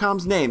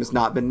Falcom's name has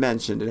not been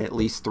mentioned in at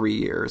least 3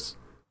 years.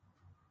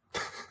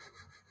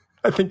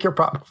 I think you're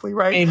probably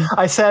right.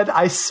 I said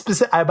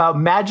about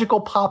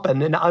Magical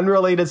Poppin', an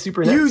unrelated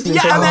Super Nintendo.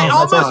 Yeah, and I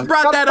almost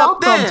brought that up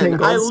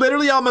then. I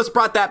literally almost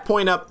brought that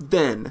point up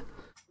then.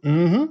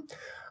 Mm-hmm.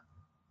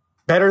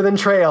 Better than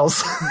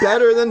Trails.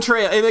 Better than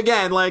Trails. And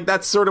again, like,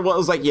 that's sort of what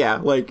was like, yeah,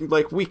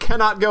 like we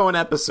cannot go an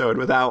episode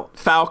without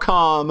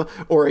Falcom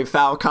or a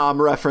Falcom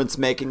reference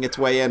making its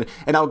way in.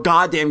 And I'll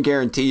goddamn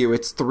guarantee you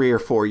it's 3 or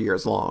 4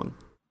 years long.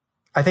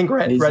 I think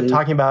Red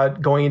talking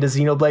about going into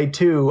Xenoblade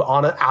 2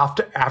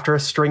 after a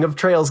string of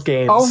Trails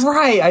games. Oh,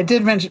 right. I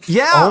did mention.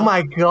 Yeah. Oh,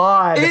 my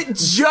God. It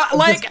is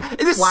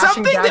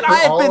something that I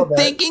have been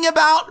thinking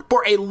about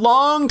for a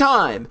long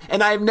time.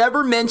 And I've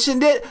never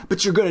mentioned it,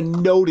 but you're going to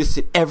notice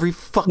it every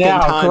fucking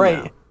time.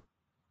 Great. Now.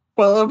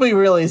 Well, it'll be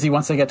real easy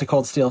once I get to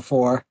Cold Steel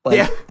 4.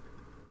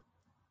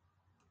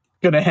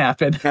 Gonna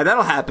happen. Yeah,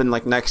 that'll happen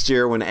like next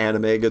year when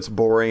anime gets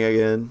boring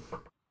again.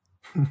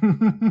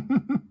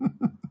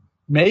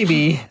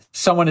 Maybe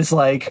someone is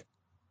like,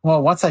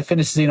 well, once I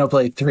finish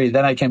Xenoblade 3,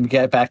 then I can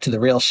get back to the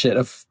real shit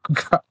of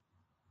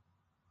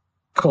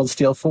Cold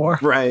Steel 4.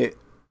 Right.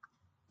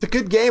 It's a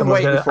good game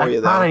waiting for you,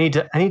 though. I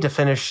need to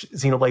finish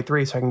Xenoblade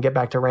 3 so I can get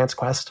back to Rant's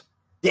Quest.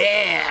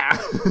 Yeah!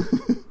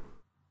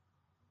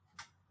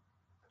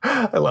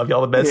 I love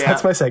y'all the best. Yeah.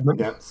 That's my segment.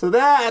 Yeah. So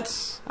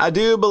that, I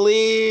do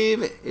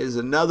believe, is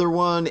another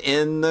one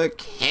in the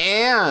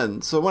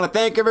can. So I want to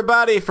thank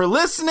everybody for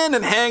listening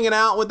and hanging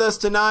out with us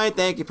tonight.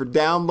 Thank you for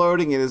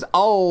downloading. It is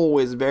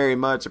always very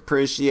much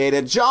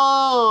appreciated.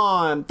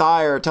 John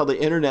Thayer, tell the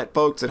internet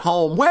folks at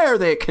home where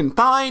they can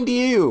find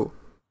you.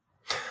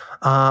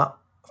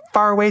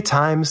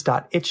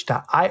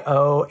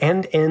 Farawaytimes.itch.io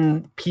and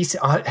in PC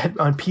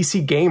on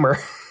PC Gamer.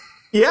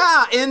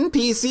 Yeah, in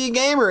PC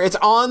Gamer. It's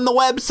on the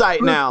website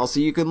now, so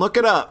you can look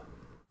it up.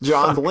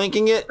 John's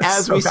linking it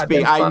as we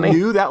speak. I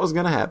knew that was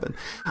going to happen.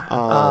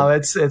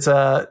 It's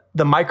the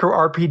micro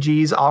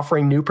RPGs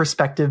offering new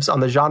perspectives on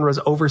the genre's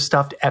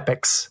overstuffed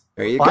epics.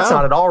 There you go. That's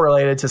not at all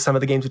related to some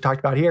of the games we talked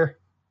about here.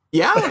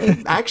 Yeah,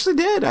 it actually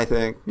did, I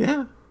think.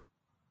 Yeah.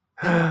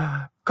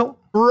 Cool.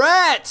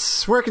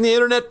 Brett, where can the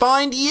internet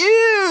find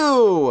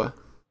you?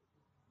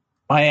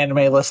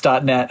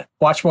 MyAnimeList.net.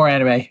 Watch more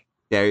anime.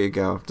 There you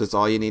go. That's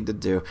all you need to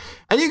do.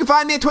 And you can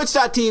find me at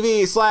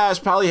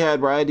twitch.tv/Polyhead,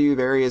 where I do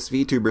various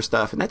VTuber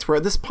stuff. And that's where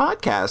this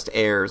podcast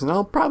airs. And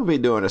I'll probably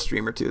be doing a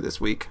stream or two this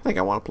week. I think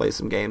I want to play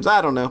some games.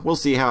 I don't know. We'll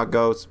see how it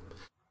goes.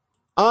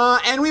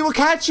 And we will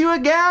catch you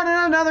again in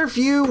another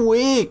few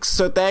weeks.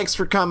 So thanks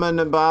for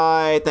coming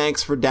by.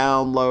 Thanks for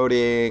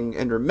downloading.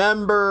 And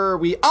remember,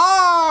 we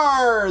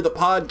are the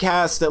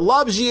podcast that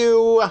loves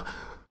you.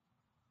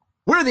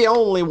 We're the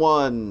only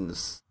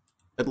ones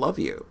that love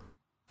you.